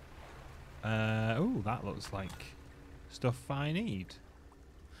 Oh, that looks like stuff I need.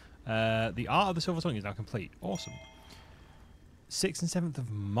 The Art of the Silver Tongue is now complete. Awesome. 6th and 7th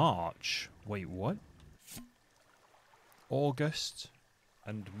of March. Wait, what? August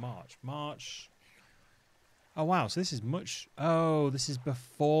and March. March. Oh, wow. So this is much... Oh, this is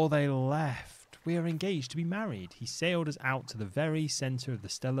before they left. We are engaged to be married. He sailed us out to the very centre of the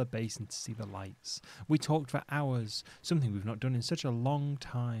stellar basin to see the lights. We talked for hours, something we've not done in such a long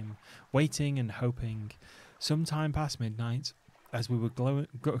time, waiting and hoping. Some time past midnight, as we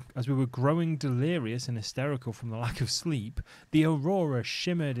were growing delirious and hysterical from the lack of sleep, the aurora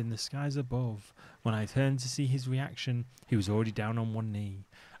shimmered in the skies above. When I turned to see his reaction, he was already down on one knee.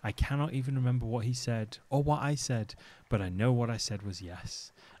 I cannot even remember what he said, or what I said, but I know what I said was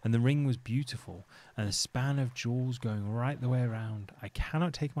yes. And the ring was beautiful, and a span of jewels going right the way around. I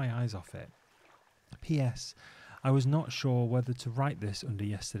cannot take my eyes off it. P.S. I was not sure whether to write this under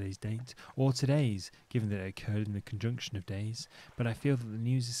yesterday's date, or today's, given that it occurred in the conjunction of days, but I feel that the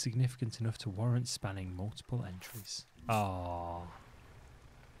news is significant enough to warrant spanning multiple entries. Ah,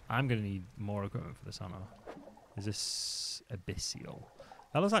 I'm going to need more equipment for this, aren't I? Is this abyssal?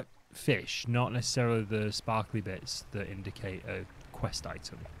 That looks like fish, not necessarily the sparkly bits that indicate a quest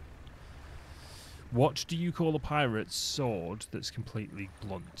item. What do you call a pirate's sword that's completely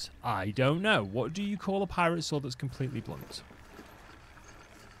blunt? I don't know. What do you call a pirate's sword that's completely blunt?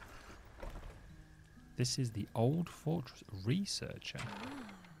 This is the Old Fortress Researcher.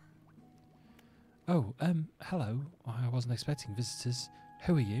 Oh, hello. I wasn't expecting visitors.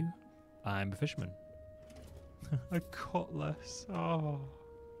 Who are you? I'm a fisherman. A cutlass. Oh,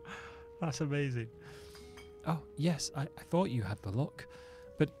 that's amazing. Oh, yes, I thought you had the look.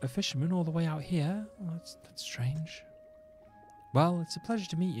 But a fisherman all the way out here? Oh, that's strange. Well, it's a pleasure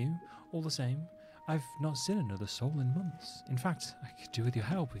to meet you, all the same. I've not seen another soul in months. In fact, I could do with your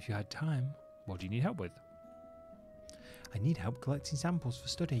help if you had time. What do you need help with? I need help collecting samples for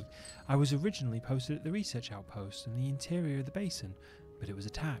study. I was originally posted at the research outpost in the interior of the basin, but it was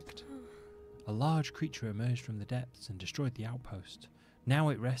attacked. A large creature emerged from the depths and destroyed the outpost. Now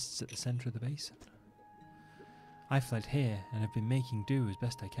it rests at the centre of the basin. I fled here and have been making do as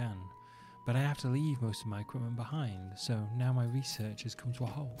best I can, but I have to leave most of my equipment behind, so now my research has come to a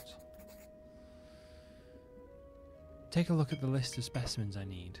halt. Take a look at the list of specimens I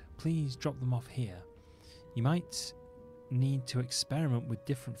need. Please drop them off here. You might need to experiment with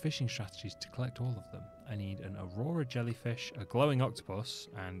different fishing strategies to collect all of them. I need an aurora jellyfish, a glowing octopus,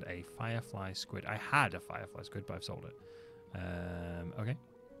 and a firefly squid. I had a firefly squid, but I've sold it. Okay.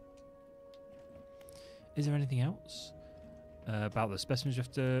 Is there anything else about the specimens you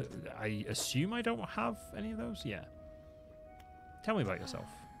have to... I assume I don't have any of those? Yeah. Tell me about yourself.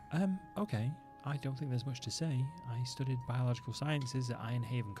 Okay. I don't think there's much to say. I studied biological sciences at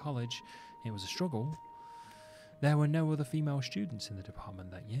Ironhaven College. It was a struggle. There were no other female students in the department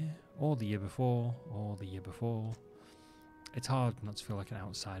that year, or the year before, or the year before. It's hard not to feel like an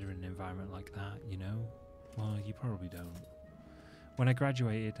outsider in an environment like that, you know? Well, you probably don't. When I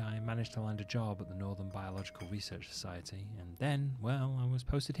graduated, I managed to land a job at the Northern Biological Research Society, and then, well, I was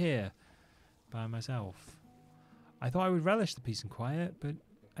posted here, by myself. I thought I would relish the peace and quiet, but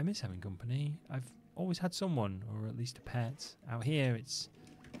I miss having company. I've always had someone, or at least a pet. Out here, it's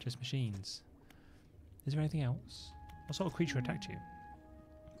just machines. Is there anything else? What sort of creature attacked you?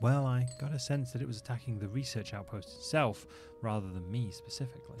 Well, I got a sense that it was attacking the research outpost itself, rather than me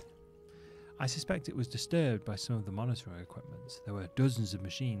specifically. I suspect it was disturbed by some of the monitoring equipment. There were dozens of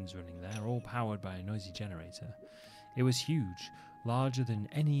machines running there, all powered by a noisy generator. It was huge, larger than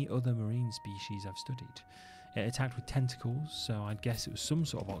any other marine species I've studied. It attacked with tentacles, so I'd guess it was some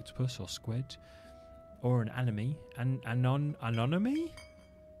sort of octopus or squid. Or an anemone. Anemone? Anemone?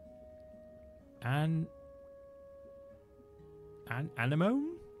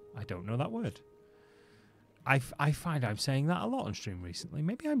 I don't know that word. I find I'm saying that a lot on stream recently.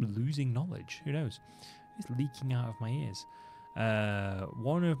 Maybe I'm losing knowledge. Who knows? It's leaking out of my ears.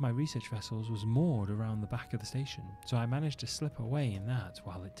 One of my research vessels was moored around the back of the station, so I managed to slip away in that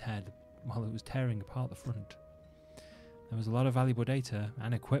while it was tearing apart the front. There was a lot of valuable data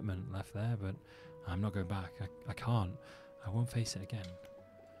and equipment left there, but I'm not going back. I can't. I won't face it again.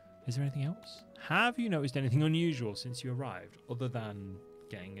 Is there anything else? Have you noticed anything unusual since you arrived, other than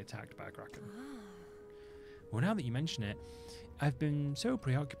getting attacked by a kraken? Well, now that you mention it, I've been so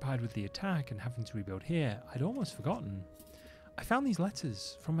preoccupied with the attack and having to rebuild here, I'd almost forgotten. I found these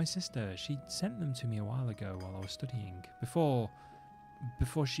letters from my sister. She sent them to me a while ago while I was studying, before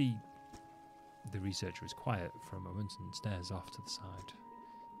she The researcher is quiet for a moment and stares off to the side.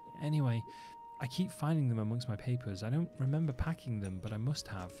 Anyway, I keep finding them amongst my papers. I don't remember packing them, but I must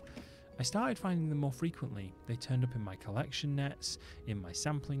have. I started finding them more frequently. They turned up in my collection nets, in my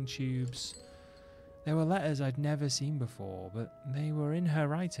sampling tubes. There were letters I'd never seen before, but they were in her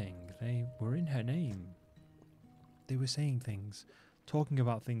writing. They were in her name. They were saying things, talking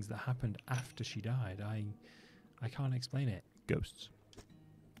about things that happened after she died. I can't explain it. Ghosts.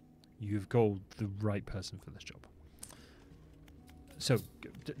 You've called the right person for this job. So,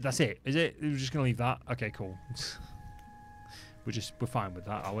 that's it, is it? We're just going to leave that? Okay, cool. We're fine with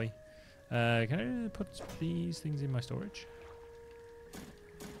that, are we? Can I put these things in my storage?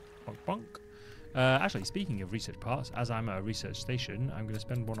 Bonk, bonk. Actually, speaking of research parts, as I'm at a research station, I'm going to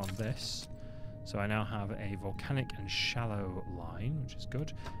spend one on this. So I now have a volcanic and shallow line, which is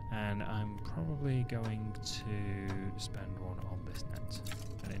good. And I'm probably going to spend one on this net.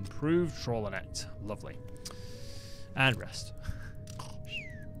 An improved trawler net. Lovely. And rest.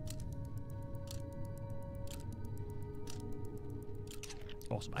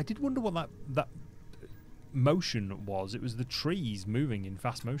 Awesome. I did wonder what that motion was. It was the trees moving in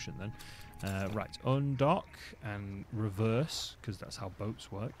fast motion then. Right, undock and reverse, because that's how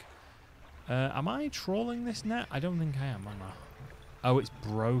boats work. Am I trawling this net? I don't think I am I? Oh, it's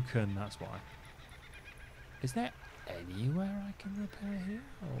broken, that's why. Is there anywhere I can repair here?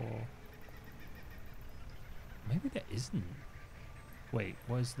 Or maybe there isn't. Wait,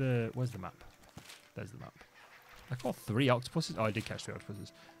 where's the map? There's the map. I caught 3 octopuses. Oh, I did catch 3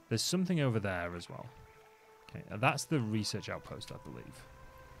 octopuses. There's something over there as well. Okay, that's the research outpost, I believe.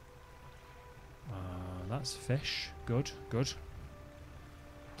 That's fish. Good, good.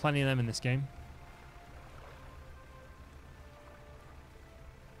 Plenty of them in this game.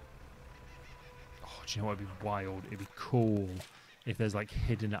 Oh, do you know what would be wild? It'd be cool if there's like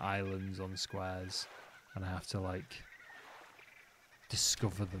hidden islands on squares and I have to like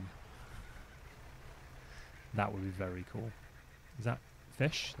discover them. That would be very cool. Is that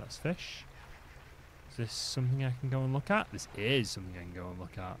fish? That's fish. Is this something I can go and look at? This is something I can go and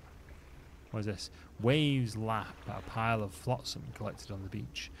look at. What is this? Waves lap at a pile of flotsam collected on the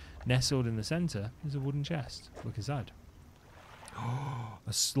beach. Nestled in the centre is a wooden chest. Look inside. Oh,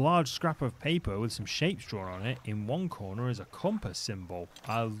 a large scrap of paper with some shapes drawn on it. In one corner is a compass symbol.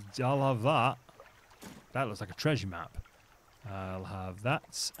 I'll have that. That looks like a treasure map. I'll have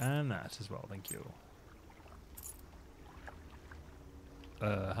that and that as well. Thank you.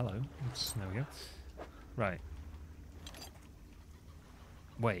 Hello. Oops, there we go. Right.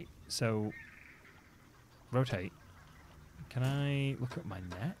 Wait, so rotate. Can I look at my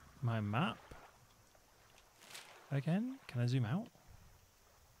net? My map? Again? Can I zoom out?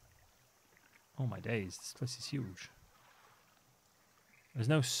 Oh my days, this place is huge. There's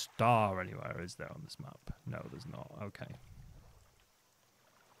no star anywhere, is there, on this map? No, there's not. Okay.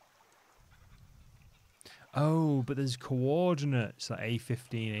 Oh, but there's coordinates, like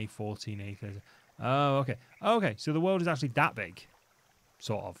A15, A14, A30. Oh, okay. Okay, so the world is actually that big.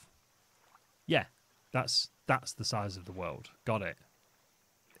 Sort of. Yeah, that's the size of the world. Got it.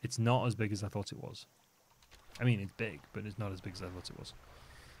 It's not as big as I thought it was. I mean, it's big, but it's not as big as I thought it was.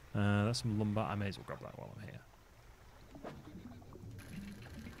 That's some lumber. I may as well grab that while I'm here.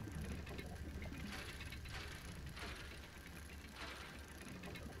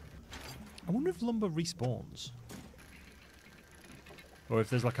 I wonder if lumber respawns. Or if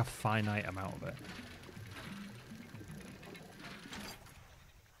there's like a finite amount of it.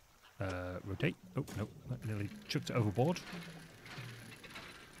 Rotate. Oh, no. That nearly chucked it overboard.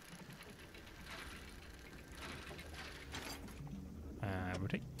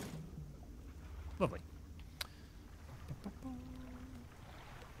 Rotate. Lovely. Oh,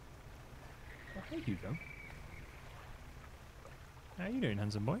 hey, Hugo. How you doing,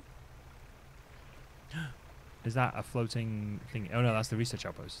 handsome boy? Is that a floating thing? Oh no, that's the research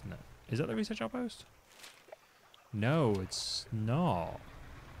outpost, isn't it? Is that the research outpost? No, it's not.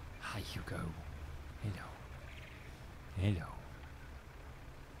 Hi, Hugo. Hello. Hello.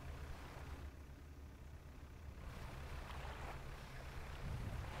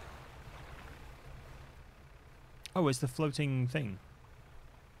 Oh, it's the floating thing.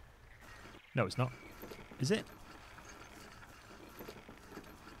 No, it's not. Is it?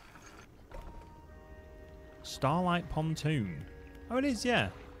 Starlight Pontoon. Oh, it is, yeah.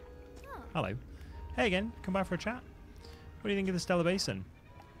 Oh. Hello. Hey again, come by for a chat. What do you think of the Stellar Basin?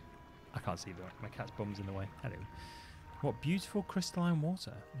 I can't see that. My cat's bum's in the way. Hello. What beautiful crystalline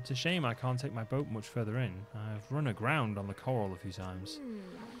water. It's a shame I can't take my boat much further in. I've run aground on the coral a few times.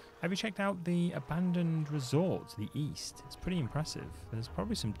 Have you checked out the abandoned resort to the east? It's pretty impressive. There's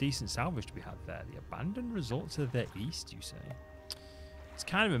probably some decent salvage to be had there. The abandoned resort to the east, you say? It's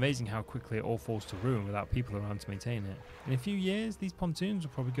kind of amazing how quickly it all falls to ruin without people around to maintain it. In a few years, these pontoons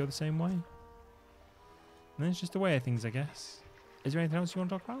will probably go the same way. And it's just the way of things, I guess. Is there anything else you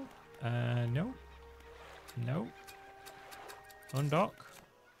want to talk about? No. No. Undock.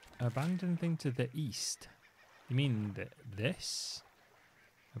 Abandoned thing to the east. You mean this?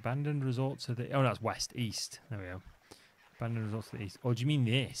 Abandoned resort to the... Oh, that's west, east. There we go. Abandoned resort to the east. Or do you mean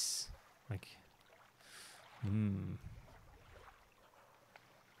this? Like...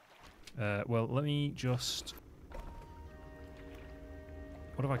 well, let me just...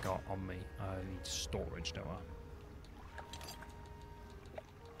 What have I got on me? I need storage, don't I?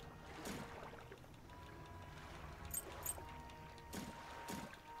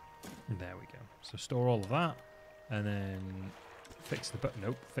 There we go. So store all of that, and then fix the boat.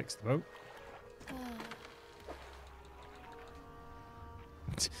 Nope, fix the boat.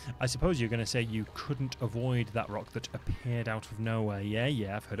 I suppose you're going to say you couldn't avoid that rock that appeared out of nowhere.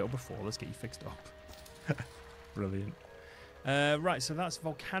 Yeah, I've heard it before. Let's get you fixed up. Brilliant. Right, so that's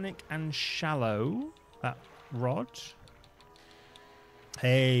volcanic and shallow. That rod.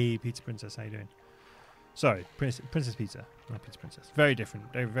 Hey, Pizza Princess, how you doing? Sorry, Princess Pizza, not Pizza Princess. Very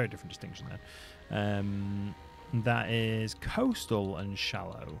different distinction there. That is coastal and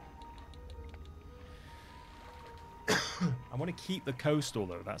shallow. I want to keep the coastal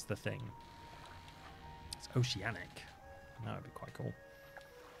though. That's the thing. It's oceanic. That would be quite cool.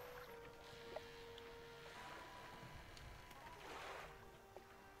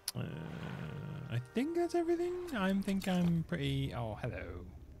 I think that's everything. I think I'm pretty... Oh, hello.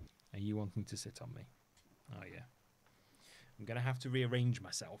 Are you wanting to sit on me? Oh, yeah. I'm going to have to rearrange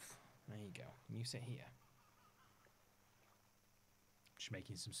myself. There you go. You sit here. Just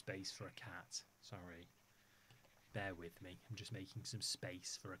making some space for a cat. Sorry. Bear with me. I'm just making some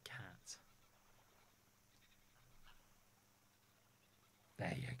space for a cat.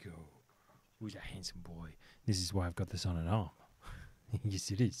 There you go. Who's a handsome boy? This is why I've got this on an arm.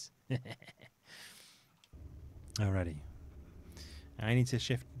 Yes, it is. Alrighty. I need to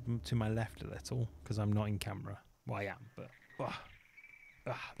shift to my left a little because I'm not in camera. Well, I am, but...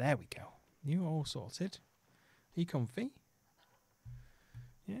 there we go. You all sorted. Are you comfy?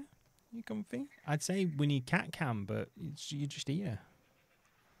 Yeah? You comfy? I'd say we need cat cam, but you're just here.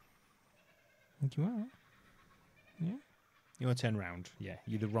 I think you are. Yeah? You want to turn around? Yeah.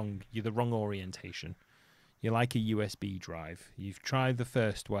 You're the wrong orientation. You're like a USB drive. You've tried the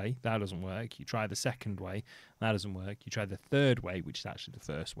first way, that doesn't work. You try the second way, that doesn't work. You try the third way, which is actually the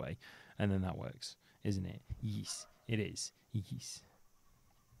first way, and then that works, isn't it? Yes, it is. Yes.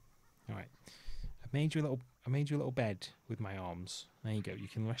 All right. I made you a little bed with my arms. There you go. You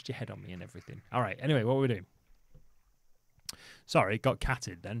can rest your head on me and everything. All right. Anyway, what were we doing? Sorry, got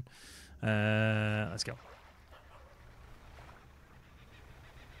catted then. Let's go.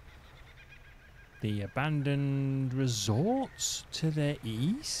 The abandoned resorts to the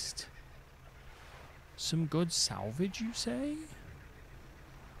east? Some good salvage, you say?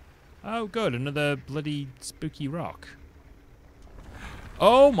 Oh, good. Another bloody spooky rock.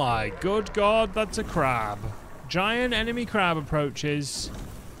 Oh my good god, that's a crab. Giant enemy crab approaches.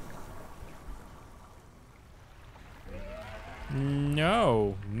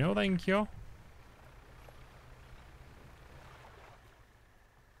 No. No, thank you.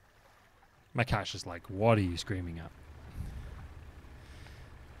 My cat's just like, what are you screaming at?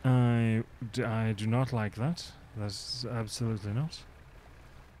 I do not like that. That's absolutely not.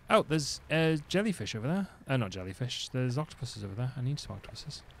 Oh, there's jellyfish over there. Not jellyfish. There's octopuses over there. I need some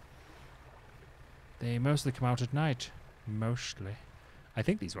octopuses. They mostly come out at night. Mostly. I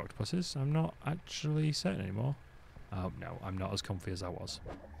think these are octopuses. I'm not actually certain anymore. Oh, no. I'm not as comfy as I was.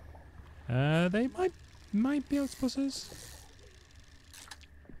 They might be octopuses.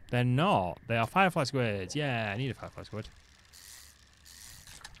 They're not. They are firefly squids. Yeah, I need a firefly squid.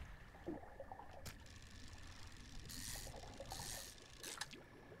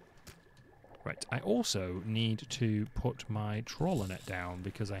 Right, I also need to put my trawler net down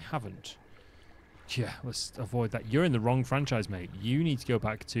because I haven't. Yeah, let's avoid that. You're in the wrong franchise, mate. You need to go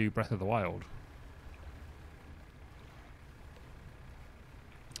back to Breath of the Wild.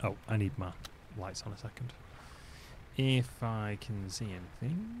 Oh, I need my lights on a second. If I can see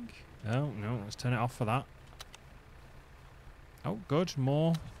anything. Oh, no, let's turn it off for that. Oh, good,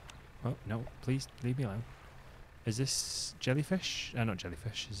 more. Oh, no, please leave me alone. Is this jellyfish? Not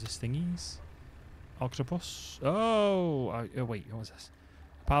jellyfish. Is this thingies? Octopus? Oh, wait, what was this?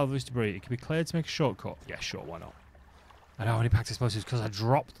 A pile of loose debris. It can be cleared to make a shortcut. Yeah, sure, why not? I already packed explosives because I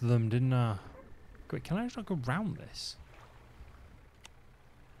dropped them, didn't I? Wait, can I just not go round this?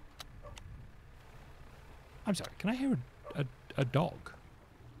 I'm sorry, can I hear a dog?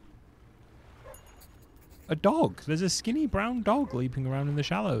 A dog! There's a skinny brown dog leaping around in the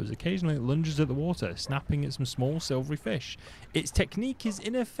shallows. Occasionally it lunges at the water, snapping at some small silvery fish. Its technique is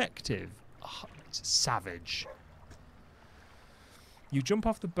ineffective. Oh, it's savage. You jump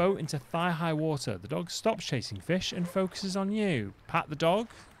off the boat into thigh-high water. The dog stops chasing fish and focuses on you. Pat the dog,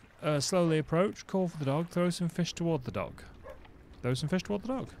 slowly approach, call for the dog, throw some fish toward the dog. Throw some fish toward the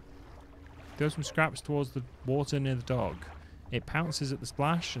dog. Throw some scraps towards the water near the dog. It pounces at the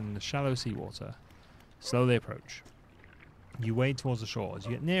splash and the shallow seawater. Slowly approach. You wade towards the shore. As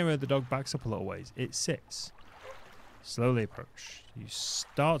you get nearer, the dog backs up a little ways. It sits. Slowly approach. You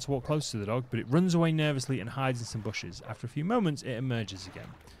start to walk close to the dog, but it runs away nervously and hides in some bushes. After a few moments, it emerges again.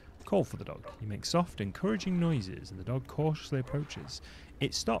 Call for the dog. You make soft, encouraging noises, and the dog cautiously approaches.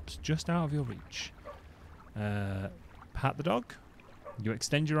 It stops just out of your reach. Pat the dog. You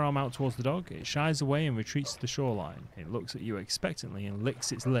extend your arm out towards the dog. It shies away and retreats to the shoreline. It looks at you expectantly and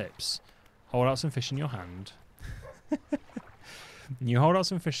licks its lips. Hold out some fish in your hand. You hold out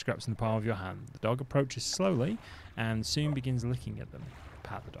some fish scraps in the palm of your hand. The dog approaches slowly and soon begins licking at them.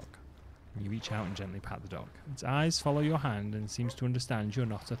 Pat the dog. You reach out and gently pat the dog. Its eyes follow your hand and seems to understand you're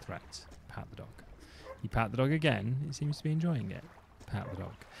not a threat. Pat the dog. You pat the dog again. It seems to be enjoying it. Pat the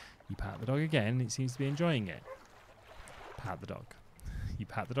dog. You pat the dog again. It seems to be enjoying it. Pat the dog. You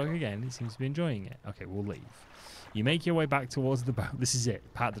pat the dog again. It seems to be enjoying it. Okay, we'll leave. You make your way back towards the boat. This is it.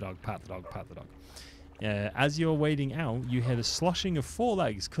 Pat the dog, pat the dog, pat the dog. As you're wading out, you hear the sloshing of 4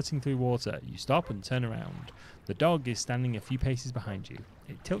 legs cutting through water. You stop and turn around. The dog is standing a few paces behind you.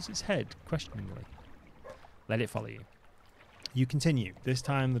 It tilts its head questioningly. Let it follow you. You continue, this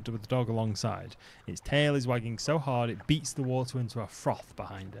time with the dog alongside. Its tail is wagging so hard it beats the water into a froth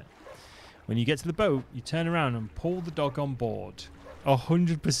behind it. When you get to the boat, you turn around and pull the dog on board.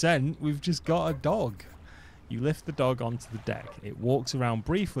 100%, we've just got a dog. You lift the dog onto the deck. It walks around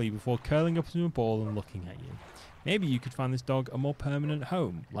briefly before curling up into a ball and looking at you. Maybe you could find this dog a more permanent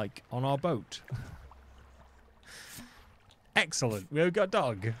home, like on our boat. Excellent, we've got a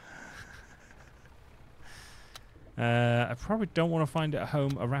dog. I probably don't want to find it a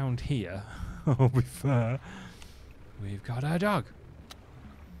home around here. I'll be fair. We've got a dog.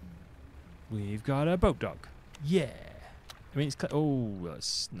 We've got a boat dog. Yeah. I mean, it's... Oh,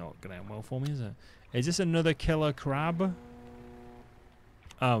 that's not going to end well for me, is it? Is this another killer crab?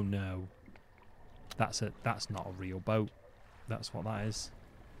 Oh, no. That's not a real boat. That's what that is.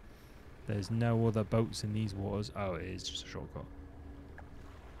 There's no other boats in these waters. Oh, it is just a shortcut.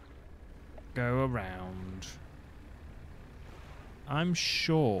 Go around. I'm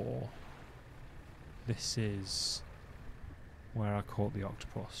sure this is where I caught the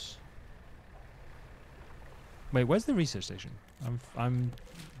octopus. Wait, where's the research station? I'm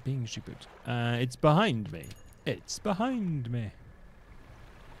being stupid. It's behind me. It's behind me.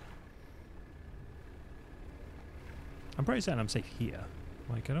 I'm pretty certain I'm safe here.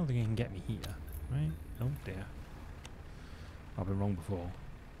 Like, I don't think he can get me here, right? Oh dear. I've been wrong before.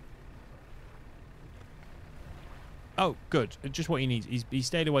 Oh, good. Just what he needs. He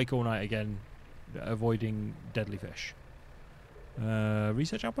stayed awake all night again, avoiding deadly fish.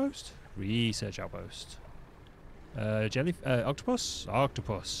 Research outpost? Research outpost. Octopus?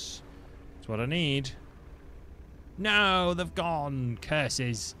 Octopus. That's what I need. No, they've gone.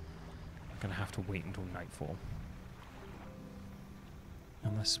 Curses. I'm going to have to wait until nightfall.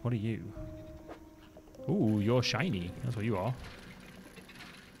 Unless, what are you? Ooh, you're shiny. That's what you are.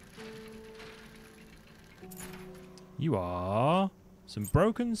 You are some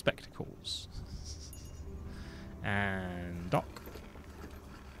broken spectacles. And Doc.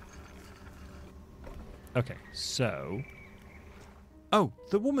 Okay, so... Oh,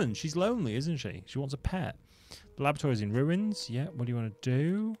 the woman. She's lonely, isn't she? She wants a pet. The laboratory is in ruins. Yeah, what do you want to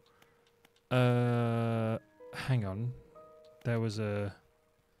do? Hang on. There was a...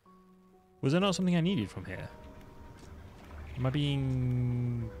 Was there not something I needed from here? Am I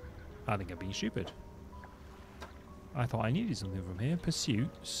being... I think I'm being stupid. I thought I needed something from here.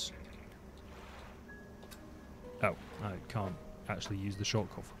 Pursuits. Oh, I can't actually use the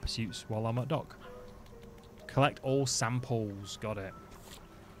shortcut for pursuits while I'm at dock. Collect all samples. Got it.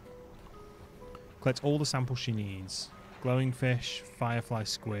 Collect all the samples she needs. Glowing fish, firefly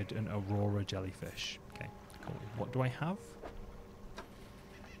squid, and aurora jellyfish. Okay, cool. What do I have?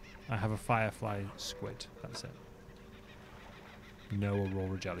 I have a firefly squid. That's it. No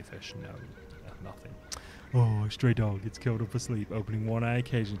aurora jellyfish. No, nothing. Oh, stray dog. It's curled up asleep, opening one eye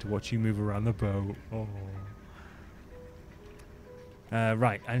occasionally to watch you move around the boat. Oh.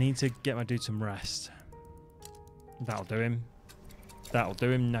 Right, I need to get my dude some rest. That'll do him. That'll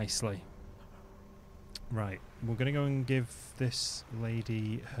do him nicely. Right, we're gonna go and give this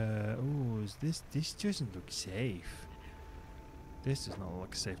lady her. Oh, this doesn't look safe. This does not look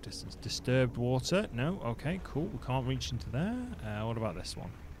like a safe distance. Disturbed water? No. Okay, cool. We can't reach into there. What about this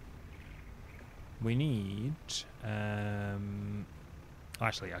one? We need.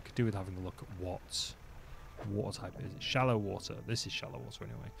 Actually, I could do with having a look at what water type it is. Shallow water. This is shallow water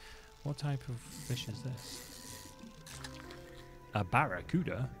anyway. What type of fish is this? A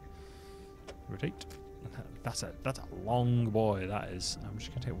barracuda. Rotate. That's a long boy. That is. I'm just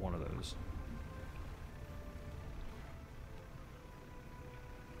gonna take one of those.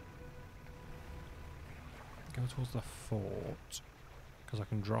 Go towards the fort because I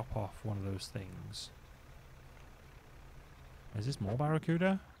can drop off one of those things. Is this more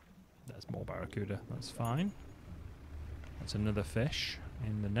barracuda? That's more barracuda. That's fine. That's another fish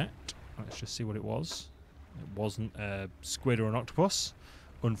in the net. Let's just see what it was. It wasn't a squid or an octopus.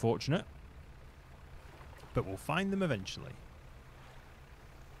 Unfortunate. But we'll find them eventually.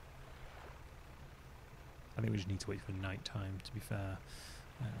 I think we just need to wait for night time, to be fair.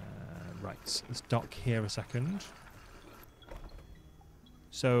 Right, let's dock here a second.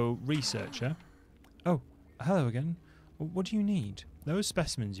 So, researcher. Oh, hello again. What do you need? Those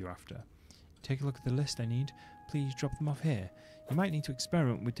specimens you're after. Take a look at the list I need. Please drop them off here. You might need to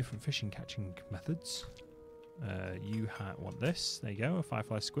experiment with different fishing catching methods. You want this. There you go, a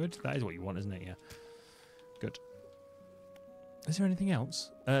firefly squid. That is what you want, isn't it? Yeah. Good. Is there anything else?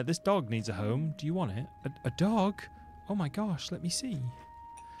 This dog needs a home. Do you want it? A dog? Oh my gosh, let me see.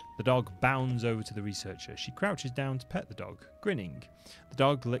 The dog bounds over to the researcher. She crouches down to pet the dog, grinning. The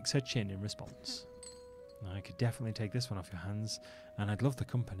dog licks her chin in response. I could definitely take this one off your hands, and I'd love the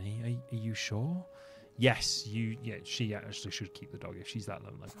company. Are you sure? Yes, she actually should keep the dog if she's that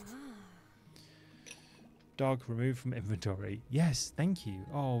lonely. Dog removed from inventory. Yes, thank you.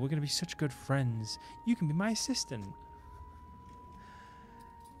 Oh, we're going to be such good friends. You can be my assistant.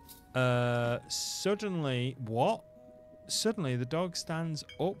 Suddenly, what? Suddenly, the dog stands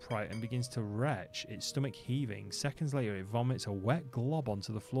upright and begins to retch, its stomach heaving. Seconds later, it vomits a wet glob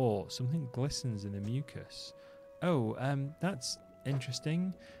onto the floor. Something glistens in the mucus. Oh, that's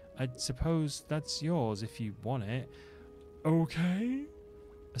interesting. I suppose that's yours if you want it. Okay.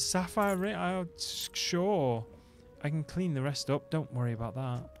 A sapphire ring? Sure. I can clean the rest up. Don't worry about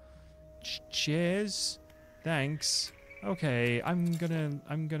that. Cheers. Thanks. Okay, I'm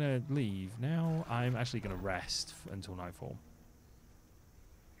gonna leave now. I'm actually gonna rest until nightfall.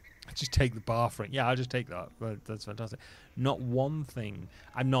 Just take the bar for it. Yeah, I'll just take that. That's fantastic. Not one thing.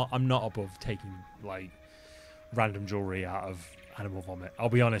 I'm not above taking like random jewelry out of animal vomit. I'll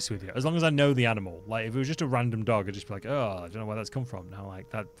be honest with you. As long as I know the animal. Like if it was just a random dog, I'd just be like, oh, I don't know where that's come from. Now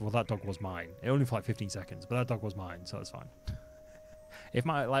like that. Well, that dog was mine. It only for like 15 seconds, but that dog was mine, so that's fine. If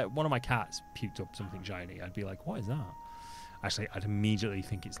one of my cats puked up something shiny, I'd be like, what is that? Actually, I'd immediately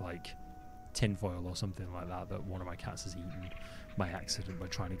think it's like tinfoil or something like that one of my cats has eaten by accident by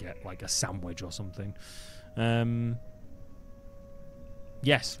trying to get like a sandwich or something.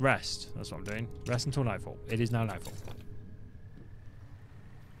 Yes, rest. That's what I'm doing. Rest until nightfall. It is now nightfall.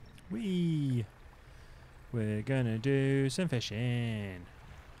 We're gonna do some fishing.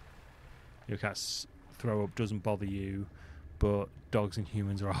 Your cat's throw up doesn't bother you, but dogs and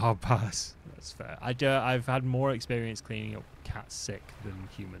humans are a hard pass. That's fair. I've had more experience cleaning up cat sick than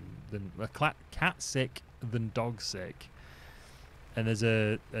cat sick than dog sick. And there's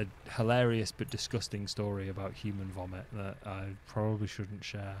a hilarious but disgusting story about human vomit that I probably shouldn't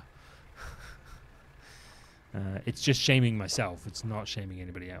share. It's just shaming myself. It's not shaming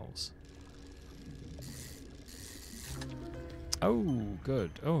anybody else. Oh, good.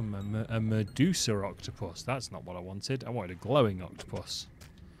 Oh, a Medusa octopus. That's not what I wanted. I wanted a glowing octopus.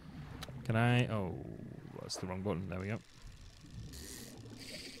 Can I? Oh, that's the wrong button. There we go.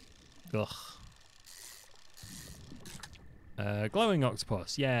 Ugh. Glowing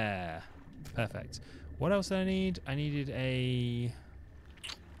octopus. Yeah. Perfect. What else did I need? I needed a...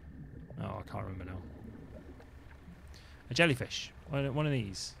 Oh, I can't remember now. A jellyfish. One of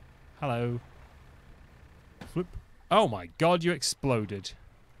these. Hello. Flip. Oh my god, you exploded.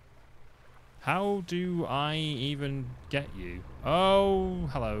 How do I even get you? Oh,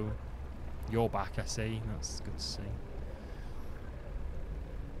 hello. You're back, I see. That's good to see.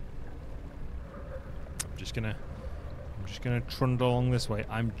 I'm just gonna trundle along this way.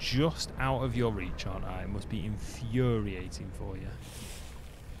 I'm just out of your reach, aren't I? It must be infuriating for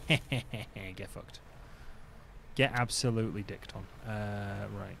you. Get fucked. Get absolutely dicked on.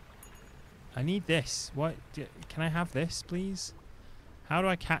 Right. I need this. What? Can I have this, please? How do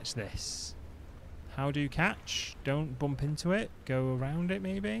I catch this? How do you catch? Don't bump into it. Go around it,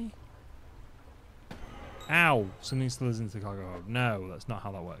 maybe? Ow! Something slithers into the cargo hold. No, that's not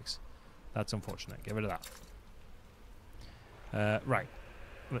how that works. That's unfortunate. Get rid of that. Right.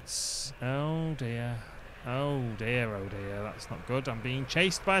 Let's... Oh, dear. Oh, dear, oh, dear. That's not good. I'm being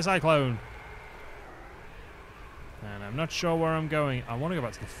chased by a cyclone. And I'm not sure where I'm going. I want to go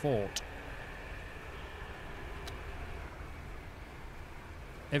back to the fort.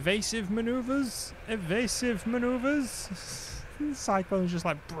 Evasive maneuvers? Evasive maneuvers? The cyclone's just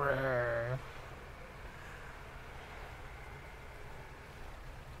like... Brrr.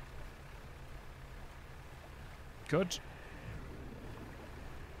 Good.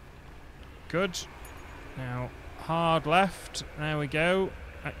 Good. Now, hard left. There we go.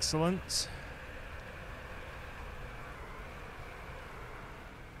 Excellent.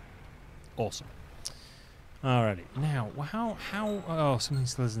 Awesome. Alrighty. Now, how... Oh, something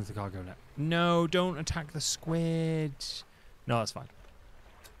slithers into the cargo net. No, don't attack the squid. No, that's fine.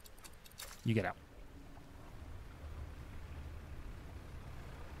 You get out.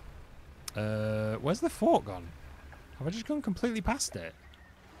 Where's the fort gone? Have I just gone completely past it?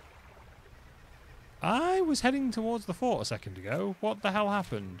 I was heading towards the fort a second ago. What the hell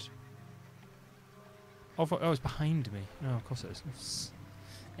happened? Oh, it's behind me. No, of course it is.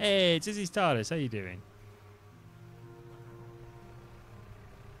 Hey, it's 𝘿𝙍𝙀𝙀𝙀. How you doing?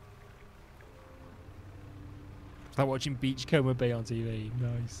 It's like watching 𝘿𝙍𝙀𝙀𝙀 Bay on TV.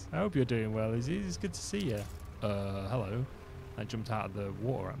 Nice. I hope you're doing well, Izzy. It's good to see you. Hello. I jumped out of the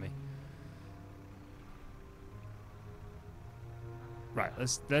water at me. Right,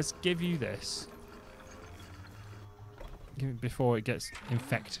 let's give you this. Before it gets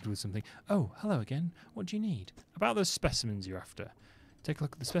infected with something. Oh, hello again. What do you need? About those specimens you're after. Take a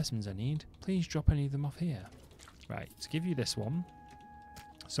look at the specimens I need. Please drop any of them off here. Right, to give you this one.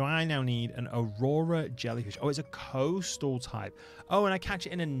 So I now need an Aurora jellyfish. Oh, it's a coastal type. Oh, and I catch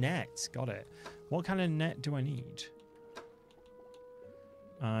it in a net. Got it. What kind of net do I need?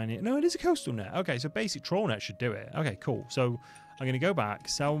 No, it is a coastal net. Okay, so basic trawl net should do it. Okay, cool. So I'm going to go back,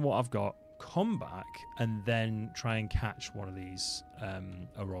 sell what I've got, come back, and then try and catch one of these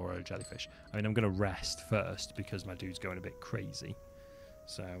Aurora jellyfish. I mean, I'm going to rest first because my dude's going a bit crazy.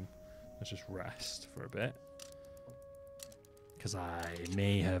 So let's just rest for a bit. Because I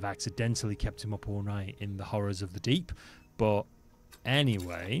may have accidentally kept him up all night in the horrors of the deep. But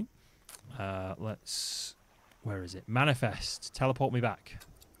anyway, let's... Where is it? Manifest. Teleport me back.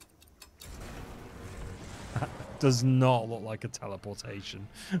 That does not look like a teleportation.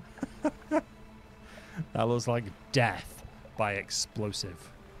 That looks like death by explosive.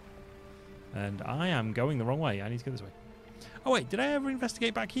 And I am going the wrong way. I need to go this way. Oh, wait. Did I ever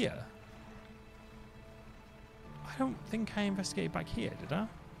investigate back here? I don't think I investigated back here, did I?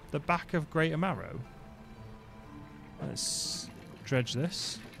 The back of Greater Marrow. Let's dredge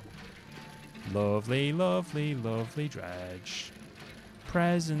this. Lovely, lovely, lovely dredge.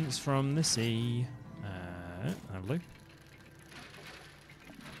 Presents from the sea. Lovely.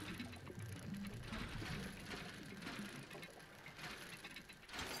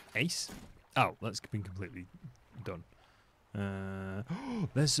 Ace. Oh, that's been completely done.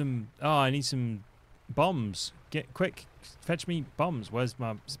 There's some... Oh, I need some bombs. Get quick. Fetch me bombs. Where's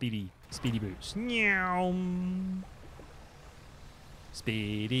my speedy boots? Meow.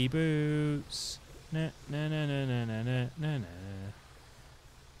 Speedy boots. Na na na na na na na na na.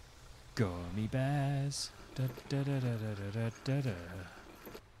 Gummy bears. Da da da da da da da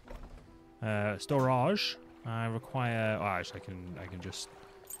da. Storage. I require. Oh, actually, I can just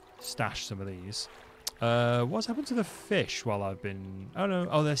stash some of these. What's happened to the fish while I've been? Oh no.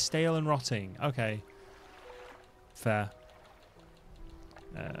 Oh, they're stale and rotting. Okay. Fair.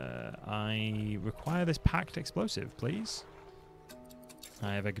 I require this packed explosive, please.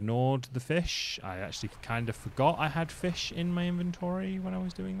 I have ignored the fish. I actually kind of forgot I had fish in my inventory when I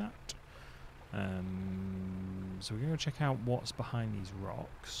was doing that. So we're going to check out what's behind these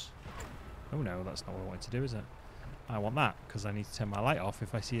rocks. Oh no, that's not what I wanted to do, is it? I want that, because I need to turn my light off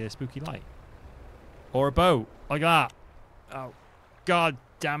if I see a spooky light. Or a boat, like that. Oh, god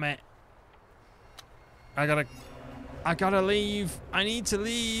damn it. I gotta leave. I need to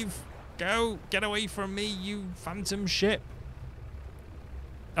leave. Go, get away from me, you phantom ship.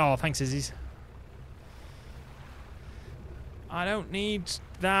 Oh, thanks, Izzy's. I don't need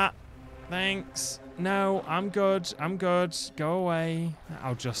that. Thanks. No, I'm good. I'm good. Go away.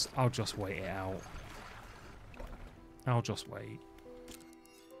 I'll just wait it out. I'll just wait.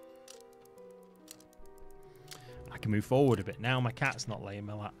 I can move forward a bit now. My cat's not laying in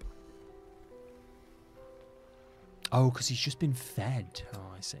my lap. Oh, because he's just been fed.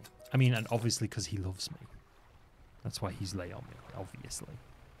 Oh, I see. I mean, and obviously because he loves me. That's why he's lay on me, obviously.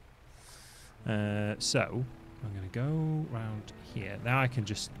 So, I'm going to go round here. Now I can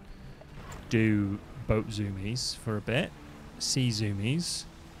just do boat zoomies for a bit. Sea zoomies.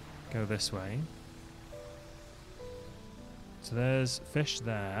 Go this way. So there's fish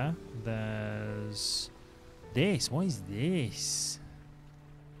there. There's this. What is this?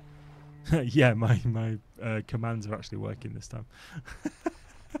 Yeah, my commands are actually working this time.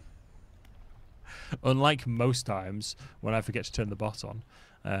 Unlike most times when I forget to turn the bot on.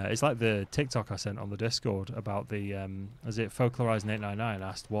 It's like the TikTok I sent on the Discord about the, is it 𝘿𝙍𝙀𝙬𝙚𝙚𝙚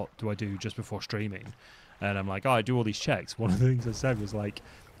asked, what do I do just before streaming? And I'm like, oh, I do all these checks. One of the things I said was like,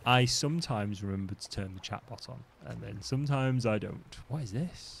 I sometimes remember to turn the chat bot on, and then sometimes I don't. What is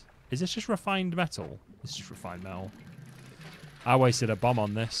this? Is this just refined metal? It's just refined metal. I wasted a bomb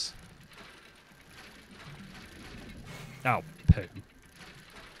on this. Oh, poo.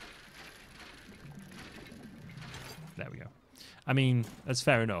 There we go. I mean, that's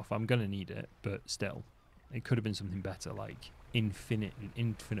fair enough. I'm going to need it, but still. It could have been something better, like infinite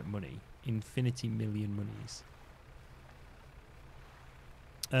money. Infinity million monies.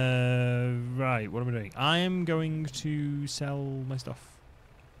 Right, what am I doing? I am going to sell my stuff.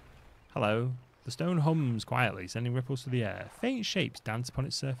 Hello. The stone hums quietly, sending ripples through the air. Faint shapes dance upon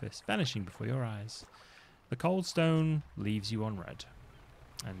its surface, vanishing before your eyes. The cold stone leaves you unread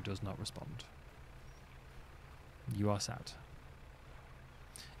and does not respond. You are sad.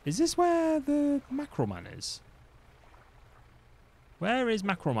 Is this where the mackerel man is? Where is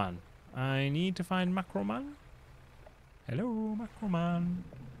mackerel man? I need to find mackerel man. Hello, mackerel man.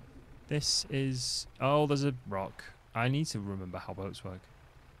 This is... Oh, there's a rock. I need to remember how boats work.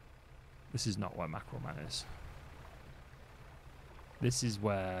 This is not where mackerel man is. This is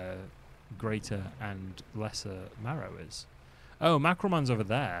where greater and lesser marrow is. Oh, mackerel man's over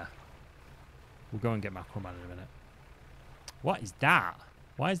there. We'll go and get mackerel man in a minute. What is that?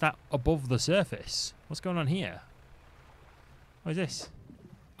 Why is that above the surface? What's going on here? What is this?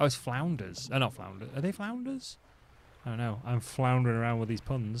 Oh, it's flounders. Not flounders. Are they flounders? I don't know. I'm floundering around with these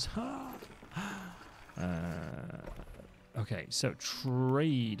puns. Okay, so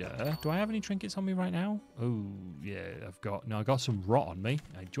trader. Do I have any trinkets on me right now? Oh, yeah, I've got... No, I got some rot on me.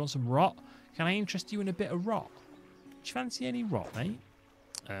 Do you want some rot? Can I interest you in a bit of rot? Do you fancy any rot, mate?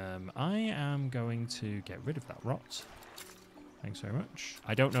 I am going to get rid of that rot. Thanks very much.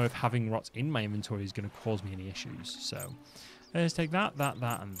 I don't know if having rot in my inventory is going to cause me any issues, so... Let's take that,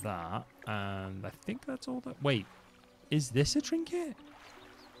 and that. And I think that's all that... Wait, is this a trinket?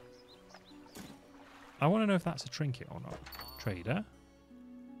 I want to know if that's a trinket or not. Trader?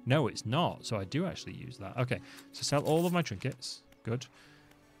 No, it's not. So I do actually use that. Okay, so sell all of my trinkets. Good.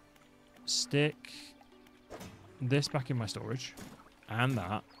 Stick this back in my storage. And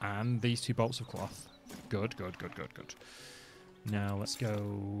that. And these 2 bolts of cloth. Good, good, good, good, good. Now let's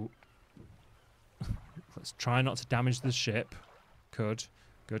go... Let's try not to damage the ship. Good.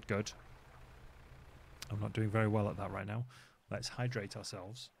 Good, good. I'm not doing very well at that right now. Let's hydrate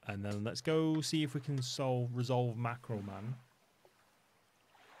ourselves. And then let's go see if we can resolve Mackerel Man.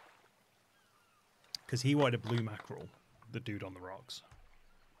 Because he wanted a blue mackerel. The dude on the rocks.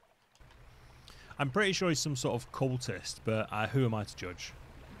 I'm pretty sure he's some sort of cultist, but who am I to judge?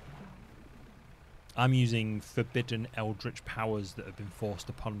 I'm using forbidden eldritch powers that have been forced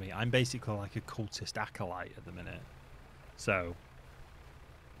upon me. I'm basically like a cultist acolyte at the minute. So.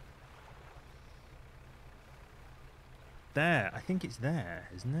 There. I think it's there,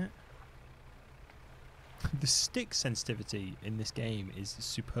 isn't it? The stick sensitivity in this game is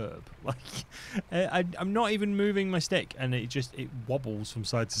superb. Like, I'm not even moving my stick and it wobbles from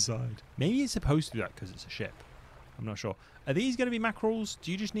side to side. Maybe it's supposed to do that because it's a ship. I'm not sure. Are these going to be mackerels?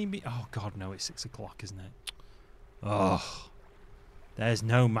 Do you just need me? Oh, God, no. It's 6 o'clock, isn't it? Oh. There's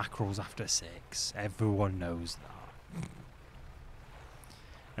no mackerels after 6. Everyone knows that.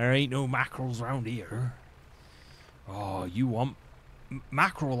 There ain't no mackerels round here. Oh, you want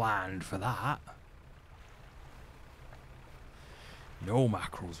mackerel land for that? No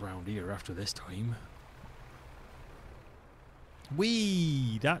mackerels round here after this time.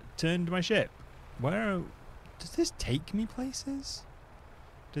 Whee! That turned my ship. Where... Does this take me places?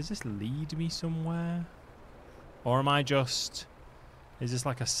 Does this lead me somewhere? Or am I just... Is this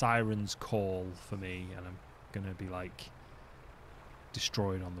like a siren's call for me and I'm going to be like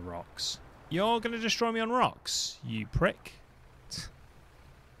destroyed on the rocks? You're going to destroy me on rocks, you prick.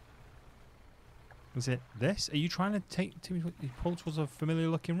 Is it this? Are you trying to take me towards a familiar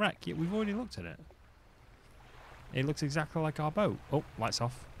looking wreck? Yeah, we've already looked at it. It looks exactly like our boat. Oh, lights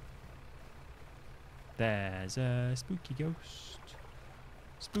off. There's a spooky ghost.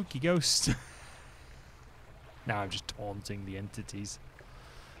 Spooky ghost. Now I'm just taunting the entities.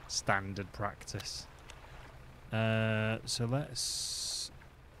 Standard practice. So let's...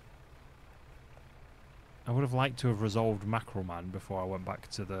 I would have liked to have resolved Mackerel Man before I went back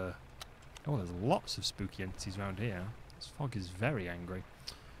to the... Oh, there's lots of spooky entities around here. This fog is very angry.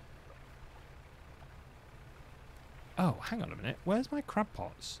 Oh, hang on a minute. Where's my crab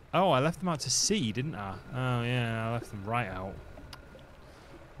pots? Oh, I left them out to sea, didn't I? Oh, yeah, I left them right out.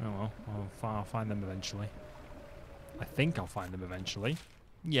 Oh, well. I'll find them eventually. I think I'll find them eventually.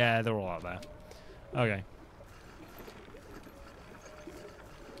 Yeah, they're all out there. Okay.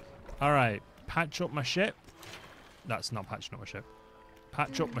 Alright. Patch up my ship. That's not patching up my ship.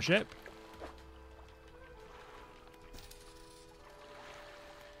 Patch up my ship.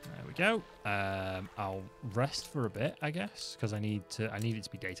 There we go. I'll rest for a bit, I guess, because I need it to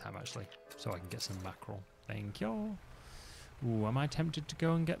be daytime actually, so I can get some mackerel. Thank you. Ooh, am I tempted to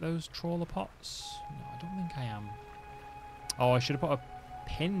go and get those trawler pots? No, I don't think I am. Oh, I should have put a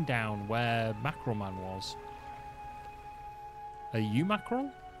pin down where Mackerel Man was. Are you mackerel?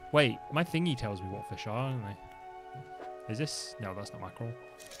 Wait, my thingy tells me what fish are, aren't they? Is this? No, that's not mackerel.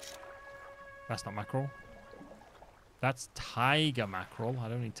 That's not mackerel. That's tiger mackerel. I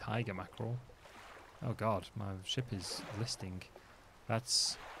don't need tiger mackerel. Oh god, my ship is listing.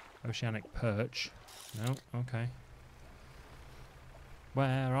 That's oceanic perch. No, okay.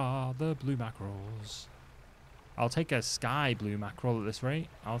 Where are the blue mackerels? I'll take a sky blue mackerel at this rate.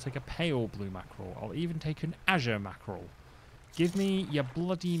 I'll take a pale blue mackerel. I'll even take an azure mackerel. Give me your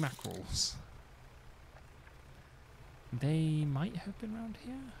bloody mackerels. They might have been around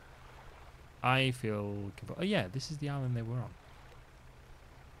here. I feel... Oh yeah, this is the island they were on.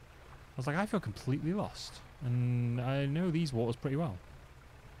 I was like, I feel completely lost. And I know these waters pretty well.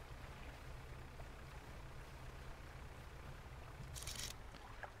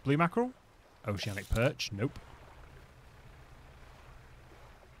 Blue mackerel? Oceanic perch? Nope.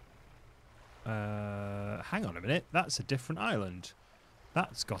 Hang on a minute. That's a different island.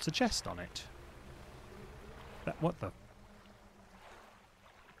 That's got a chest on it. What the...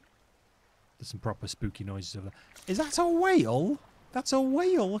 There's some proper spooky noises over there. Is that a whale? That's a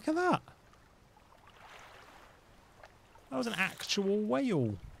whale. Look at that. That was an actual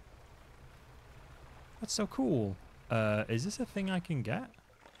whale. That's so cool. Is this a thing I can get?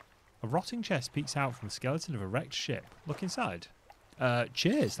 A rotting chest peeks out from the skeleton of a wrecked ship. Look inside.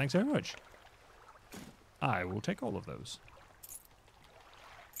 Cheers. Thanks very much. I will take all of those.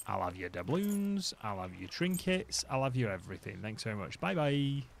 I'll have your doubloons. I'll have your trinkets. I'll have your everything. Thanks very much.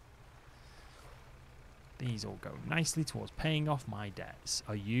 Bye-bye. These all go nicely towards paying off my debts.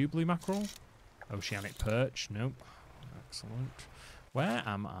 Are you blue mackerel? Oceanic perch? Nope. Excellent. Where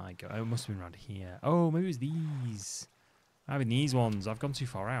am I going? Oh, it must have been around here. Oh, maybe it was these. I'm having these ones. I've gone too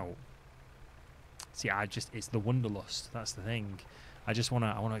far out. See, it's the wanderlust. That's the thing. I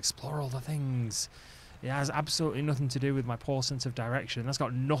want to explore all the things. It has absolutely nothing to do with my poor sense of direction. That's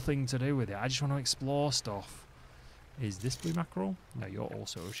got nothing to do with it. I just want to explore stuff. Is this blue mackerel? No, you're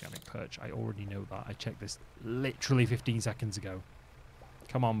also oceanic perch. I already know that. I checked this literally 15 seconds ago.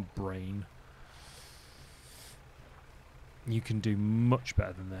 Come on, brain. You can do much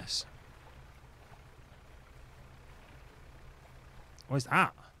better than this. What is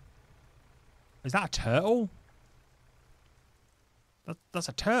that? Is that a turtle? That's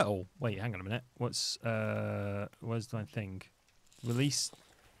a turtle. Wait, hang on a minute. Where's my thing? Release.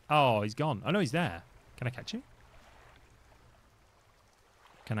 Oh, he's gone. Oh no, he's there. Can I catch him?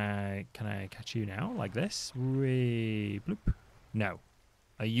 Can I catch you now? Like this? Wee bloop. No.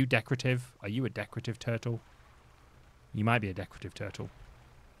 Are you decorative? Are you a decorative turtle? You might be a decorative turtle.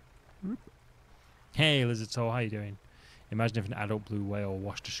 Whoop. Hey, lizard soul, how you doing? Imagine if an adult blue whale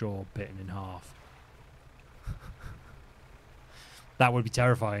washed ashore, bitten in half. That would be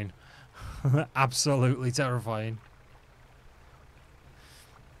terrifying. Absolutely terrifying.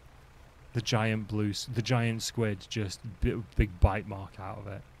 The giant squid, just big bite mark out of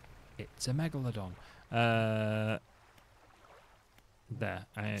it. It's a megalodon. There.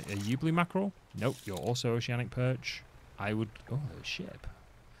 Are you blue mackerel? Nope. You're also oceanic perch. I would... Oh, a ship.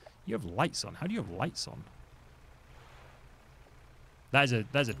 You have lights on. How do you have lights on? That's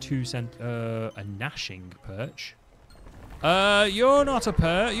a 2 cent... a gnashing perch. You're not a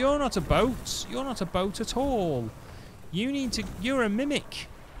perch. You're not a boat. You're not a boat at all. You need to... You're a mimic.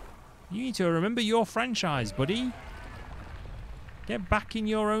 You need to remember your franchise, buddy. Get back in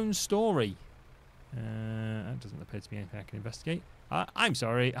your own story. That doesn't appear to be anything I can investigate. I'm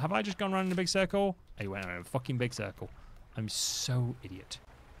sorry. Have I just gone around in a big circle? I went around in a fucking big circle. I'm so idiot.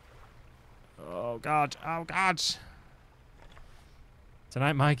 Oh, God. Oh, God.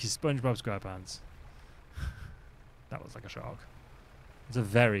 Tonight, Mike is SpongeBob SquarePants. That was like a shark. It's a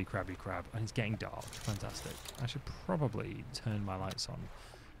very crabby crab, and it's getting dark. Fantastic. I should probably turn my lights on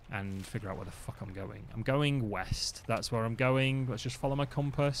and figure out where the fuck I'm going. I'm going west. That's where I'm going. Let's just follow my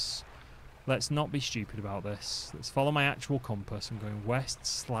compass. Let's not be stupid about this. Let's follow my actual compass. I'm going west,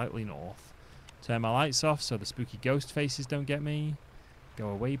 slightly north. Turn my lights off so the spooky ghost faces don't get me. Go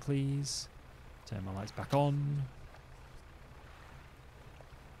away, please. Turn my lights back on.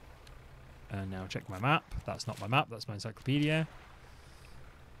 And now check my map. That's not my map. That's my encyclopedia.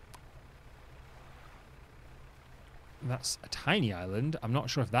 That's a tiny island. I'm not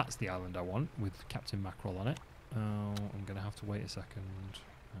sure if that's the island I want with Captain Mackerel on it. Oh, I'm going to have to wait a second.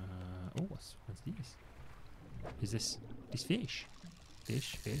 Oh, what's this? Is this fish?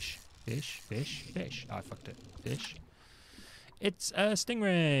 Fish, fish, fish, fish, fish. Oh, I fucked it. Fish. It's a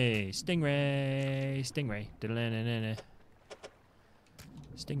stingray. Stingray. Stingray. Diddle-na-na-na-na.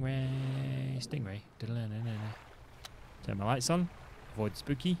 Stingray. Stingray. Diddle-na-na-na-na. Turn my lights on. Avoid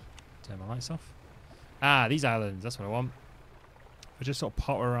spooky. Turn my lights off. Ah, these islands. That's what I want. If I just sort of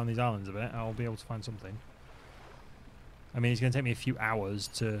potter around these islands a bit, I'll be able to find something. I mean, it's going to take me a few hours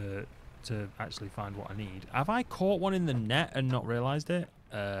to actually find what I need. Have I caught one in the net and not realised it?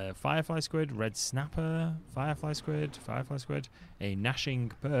 Firefly squid, red snapper, firefly squid, a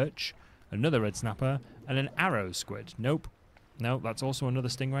gnashing perch, another red snapper, and an arrow squid. Nope. No, that's also another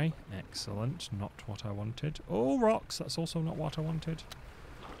stingray. Excellent. Not what I wanted. Oh, rocks. That's also not what I wanted.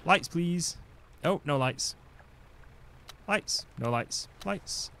 Lights, please. Oh, no lights. Lights. No lights.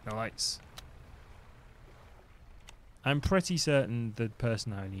 Lights. No lights. I'm pretty certain the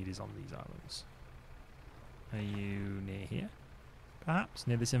person I need is on these islands. Are you near here? Perhaps?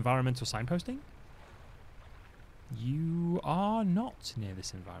 Near this environmental signposting? You are not near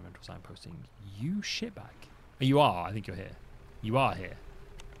this environmental signposting. You shitbag. Oh, you are. I think you're here. You are here.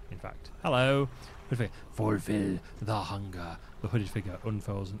 In fact. Hello. Fulfill the hunger. The hooded figure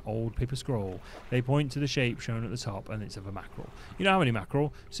unfurls an old paper scroll. They point to the shape shown at the top, and it's of a mackerel. You don't have any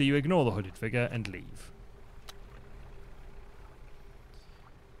mackerel, so you ignore the hooded figure and leave.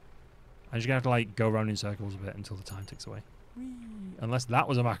 I'm just going to have to like go around in circles a bit until the time ticks away. Whee! Unless that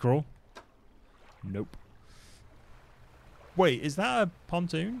was a mackerel. Nope. Wait, is that a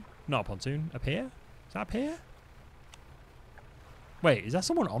pontoon? Not a pontoon. A pier? Is that a pier? Wait, is that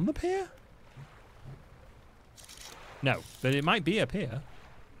someone on the pier? No, but it might be a pier.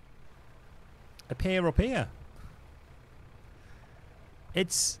 A pier up here.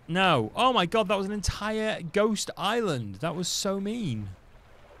 It's... No. Oh my god, that was an entire ghost island. That was so mean.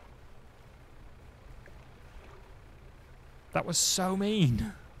 That was so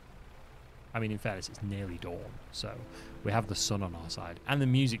mean. I mean, in fairness, it's nearly dawn, so we have the sun on our side. And the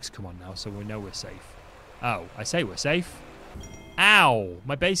music's come on now, so we know we're safe. Oh, I say we're safe. Ow!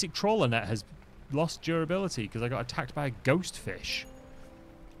 My basic trawler net has lost durability because I got attacked by a ghost fish.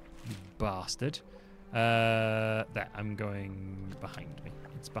 You bastard. There, I'm going behind me.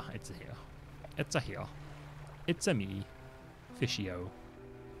 It's behind. It's a here. It's a here. It's a me. Fishio.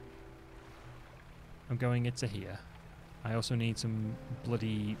 I'm going. It's a here. I also need some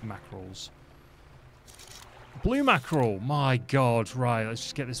bloody mackerels. Blue mackerel! My god, right, let's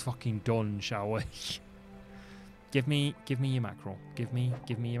just get this fucking done, shall we? Give me your mackerel. Give me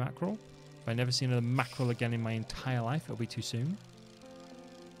your mackerel. If I never see another mackerel again in my entire life, it'll be too soon.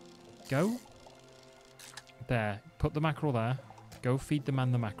 Go. There. Put the mackerel there. Go feed the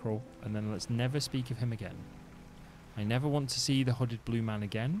man the mackerel, and then let's never speak of him again. I never want to see the hooded blue man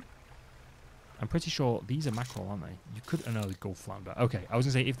again. I'm pretty sure these are mackerel, aren't they? You could... Oh, no, the gold flounder. Okay, I was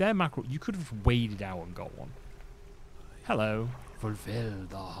going to say, if they're mackerel, you could have waded out and got one. Hello. Fulfill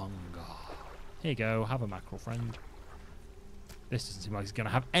the hunger. Here you go. Have a mackerel, friend. This doesn't seem like it's going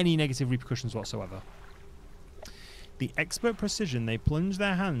to have any negative repercussions whatsoever. The expert precision, they plunge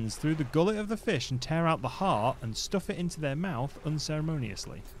their hands through the gullet of the fish and tear out the heart and stuff it into their mouth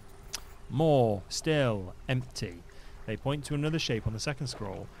unceremoniously. More. Still. Empty. They point to another shape on the second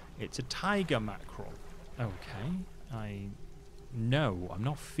scroll. It's a tiger mackerel. Okay. No, I'm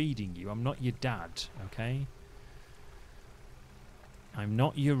not feeding you. I'm not your dad, okay? I'm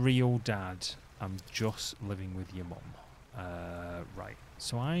not your real dad. I'm just living with your mum. Right.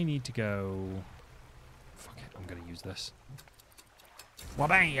 So I need to go... Fuck it, I'm going to use this.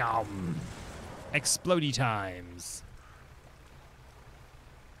 Wabam! Explodey times.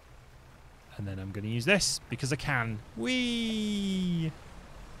 And then I'm going to use this because I can. Whee!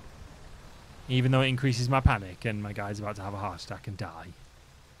 Even though it increases my panic and my guy's about to have a heart attack and die.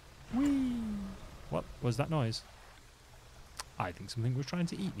 Whee! What was that noise? I think something was trying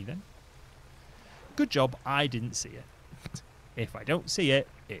to eat me then. good job I didn't see it. If I don't see it,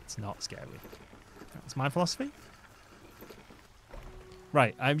 it's not scary. That's my philosophy.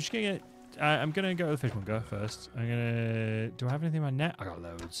 Right, I'm just gonna go to the fishmonger first. Do I have anything in my net? I got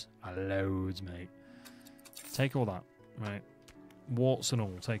loads. Loads, mate. Take all that. Right. Warts and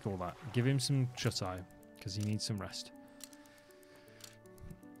all, take all that. Give him some shut-eye, because he needs some rest.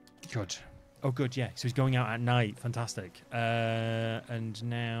 Good. Oh, good, yeah. So he's going out at night. Fantastic. And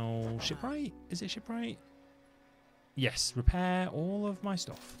now... Shipwright? Is it shipwright? Yes. Repair all of my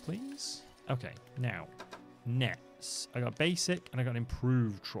stuff, please. Okay, now. Nets. I got basic, and I got an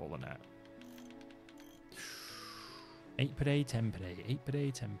improved trawler net. 8 per day, 10 per day. 8 per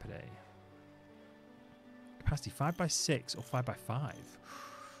day, 10 per day. Capacity 5x6 or 5x5.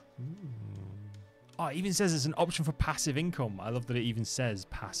 Ooh. Oh, it even says it's an option for passive income. I love that it even says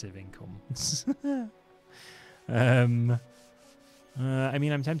passive income. I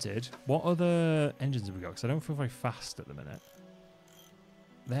mean, I'm tempted. What other engines have we got? Because I don't feel very fast at the minute.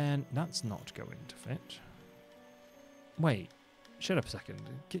 Then that's not going to fit. Wait, shut up a second.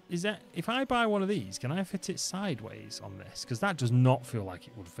 Is that if I buy one of these, can I fit it sideways on this? Because that does not feel like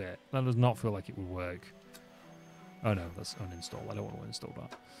it would fit. That does not feel like it would work. Oh no, that's uninstall. I don't want to install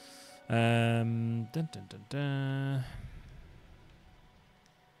that. Dun, dun, dun, dun.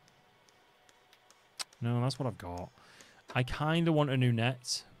 No, that's what I've got. I kind of want a new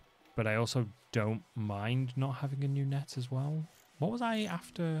net, but I also don't mind not having a new net as well. What was I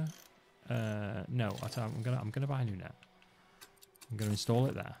after? No, I'm gonna buy a new net. I'm gonna install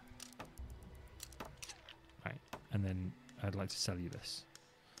it there. Right, and then I'd like to sell you this.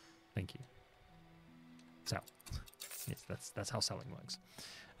 Thank you. Sell. Yes, that's how selling works.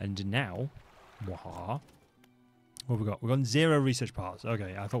 And now, what have we got? We've got 0 research parts.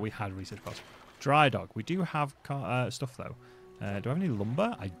 Okay, I thought we had research parts. Dry dock. We do have stuff though. Do I have any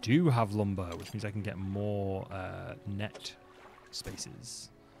lumber? I do have lumber, which means I can get more net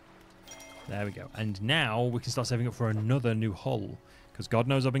spaces. There we go. And now we can start saving up for another new hull, because God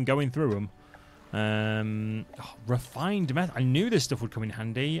knows I've been going through them. Refined method. I knew this stuff would come in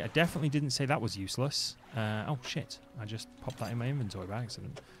handy. I definitely didn't say that was useless. Oh shit, I just popped that in my inventory by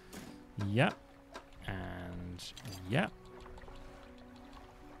accident. Yep. And yep.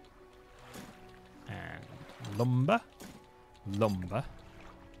 And lumber. Lumber.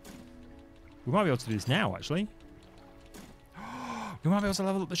 We might be able to do this now, actually. We might be able to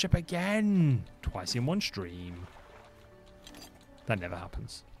level up the ship again. Twice in one stream. That never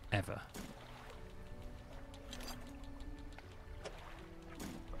happens. Ever.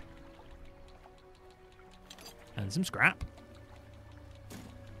 And some scrap.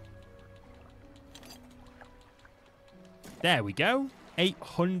 There we go.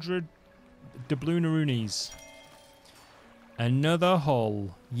 800 doubloonaroonis. Another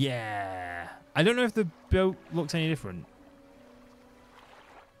hull. Yeah. I don't know if the boat looks any different.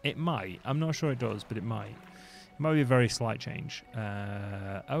 It might. I'm not sure it does, but it might. It might be a very slight change.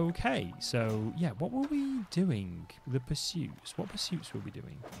 Okay. So, yeah. What were we doing? The pursuits. What pursuits were we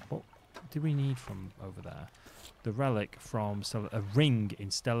doing? What did we need from over there? The relic from a ring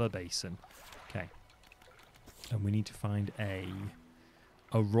in Stellar Basin. Okay. And we need to find a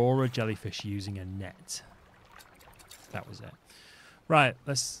Aurora jellyfish using a net. That was it. Right,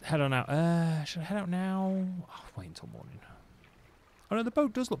 let's head on out. Should I head out now? Oh, wait until morning. Oh no, the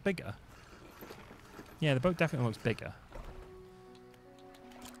boat does look bigger. Yeah, the boat definitely looks bigger.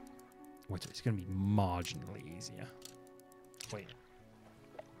 Wait, it's going to be marginally easier. Wait.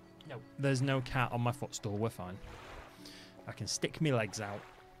 No, there's no cat on my footstool. We're fine. I can stick my legs out.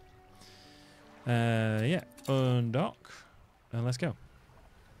 Yeah, undock. And let's go.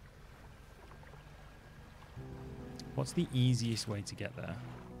 What's the easiest way to get there?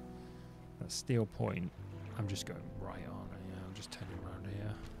 That's Steel Point. I'm just going right on. Yeah, I'm just turning around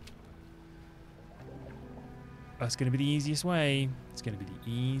here. That's going to be the easiest way. It's going to be the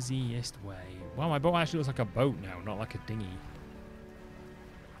easiest way. Wow, my boat actually looks like a boat now, not like a dinghy.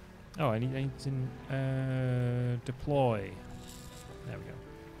 Oh, I need to deploy. There we go.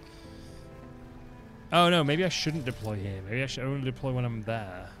 Oh no, maybe I shouldn't deploy here. Maybe I should only deploy when I'm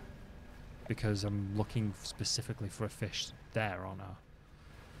there. Because I'm looking specifically for a fish there, aren't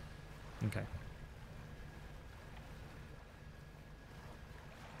I? Okay.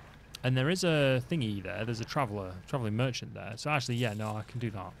 And there is a thingy there. There's a traveling merchant there. So actually, yeah, no, I can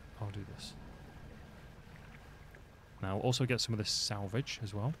do that. I'll do this. Now, I'll also get some of this salvage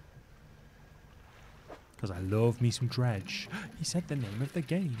as well. Because I love me some dredge. He said the name of the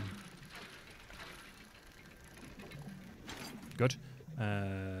game. Good.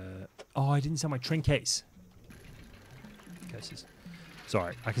 Oh, I didn't sell my trinkets. Curses. It's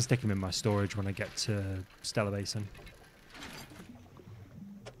alright. I can stick him in my storage when I get to Stellar Basin.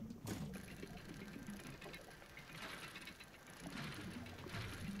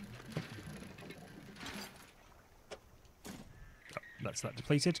 That's that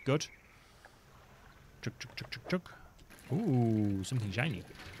depleted. Good. Chug, chug, chug, chug, chug. Ooh, something shiny.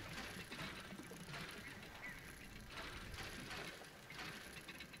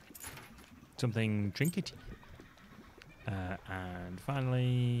 Something trinkety. And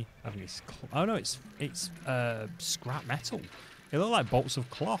finally, I think it's... Oh no, it's scrap metal. It looked like bolts of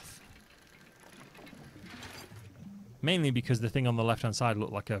cloth. Mainly because the thing on the left-hand side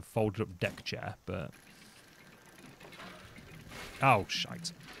looked like a folded-up deck chair, but... Oh,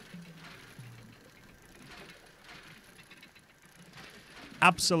 shite.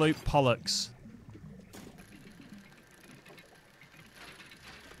 Absolute pollux.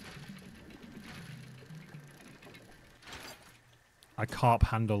 I can't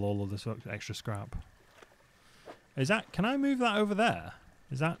handle all of this extra scrap. Is that... Can I move that over there?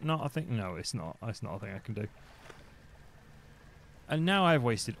 Is that not a thing? No, it's not. It's not a thing I can do. And now I've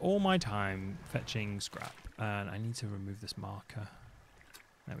wasted all my time fetching scrap. And I need to remove this marker.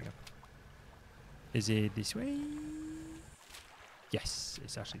 There we go. Is it this way? Yes,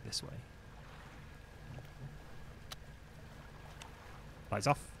 it's actually this way. Lights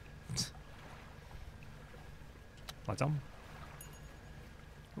off. Lights on.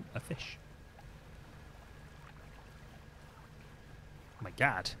 Ooh, a fish. Oh my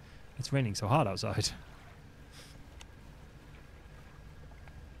god. It's raining so hard outside.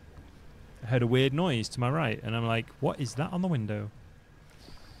 I heard a weird noise to my right, and I'm like, what is that on the window?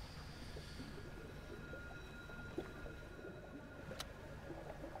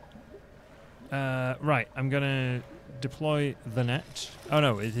 Right, I'm going to deploy the net. Oh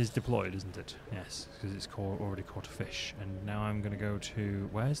no, it is deployed, isn't it? Yes, because it's already caught a fish. And now I'm going to go to...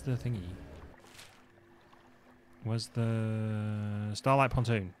 Where's the thingy? Where's the... Starlight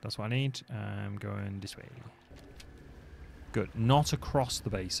Pontoon. That's what I need. I'm going this way. Good. Not across the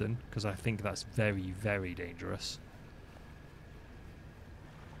basin, because I think that's very, very dangerous.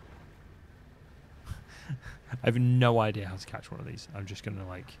 I have no idea how to catch one of these. I'm just going to,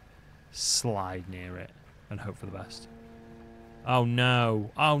 like, slide near it and hope for the best. Oh, no.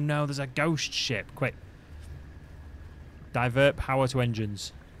 Oh, no, there's a ghost ship. Quick. Divert power to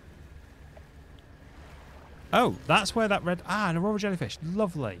engines. Oh, that's where that red... Ah, an aurora jellyfish.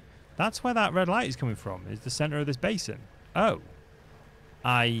 Lovely. That's where that red light is coming from, is the center of this basin. Oh.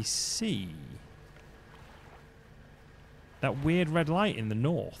 I see. That weird red light in the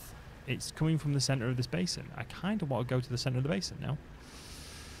north. It's coming from the center of this basin. I kind of want to go to the center of the basin now.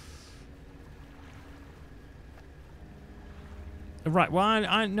 Right, well,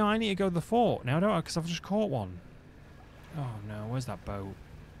 I need to go to the fort now, don't I? Because I've just caught one. Oh, no, where's that boat?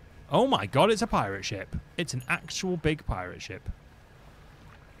 Oh, my God, it's a pirate ship. It's an actual big pirate ship.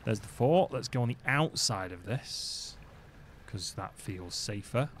 There's the fort. Let's go on the outside of this. Because that feels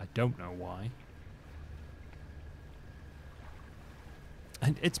safer. I don't know why.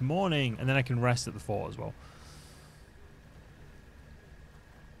 And it's morning, and then I can rest at the fort as well.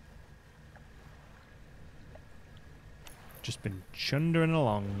 Just been chundering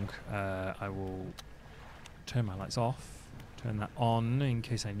along. I will turn my lights off. Turn that on in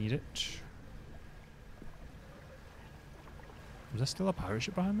case I need it. Was there still a pirate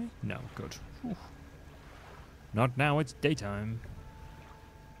ship behind me? No, good. Whew. Not now, it's daytime.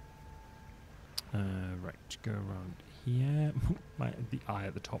 Right, go around here. The eye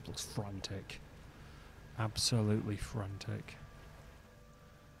at the top looks frantic. Absolutely frantic.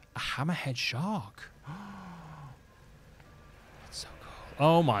 A hammerhead shark. So cool.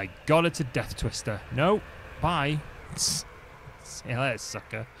 Oh my god, it's a death twister. No, bye. See you later,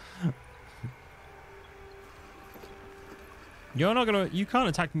 sucker. You're not gonna... You can't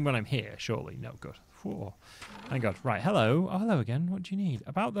attack me when I'm here, surely. No, good. Whoa. Thank god. Right, hello. Oh, hello again. What do you need?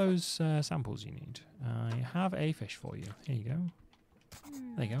 About those samples you need. I have a fish for you. Here you go.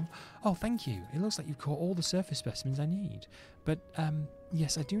 There you go. Oh, thank you. It looks like you've caught all the surface specimens I need. But,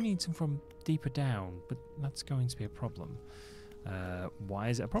 yes, I do need some from deeper down, but that's going to be a problem. Why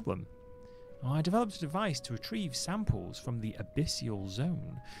is it a problem? Oh, I developed a device to retrieve samples from the abyssal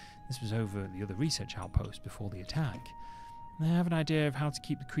zone. This was over the other research outpost before the attack. I have an idea of how to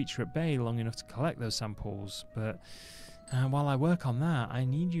keep the creature at bay long enough to collect those samples, but while I work on that, I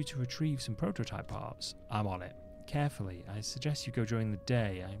need you to retrieve some prototype parts. I'm on it. Carefully. I suggest you go during the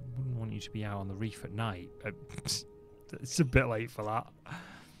day. I wouldn't want you to be out on the reef at night. It's a bit late for that.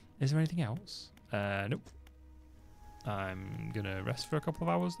 Is there anything else? Nope. I'm going to rest for a couple of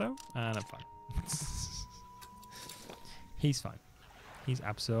hours, though, and I'm fine. He's fine. He's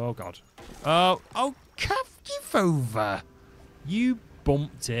absolute. Oh, God. Oh, give over. You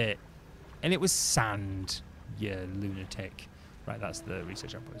bumped it. And it was sand, you lunatic. Right, that's the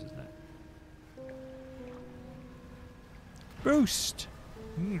research outpost, isn't it? Boost.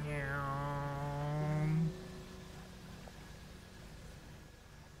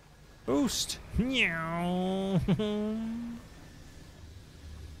 Boost.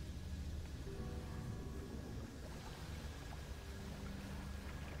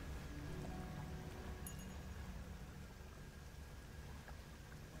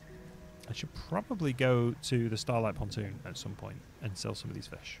 I should probably go to the Starlight Pontoon at some point and sell some of these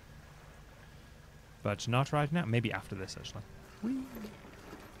fish. But not right now. Maybe after this, actually. Whee.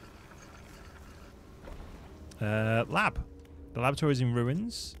 Lab. The laboratory is in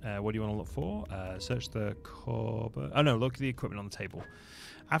ruins. What do you want to look for? Search the cupboard. Oh no, look at the equipment on the table.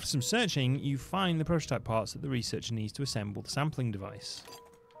 After some searching, you find the prototype parts that the researcher needs to assemble the sampling device.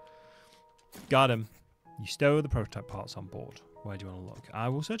 Got him. You stow the prototype parts on board. Where do you want to look? I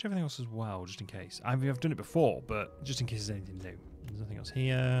will search everything else as well, just in case. I've done it before, but just in case there's anything new. There's nothing else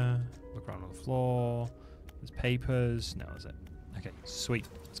here. Look around on the floor. There's papers. No, that's it. Okay, sweet.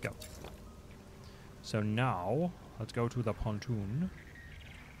 Let's go. So now, let's go to the pontoon.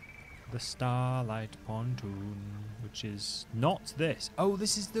 The Starlight Pontoon, which is not this. Oh,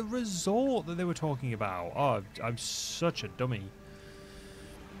 this is the resort that they were talking about. Oh, I'm such a dummy.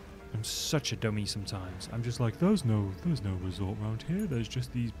 I'm such a dummy sometimes. I'm just like, there's no resort around here. There's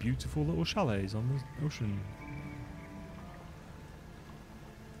just these beautiful little chalets on the ocean.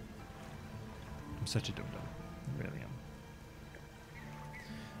 I'm such a dum-dum. I really am.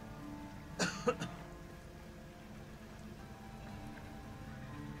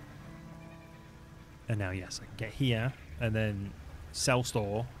 And now, yes, I can get here and then sell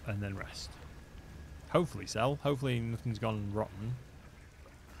store and then rest. Hopefully sell. Hopefully nothing's gone rotten.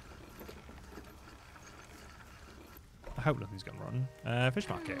 I hope nothing's gone rotten. Fish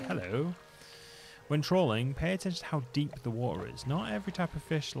market, hello. When trawling, pay attention to how deep the water is. Not every type of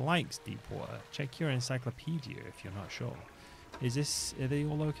fish likes deep water. Check your encyclopedia if you're not sure. Are they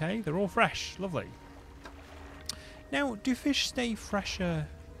all okay? They're all fresh. Lovely. Now, do fish stay fresher?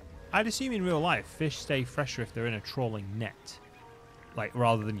 I'd assume in real life, fish stay fresher if they're in a trawling net. Like,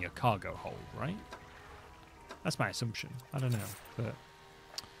 rather than your cargo hold, right? That's my assumption. I don't know, but...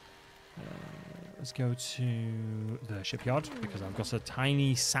 let's go to the shipyard because I've got a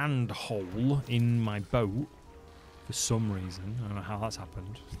tiny sand hole in my boat for some reason. I don't know how that's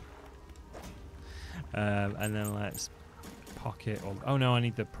happened. And then let's pocket all... Oh no, I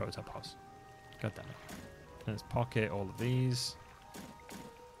need the prototype parts. God damn it. Let's pocket all of these.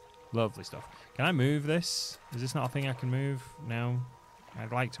 Lovely stuff. Can I move this? Is this not a thing I can move? No.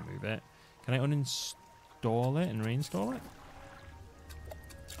 I'd like to move it. Can I uninstall it and reinstall it?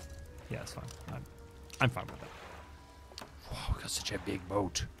 Yeah, that's fine. I'm fine with that. Wow, we've got such a big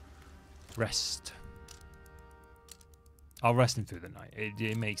boat. Rest. I'll rest him through the night.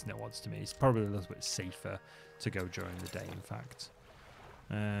 It makes no odds to me. It's probably a little bit safer to go during the day, in fact.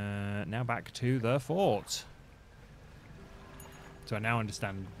 Now back to the fort. So I now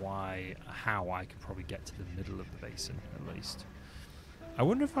understand how I can probably get to the middle of the basin, at least. I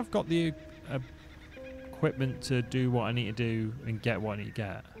wonder if I've got the equipment to do what I need to do and get what I need to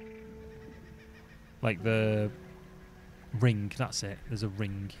get. Like the ring, that's it. There's a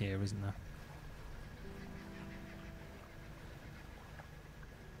ring here, isn't there?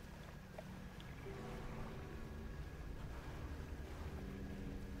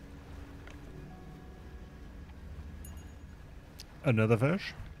 Another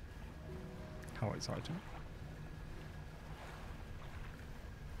fish? How exciting.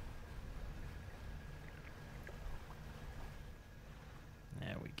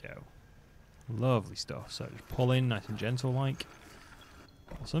 There we go. Lovely stuff. So just pull in nice and gentle like.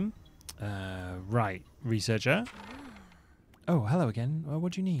 Awesome. Right, researcher. Oh, hello again.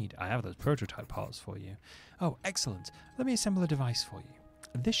 What do you need? I have those prototype parts for you. Oh, excellent. Let me assemble a device for you.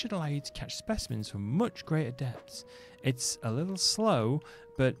 This should allow you to catch specimens from much greater depths. It's a little slow,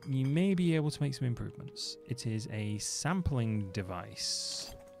 but you may be able to make some improvements. It is a sampling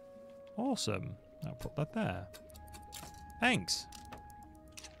device. Awesome. I'll put that there. Thanks.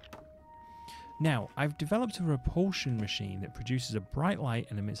 Now, I've developed a repulsion machine that produces a bright light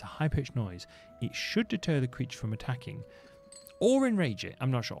and emits a high-pitched noise. It should deter the creature from attacking, or enrage it, I'm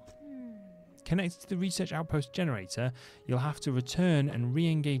not sure. Connected to the research outpost generator, you'll have to return and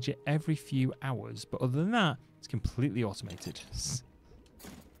re-engage it every few hours, but other than that, it's completely automated.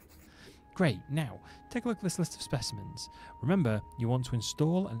 Great, now, Take a look at this list of specimens. Remember, you want to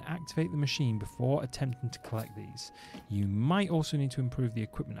install and activate the machine before attempting to collect these. You might also need to improve the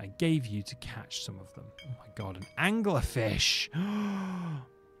equipment I gave you to catch some of them. Oh my god, an anglerfish!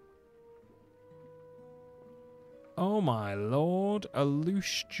 Oh my lord, a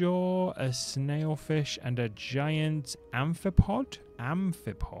loose jaw, a snailfish, and a giant amphipod?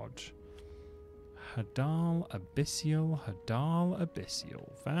 Amphipod. 𝘿𝙍𝙀𝙀𝙀.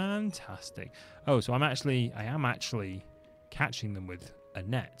 Fantastic. Oh, so I am actually catching them with a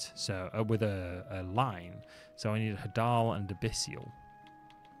net, so with a line. So I need a 𝘿𝙍 and 𝘍𝙍𝙀.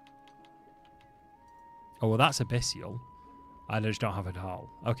 Oh, well, that's 𝘍𝙍𝙀. I just don't have 𝘿𝙍.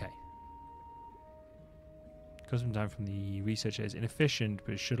 Okay. Custom time from the researcher is inefficient,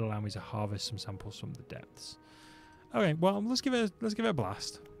 but it should allow me to harvest some samples from the depths. Okay, well, let's give it a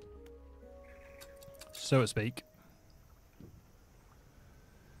blast, so to speak.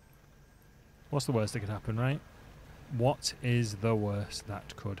 What's the worst that could happen, right? What is the worst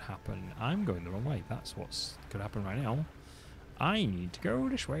that could happen? I'm going the wrong way. That's what's could happen right now. I need to go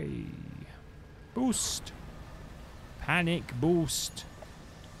this way. Boost. Panic boost.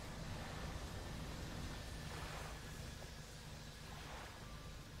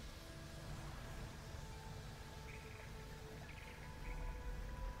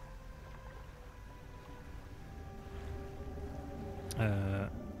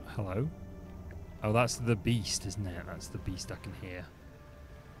 Hello? Oh, that's the beast, isn't it? That's the beast I can hear.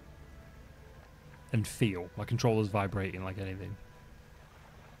 And feel. My controller's vibrating like anything.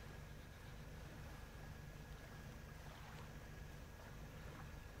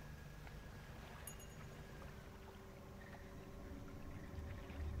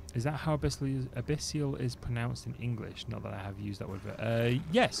 Is that how abyssal is pronounced in English? Not that I have used that word.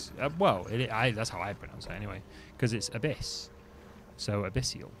 Yes. Well, that's how I pronounce it anyway. Because it's abyss. So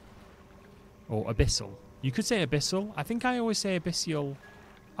abyssal. Or abyssal. You could say abyssal. I think I always say abyssal.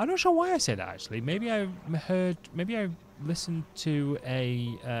 I'm not sure why I say that, actually. Maybe I listened to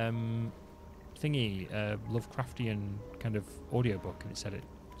a Lovecraftian kind of audiobook and it said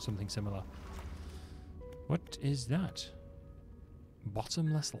something similar. What is that?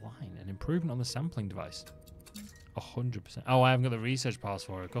 Bottomless line. An improvement on the sampling device. 100%. Oh, I haven't got the research pass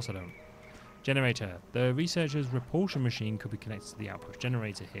for it. Of course I don't. Generator. The researcher's repulsion machine could be connected to the outpost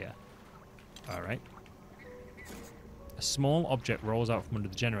generator here. Alright. A small object rolls out from under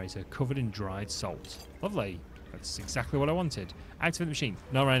the generator, covered in dried salt. Lovely. That's exactly what I wanted. Activate the machine.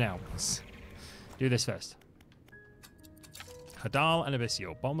 Not right now. Let's do this first. 𝘿𝙍 and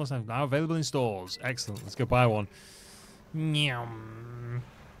𝘍𝙍𝙀. Bottomless knife now available in stores. Excellent. Let's go buy one. Nyam.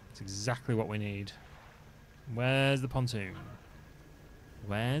 That's exactly what we need. Where's the pontoon?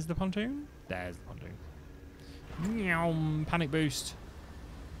 Where's the pontoon? There's the pontoon. Nyam. Panic boost.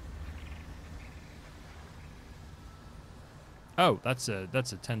 Oh, that's a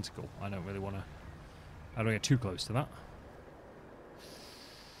tentacle. I don't really want to. I don't get too close to that.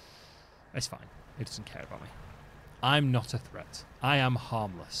 It's fine. It doesn't care about me. I'm not a threat. I am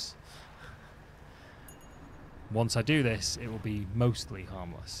harmless. Once I do this, it will be mostly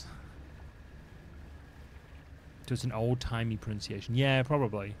harmless. So it's an old-timey pronunciation. Yeah,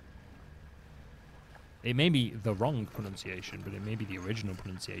 probably. It may be the wrong pronunciation, but it may be the original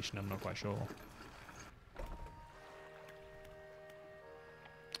pronunciation. I'm not quite sure.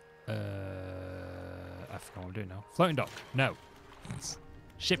 I forgot what I'm doing now. Floating dock. No.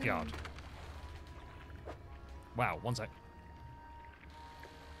 Shipyard. Wow, one sec.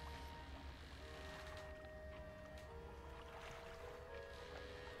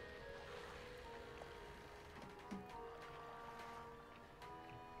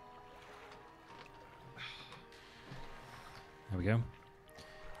 There we go.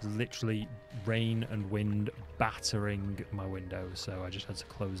 Literally rain and wind battering my window, so I just had to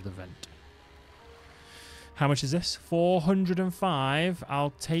close the vent. How much is this? 405.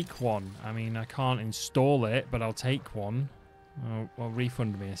 I'll take one. I mean, I can't install it, but I'll take one. Well,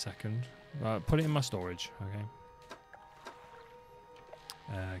 refund me a second. Put it in my storage, okay?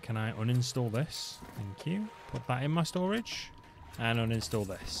 Can I uninstall this? Thank you. Put that in my storage. And uninstall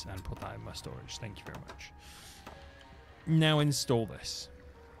this and put that in my storage. Thank you very much. Now install this.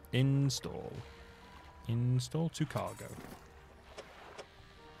 Install. Install to cargo.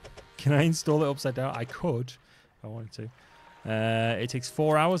 Can I install it upside down? I could if I wanted to. It takes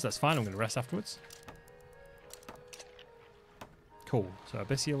 4 hours. That's fine. I'm going to rest afterwards. Cool. So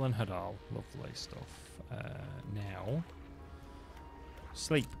abyssal and 𝘿𝙍. Lovely stuff. Now.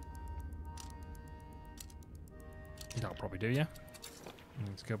 Sleep. That'll probably do, yeah.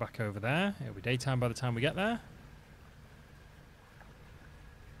 Let's go back over there. It'll be daytime by the time we get there.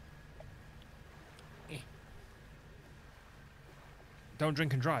 Don't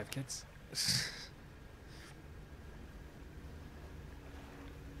drink and drive, kids.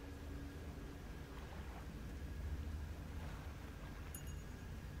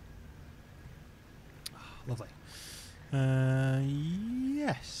 Lovely.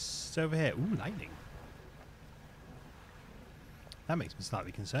 Yes. It's over here. Ooh, lightning. That makes me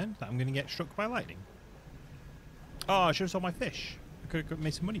slightly concerned that I'm going to get struck by lightning. Oh, I should have sold my fish. I could have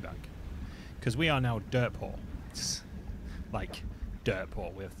made some money back. Because we are now dirt poor. Like, dirt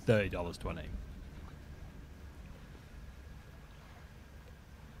poor. We have $30 to our name.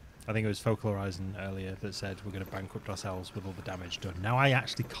 I think it was Folklore Horizon earlier that said we're going to bankrupt ourselves with all the damage done. Now I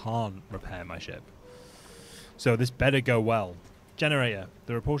actually can't repair my ship. So this better go well. Generator.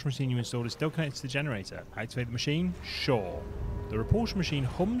 The repulsion machine you installed is still connected to the generator. Activate the machine? Sure. The repulsion machine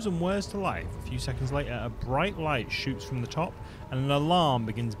hums and whirs to life. A few seconds later, a bright light shoots from the top and an alarm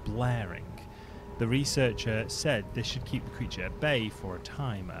begins blaring. The researcher said this should keep the creature at bay for a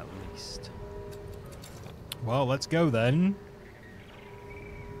time at least. Well, let's go then.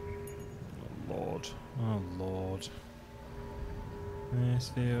 Oh, Lord. Oh, Lord. This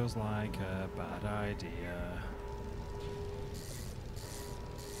feels like a bad idea.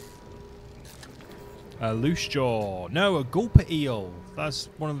 A loose jaw. No, a gulper eel. That's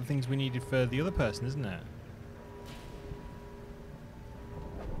one of the things we needed for the other person, isn't it?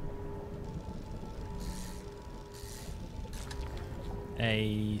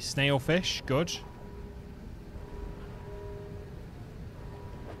 A snailfish. Good.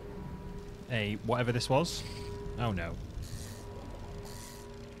 A whatever this was. Oh no.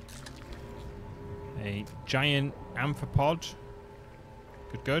 A giant amphipod.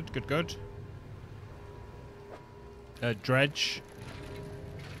 Good, good, good, good. A dredge.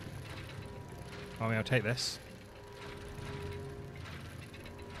 I mean, I'll take this.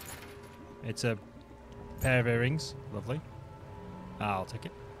 It's a pair of earrings. Lovely. I'll take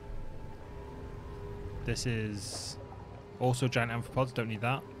it. This is also giant amphipods. Don't need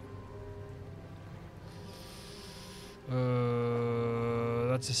that.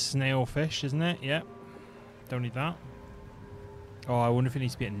 That's a snailfish, isn't it? Yep. Don't need that. Oh, I wonder if it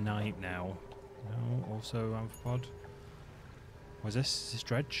needs to be at night now. No, also amphipod. What's this? Is this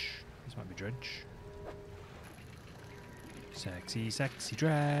dredge? This might be dredge. Sexy, sexy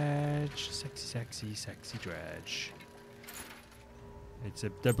dredge. Sexy, sexy, sexy dredge. It's a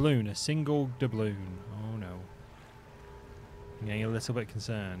doubloon, a single doubloon. Oh no. I'm getting a little bit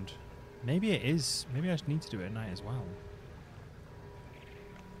concerned. Maybe it is. Maybe I just need to do it at night as well.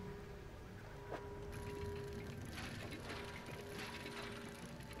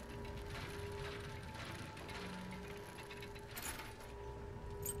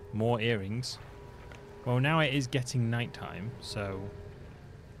 More earrings. Well, now it is getting nighttime, so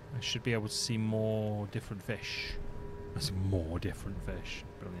I should be able to see more different fish. That's more different fish.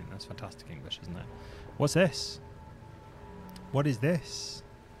 Brilliant. That's fantastic English, isn't it? What's this? What is this?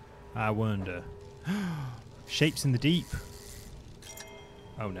 I wonder. Shapes in the deep.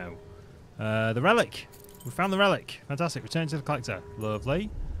 Oh no. The relic. We found the relic. Fantastic. Return to the collector. Lovely.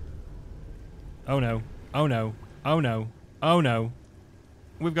 Oh no. Oh no. Oh no. Oh no.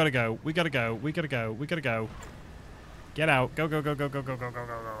 We've got to go. We got to go. We got to go. We got to go. Get out. Go, go, go, go, go, go, go, go, go,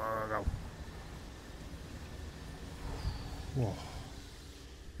 go, go, go. Whoa.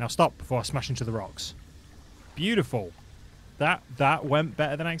 Now stop before I smash into the rocks. Beautiful. That went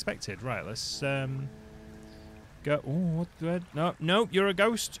better than I expected. Right, let's go. Oh, what? No, no, you're a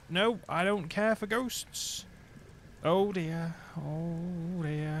ghost. No, I don't care for ghosts. Oh dear. Oh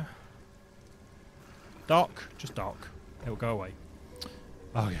dear. Dock. Just dock. It'll go away.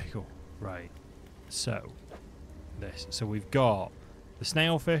 Okay, cool. Right. So, this. So we've got the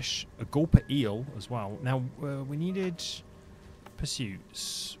snailfish, a gulper eel as well. Now, we needed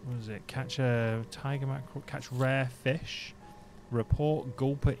pursuits. What was it? Catch a tiger mackerel, catch rare fish, report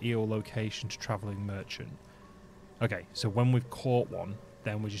gulper eel location to traveling merchant. Okay, so when we've caught one,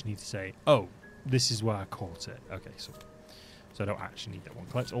 then we just need to say, oh, this is where I caught it. Okay, so I don't actually need that one.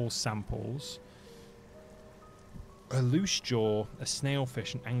 Collect all samples. A loose jaw, a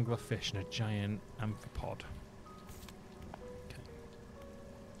snailfish, an anglerfish, and a giant amphipod. Okay.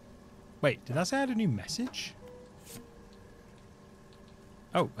 Wait, did that say I had a new message?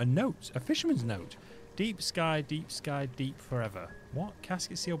 Oh, a note. A fisherman's note. Deep sky, deep forever. What?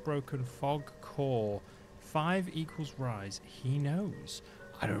 Casket seal broken, fog core. 5 equals rise. He knows.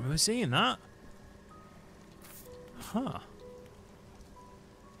 I don't remember seeing that. Huh.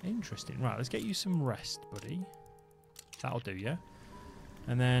 Interesting. Right, let's get you some rest, buddy. That'll do, yeah?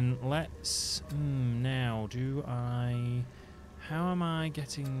 And then let's... now, do I... How am I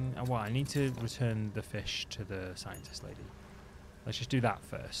getting... well, I need to return the fish to the scientist lady. Let's just do that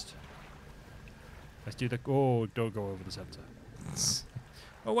first. Let's do the... Oh, don't go over the center.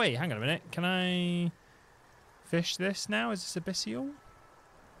 Oh, wait, hang on a minute. Can I fish this now? Is this abyssal?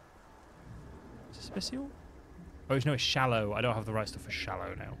 Is this abyssal? Oh, no, it's shallow. I don't have the right stuff for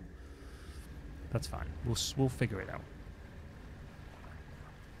shallow now. That's fine. We'll figure it out.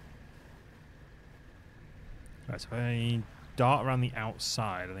 Right, so if I dart around the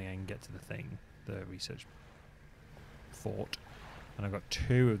outside, I think I can get to the thing, the research fort. And I've got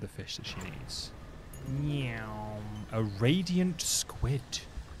 2 of the fish that she needs. Meow. A radiant squid.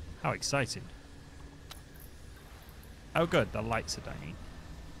 How exciting. Oh good, the lights are dying.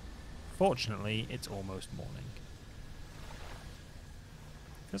 Fortunately, it's almost morning.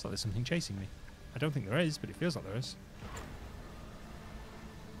 Feels like there's something chasing me. I don't think there is, but it feels like there is.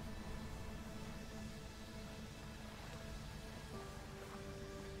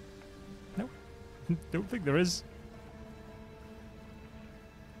 Nope. Don't think there is.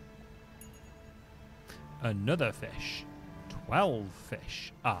 Another fish. 12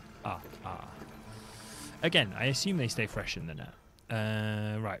 fish. Again, I assume they stay fresh in the net.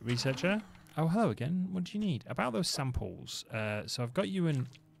 Right, researcher. Oh, hello again. What do you need? About those samples. So I've got you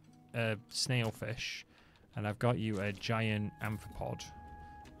a snailfish, and I've got you a giant amphipod.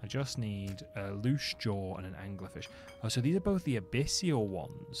 I just need a loose jaw and an anglerfish. Oh, so these are both the abyssal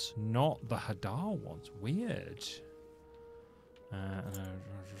ones, not the Hadar ones. Weird. And I'm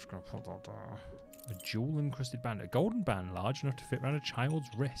just going to put that there. A jewel-encrusted band. A golden band large enough to fit around a child's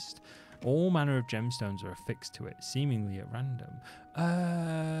wrist. All manner of gemstones are affixed to it, seemingly at random.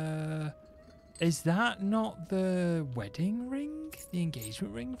 Is that not the wedding ring? The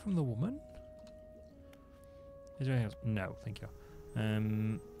engagement ring from the woman? Is there anything else? No, thank you.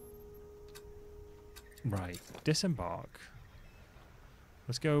 Right, disembark.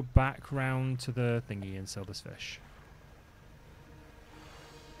 Let's go back round to the thingy and sell this fish.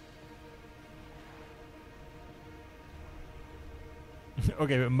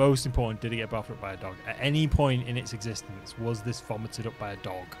 Okay, but most important, did it get buffeted by a dog? At any point in its existence, was this vomited up by a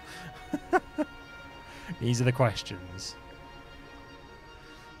dog? These are the questions.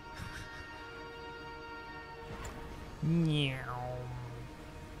 Meow.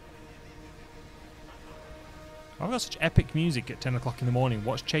 I've got such epic music at 10 o'clock in the morning.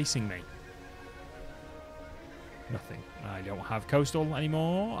 What's chasing me? Nothing. I don't have coastal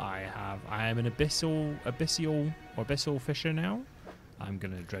anymore. I am an abyssal fisher now. I'm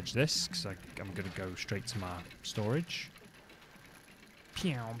going to dredge this because I'm going to go straight to my storage.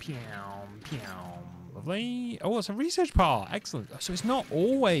 Pew, pew, pew. Lovely. Oh, it's a research part. Excellent. So it's not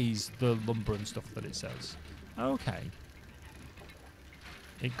always the lumber and stuff that it says. Okay.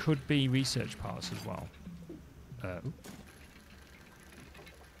 It could be research parts as well.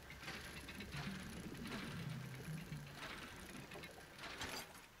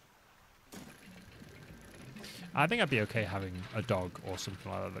 I think I'd be okay having a dog or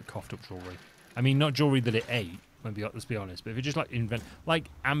something like that that coughed up jewellery. I mean, not jewellery that it ate, let's be honest, but if you just like like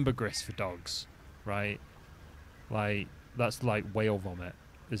ambergris for dogs, right? Like, that's like whale vomit,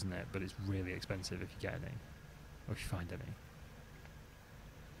 isn't it? But it's really expensive if you get any. Or if you find any.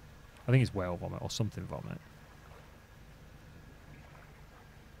 I think it's whale vomit or something vomit.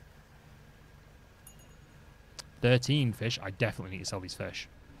 $13 fish. I definitely need to sell these fish.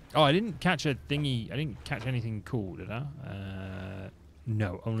 Oh, I didn't catch a thingy. I didn't catch anything cool, did I?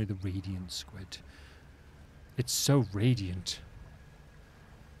 No, only the radiant squid. It's so radiant.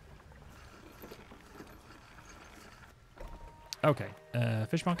 Okay,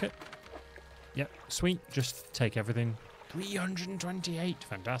 fish market. Yep, sweet. Just take everything. 328.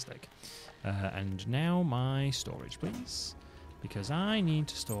 Fantastic. And now my storage, please. Because I need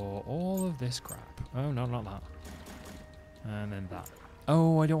to store all of this crap. Oh, no, not that. And then that.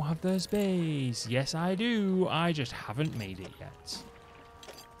 Oh, I don't have the space. Yes, I do. I just haven't made it yet.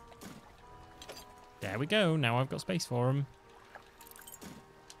 There we go. Now I've got space for them.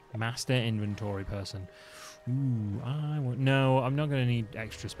 Master inventory person. Ooh, no, I'm not going to need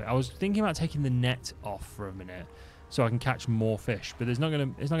extra space. I was thinking about taking the net off for a minute so I can catch more fish, but it's not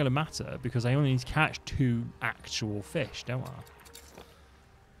going to matter because I only need to catch 2 actual fish, don't I?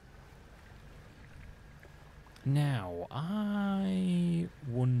 Now, I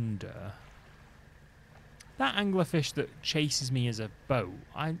wonder... That anglerfish that chases me as a boat,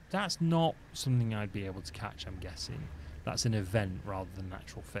 that's not something I'd be able to catch, I'm guessing. That's an event rather than an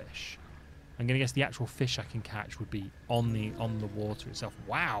actual fish. I'm going to guess the actual fish I can catch would be on the water itself.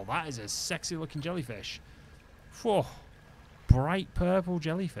 Wow, that is a sexy looking jellyfish. Whoa, bright purple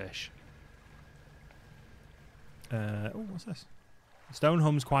jellyfish. Oh, what's this? Stone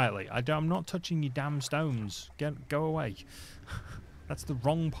hums quietly. I'm not touching your damn stones. Go away. That's the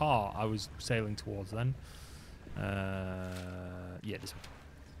wrong part I was sailing towards then. Yeah, this one.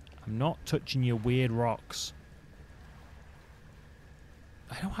 I'm not touching your weird rocks.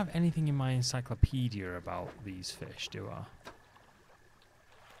 I don't have anything in my encyclopedia about these fish, do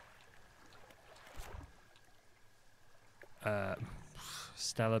I?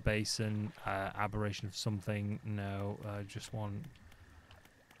 Stellar Basin, aberration of something. No, I just want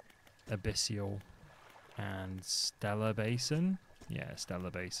abyssal and Stellar Basin. Yeah, Stellar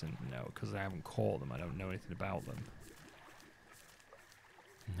Basin. No, because I haven't caught them. I don't know anything about them.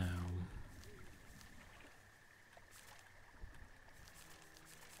 No.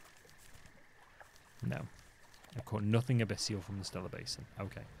 No. I've caught nothing abyssal from the Stellar Basin.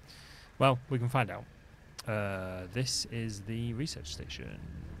 Okay. Well, we can find out. This is the research station.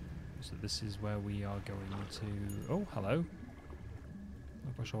 So this is where we are going to... Oh, hello.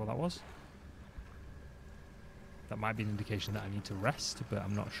 Not quite sure what that was. That might be an indication that I need to rest, but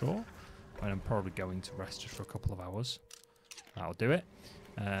I'm not sure. And I'm probably going to rest just for a couple of hours. That'll do it.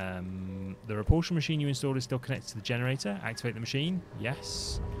 The repulsion machine you installed is still connected to the generator. Activate the machine.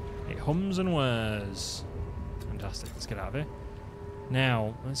 Yes. It hums and whirs. Fantastic. Let's get out of here.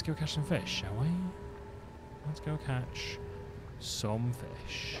 Now, let's go catch some fish, shall we? Let's go catch some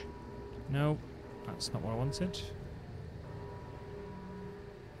fish. No, that's not what I wanted.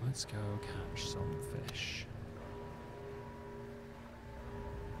 Let's go catch some fish.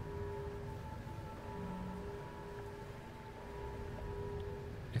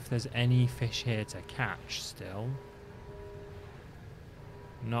 If there's any fish here to catch still.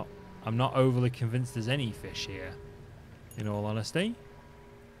 I'm not overly convinced there's any fish here, in all honesty.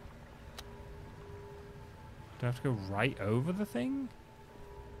 Do I have to go right over the thing?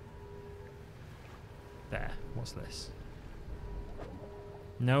 There. What's this?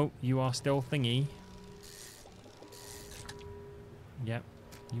 No, you are still thingy. Yep.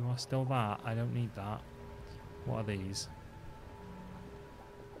 You are still that. I don't need that. What are these?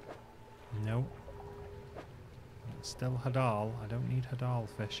 No. Still hadal. I don't need hadal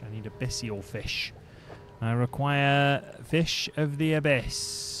fish. I need abyssal fish. I require fish of the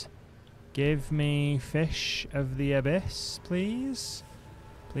abyss. Give me fish of the abyss, please.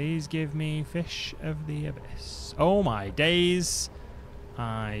 Please give me fish of the abyss. Oh my days.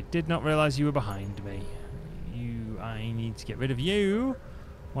 I did not realise you were behind me. I need to get rid of you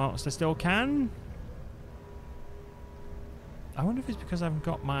whilst I still can. I wonder if it's because I've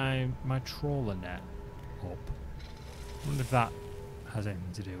got my trawler net up. I wonder if that has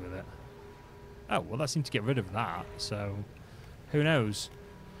anything to do with it. Oh, well that seemed to get rid of that, so who knows?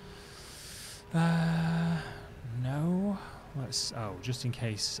 No. Let's... Oh, just in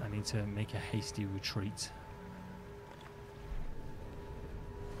case I need to make a hasty retreat.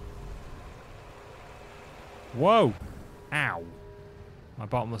 Whoa! Ow! My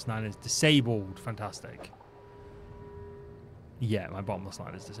bottomless line is disabled. Fantastic. Yeah, my bottomless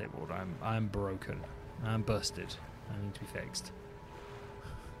line is disabled. I'm broken. I'm busted. I need to be fixed.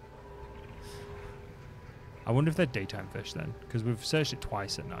 I wonder if they're daytime fish then, because we've searched it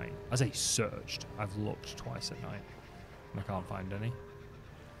twice at night. I say searched. I've looked twice at night, and I can't find any.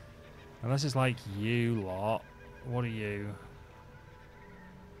 Unless it's like you lot. What are you?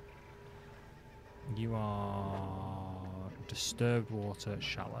 You are disturbed water,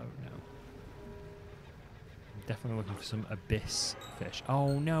 shallow. No. I'm definitely looking for some abyss fish.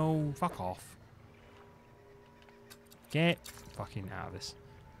 Oh no! Fuck off. Get fucking out of this.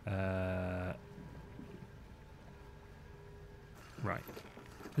 Right.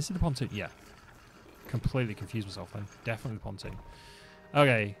 This is the pontoon. Yeah. Completely confused myself then. Definitely the pontoon.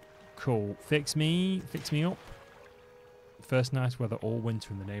 Okay. Cool. Fix me up. First night weather all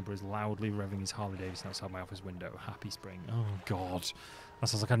winter and the neighbour is loudly revving his Harley Davidson outside my office window. Happy spring. Oh, God. That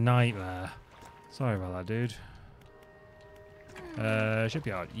sounds like a nightmare. Sorry about that, dude.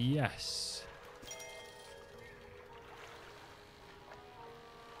 Shipyard. Yes.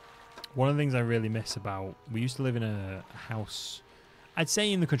 One of the things I really miss about... We used to live in a house... I'd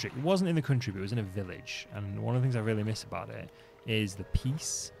say in the country. It wasn't in the country, but it was in a village. And one of the things I really miss about it is the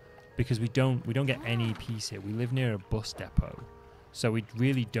peace. Because we don't get any peace here. We live near a bus depot. So we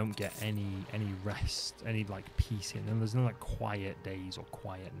really don't get any rest, any like peace here. And there's no like quiet days or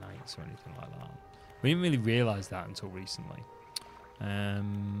quiet nights or anything like that. We didn't really realise that until recently.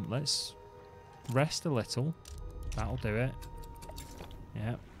 Let's rest a little. That'll do it.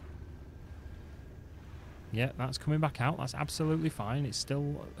 Yeah. Yeah, that's coming back out. That's absolutely fine. It's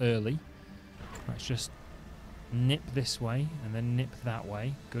still early. Let's just nip this way and then nip that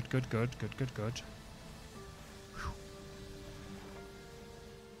way. Good, good, good, good, good, good. Whew.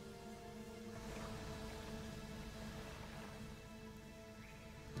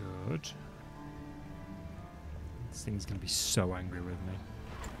 good. This thing's going to be so angry with me.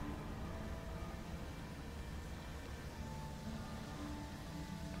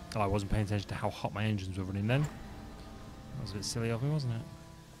 Oh, I wasn't paying attention to how hot my engines were running then. That was a bit silly of me, wasn't it?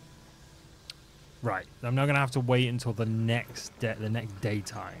 Right, I'm now going to have to wait until the next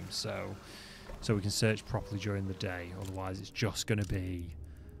daytime, so we can search properly during the day. Otherwise, it's just going to be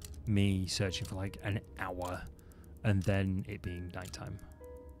me searching for like an hour, and then it being nighttime.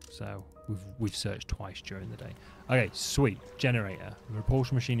 So we've searched twice during the day. Okay, sweet. Generator. The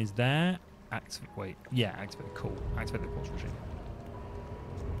repulsion machine is there. Activate. Cool. Activate the repulsion machine.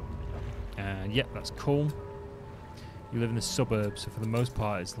 And yep, that's cool. You live in the suburbs, so for the most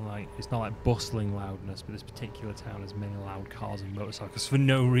part, it's not like bustling loudness. But this particular town has many loud cars and motorcycles for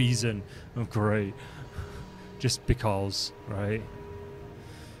no reason. Oh, great! Just because, right?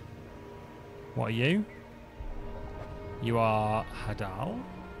 What are you? You are 𝘿𝙬𝙘𝙀.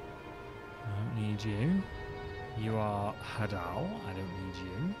 I don't need you. You are 𝘿𝙬𝙘𝙀. I don't need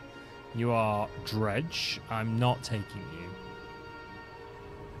you. You are 𝘿𝙍𝙬𝙀. I'm not taking you.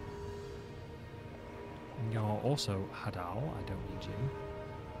 You're also 𝘿𝙬𝙘𝙀. I don't need you.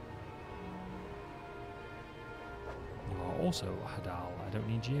 You are also 𝘿𝙬𝙘𝙀. I don't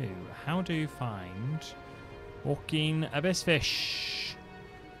need you. How do you find walking abyss fish?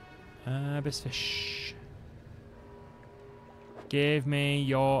 Abyss fish. Give me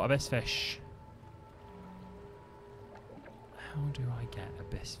your abyss fish. How do I get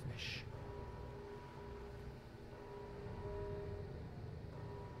abyss fish?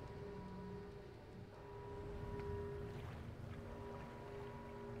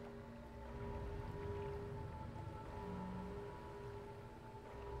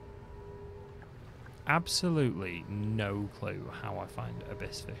 Absolutely no clue how I find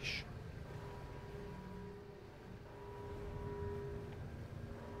abyss fish.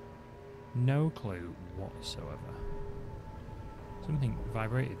 No clue whatsoever. Something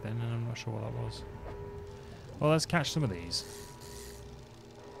vibrated then, and I'm not sure what that was. Well, let's catch some of these.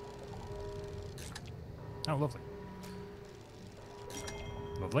 Oh, lovely.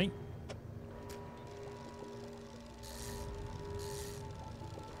 Lovely.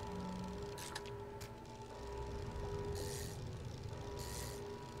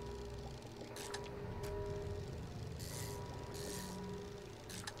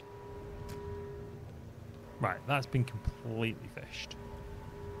 Right, that's been completely fished.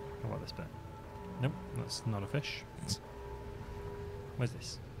 How about this bit? Nope, that's not a fish. Where's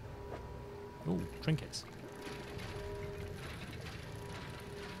this? Oh, trinkets.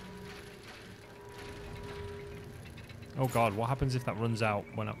 Oh god, what happens if that runs out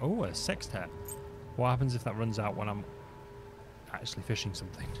when I'm... Oh, a sextet. What happens if that runs out when I'm actually fishing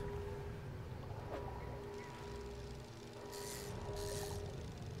something?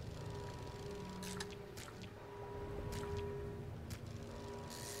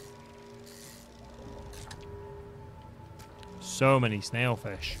 So many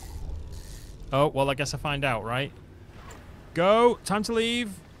snailfish. Oh, well, I guess I find out, right? Go! Time to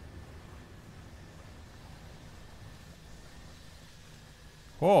leave!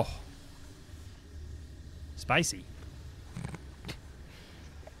 Oh. Spicy.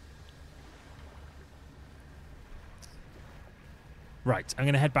 Right, I'm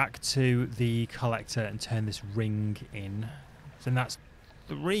going to head back to the collector and turn this ring in. So that's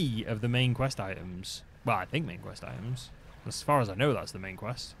 3 of the main quest items. Well, I think main quest items. As far as I know, that's the main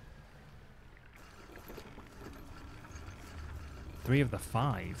quest. 3 of the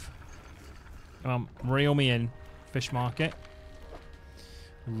 5. Reel me in. Fish market.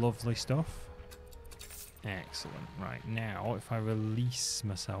 Lovely stuff. Excellent. Right, now, if I release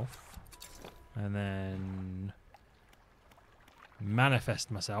myself and then manifest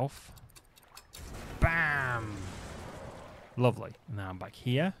myself. Bam! Lovely. Now I'm back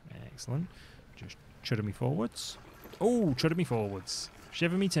here. Excellent. Just chudder me forwards. Oh, chudder me forwards.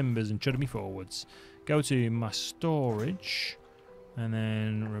 Shiver me timbers and chudder me forwards. Go to my storage. And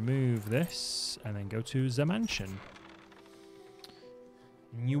then remove this. And then go to the mansion.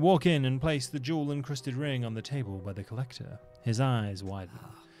 You walk in and place the jewel-encrusted ring on the table by the collector. His eyes widen.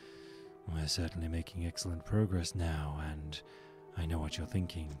 We're certainly making excellent progress now, and I know what you're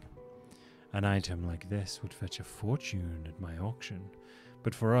thinking. An item like this would fetch a fortune at my auction,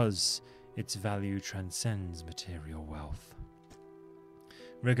 but for us, its value transcends material wealth.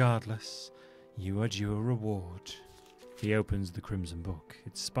 Regardless, you are due a reward. He opens the crimson book,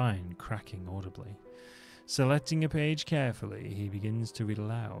 its spine cracking audibly. Selecting a page carefully, he begins to read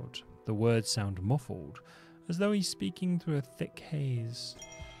aloud. The words sound muffled, as though he's speaking through a thick haze.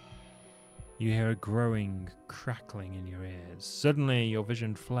 You hear a growing crackling in your ears. Suddenly, your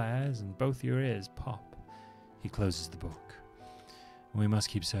vision flares and both your ears pop. He closes the book. We must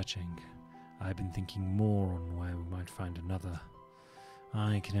keep searching. I've been thinking more on where we might find another.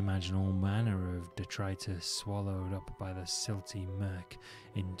 I can imagine all manner of detritus swallowed up by the silty murk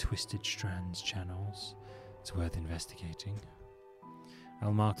in twisted strands channels. It's worth investigating.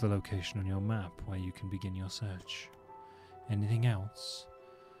 I'll mark the location on your map where you can begin your search. Anything else?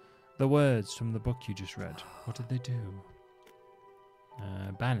 The words from the book you just read, what did they do?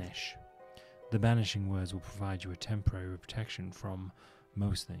 Banish. The banishing words will provide you a temporary protection from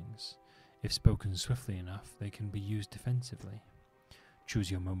most things. If spoken swiftly enough, they can be used defensively.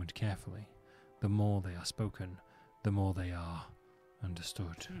 Choose your moment carefully. The more they are spoken, the more they are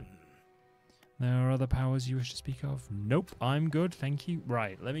understood. There are other powers you wish to speak of? Nope, I'm good, thank you.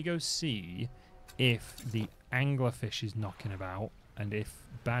 Right, let me go see if the anglerfish is knocking about and if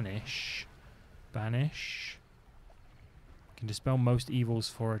banish can dispel most evils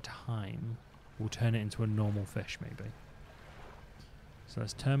for a time. We'll turn it into a normal fish, maybe. So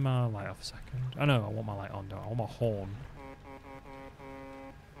let's turn my light off a second. Oh no, I want my light on, don't I? I want my horn.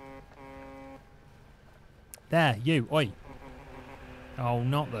 There, you, oi! Oh,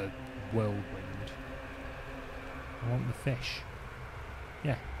 not the whirlwind. I want the fish.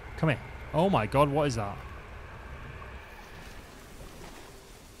 Yeah, come here. Oh my god, what is that?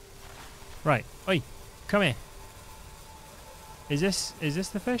 Right, oi, come here. Is this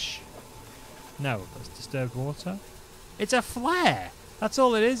the fish? No, that's disturbed water. It's a flare! That's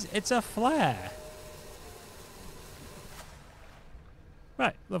all it is, it's a flare.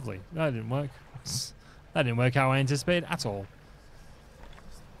 Right, lovely. That didn't work. That didn't work how I anticipated at all.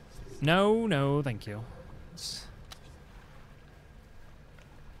 No, thank you.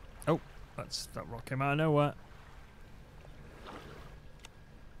 Oh, that rock came out of nowhere.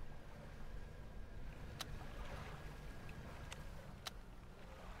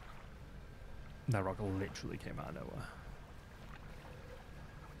 That rock literally came out of nowhere.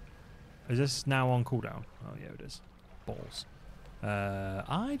 Is this now on cooldown? Oh yeah, it is. Balls.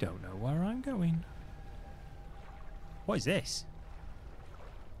 I don't know where I'm going. What is this?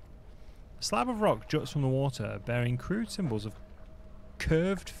 A slab of rock juts from the water, bearing crude symbols of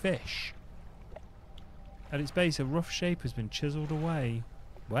curved fish. At its base, a rough shape has been chiseled away.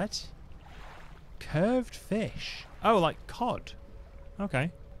 What? Curved fish? Oh, like cod.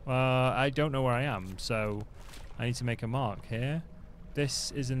 Okay. I don't know where I am, so I need to make a mark here.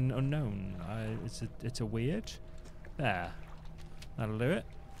 This is an unknown. It's a weird. There. That'll do it.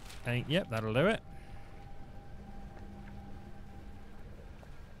 Yep, that'll do it.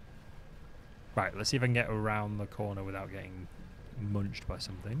 Right, let's see if I can get around the corner without getting munched by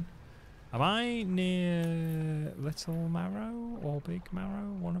something. Am I near Little Marrow or Big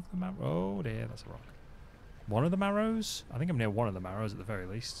Marrow? One of the marrows? Oh dear, that's a rock. One of the marrows? I think I'm near one of the marrows at the very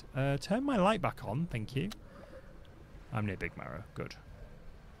least. Turn my light back on, thank you. I'm near Big Marrow, good.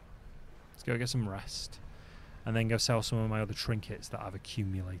 Let's go get some rest. And then go sell some of my other trinkets that I've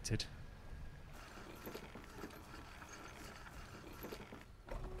accumulated.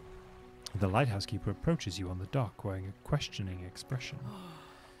 The lighthouse keeper approaches you on the dock wearing a questioning expression.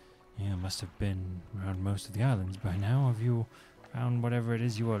 You must have been around most of the islands by now. Have you found whatever it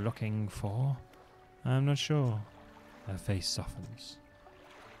is you were looking for? I'm not sure. Her face softens.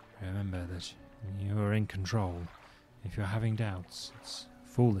 Remember that you are in control. If you're having doubts, it's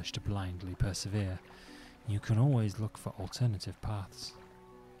foolish to blindly persevere. You can always look for alternative paths.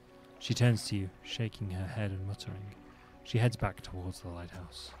 She turns to you, shaking her head and muttering. She heads back towards the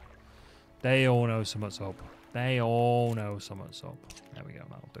lighthouse. They all know something's up. They all know something's up. There we go,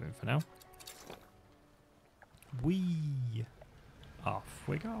 that'll do it for now. Whee! Off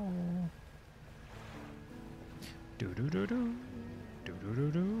we go. Do-do-do-do.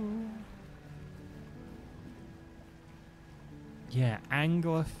 Do-do-do-do. Yeah,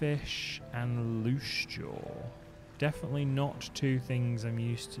 anglerfish and loose jaw. Definitely not two things I'm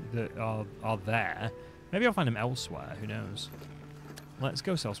used to that are there. Maybe I'll find them elsewhere, who knows. Let's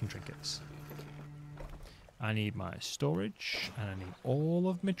go sell some trinkets. I need my storage, and I need all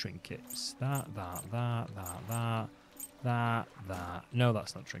of my trinkets. That. No,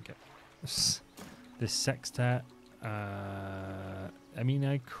 that's not a trinket. This sextet. I mean,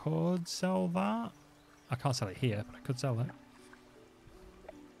 I could sell that. I can't sell it here, but I could sell it.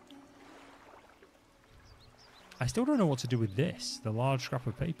 I still don't know what to do with this, the large scrap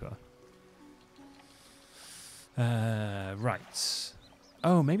of paper. Right.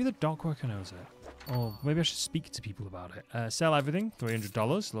 Oh, maybe the dock worker knows it. Or maybe I should speak to people about it. Sell everything,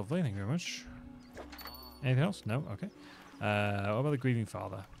 $300. Lovely, thank you very much. Anything else? No? Okay. What about the grieving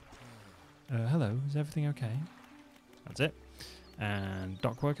father? Hello, is everything okay? That's it. And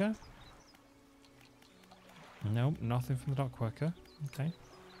dock worker? Nope, nothing from the dock worker. Okay.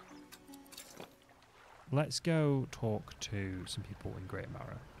 Let's go talk to some people in Great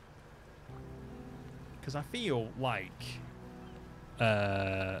Marrow. Because I feel like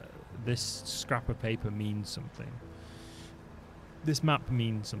this scrap of paper means something. This map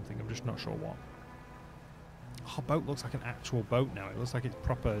means something, I'm just not sure what. Our boat looks like an actual boat now. It looks like it's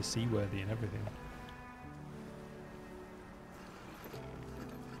proper seaworthy and everything.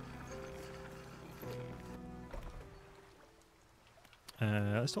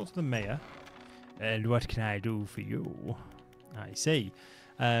 Let's talk to the mayor. And what can I do for you? I see.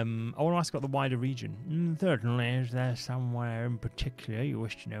 I want to ask about the wider region. Certainly, is there somewhere in particular you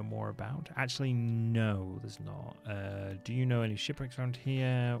wish to know more about? Actually, no, there's not. Do you know any shipwrecks around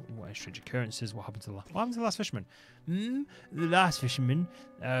here? What strange occurrences? What happened to the last fisherman? The last fisherman?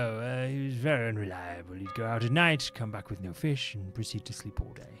 Oh, he was very unreliable. He'd go out at night, come back with no fish, and proceed to sleep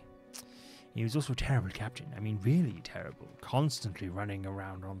all day. He was also a terrible captain. I mean, really terrible. Constantly running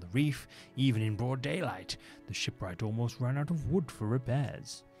around on the reef, even in broad daylight. The shipwright almost ran out of wood for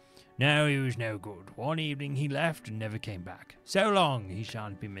repairs. No, he was no good. One evening he left and never came back. So long, he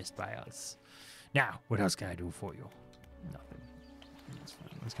shan't be missed by us. Now, what else can I do for you? Nothing. That's fine.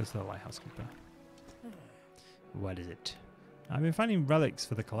 Let's go to the lighthouse keeper. What is it? I've been finding relics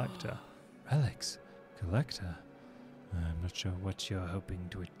for the collector. Relics? Collector? I'm not sure what you're hoping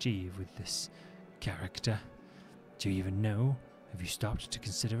to achieve with this character. Do you even know? Have you stopped to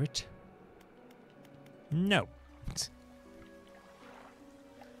consider it? No.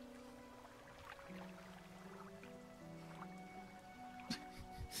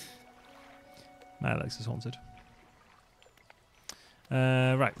 My Alex is haunted.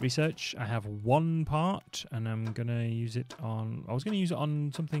 Right, research. I have one part, and I'm going to use it on... I was going to use it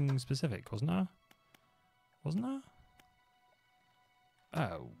on something specific, wasn't I? Wasn't I?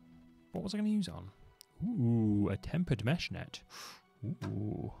 Oh, what was I going to use it on? Ooh, a tempered mesh net.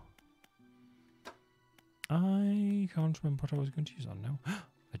 Ooh. I can't remember what I was going to use it on now.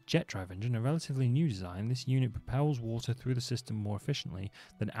 A jet drive engine, a relatively new design. This unit propels water through the system more efficiently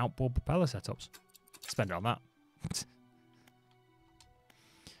than outboard propeller setups. Spend it on that.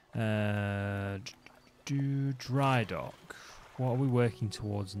 Dry dock. What are we working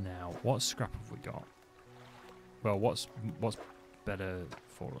towards now? What scrap have we got? Well, what's better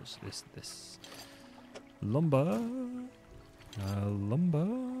for us? This lumber.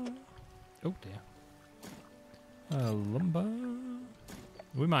 Lumber. Oh dear. Lumber.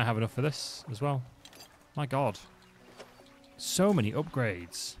 We might have enough for this as well. My god. So many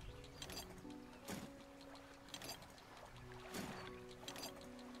upgrades.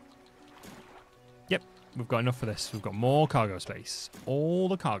 Yep, we've got enough for this. We've got more cargo space. All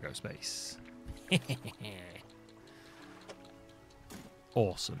the cargo space.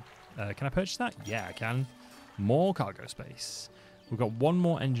 Awesome. Can I purchase that? Yeah, I can. More cargo space. We've got one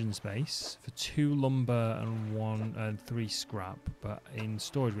more engine space for 2 lumber and 3 scrap. But in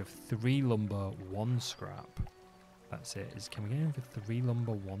storage, we have 3 lumber, 1 scrap. That's it. Can we get in for 3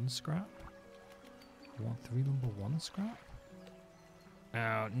 lumber, 1 scrap? 3 lumber, 1 scrap?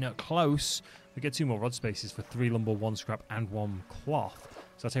 No, close. We get 2 more rod spaces for 3 lumber, 1 scrap, and 1 cloth.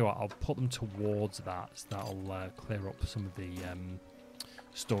 So I'll tell you what, I'll put them towards that. So that'll clear up some of the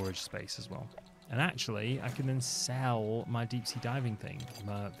storage space as well. And actually, I can then sell my deep sea diving thing.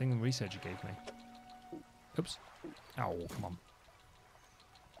 The thing the researcher gave me. Oops. Oh, come on.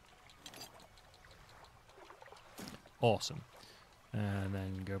 Awesome. And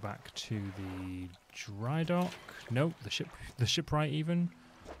then go back to the dry dock. Nope, the shipwright even.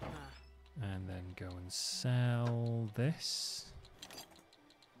 And then go and sell this.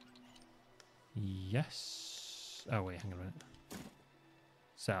 Yes. Oh, wait, hang on a minute.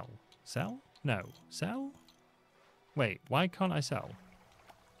 Sell. Sell? No. Sell? Wait, why can't I sell?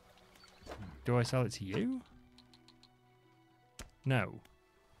 Do I sell it to you? No.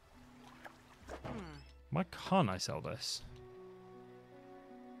 Why can't I sell this?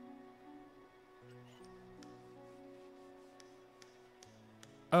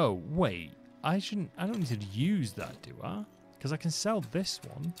 Oh, wait. I don't need to use that, do I? Because I can sell this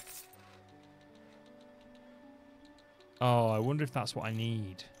one. Oh, I wonder if that's what I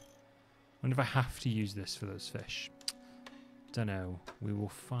need. I wonder if I have to use this for those fish. Don't know. We will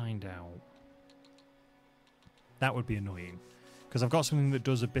find out. That would be annoying. Because I've got something that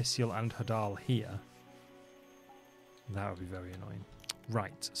does Abyssal and Hadal here. That would be very annoying.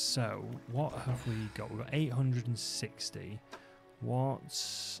 Right, so what have we got? We've got 860.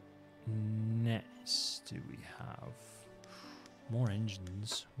 What nets do we have? More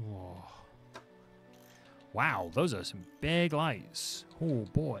engines. Whoa. Wow, those are some big lights. Oh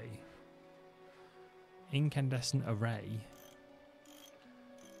boy. Incandescent array.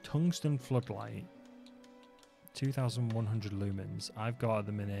 Tungsten floodlight. 2,100 lumens. I've got at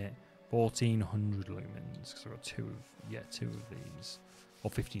the minute 1,400 lumens because I've got two of these, or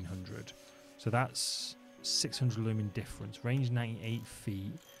 1,500. So that's 600 lumen difference. Range 98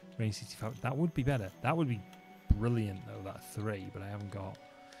 feet. Range 65. That would be better. That would be brilliant though. That 3, but I haven't got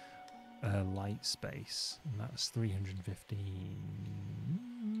light space, and that's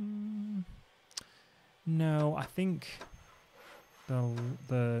 315. No, I think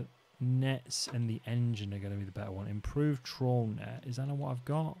the nets and the engine are going to be the better one. Improved troll net. Is that not what I've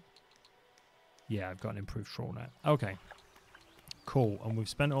got? Yeah, I've got an improved troll net. Okay, cool. And we've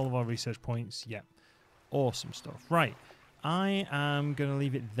spent all of our research points. Yep, awesome stuff. Right, I am going to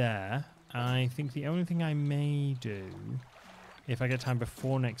leave it there. I think the only thing I may do, if I get time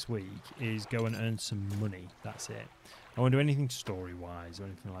before next week, is go and earn some money. That's it. I won't do anything story-wise or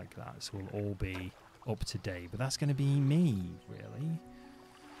anything like that, so we'll all be up to date. But that's going to be me, really.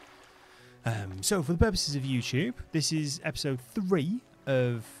 So for the purposes of YouTube, this is episode 3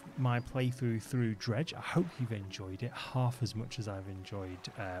 of my playthrough through Dredge. I hope you've enjoyed it half as much as I've enjoyed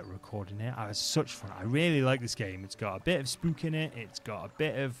recording it. I had such fun. I really like this game. It's got a bit of spook in it. It's got a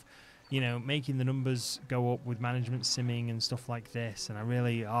bit of, you know, making the numbers go up with management simming and stuff like this. And I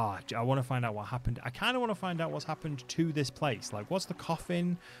really, I want to find out what happened. I kind of want to find out what's happened to this place. Like, what's the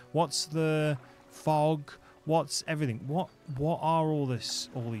coffin? What's the fog? What's everything? What are all these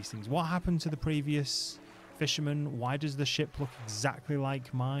things? What happened to the previous fisherman? Why does the ship look exactly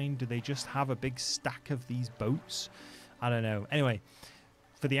like mine? Do they just have a big stack of these boats? I don't know. Anyway,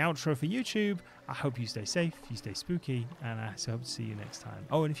 for the outro for YouTube, I hope you stay safe, you stay spooky, and I hope to see you next time.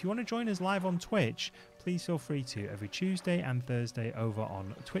 Oh, and if you want to join us live on Twitch, please feel free to every Tuesday and Thursday over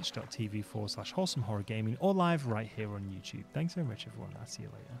on twitch.tv/WholesomeHorrorGaming or live right here on YouTube. Thanks very much, everyone. I'll see you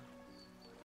later.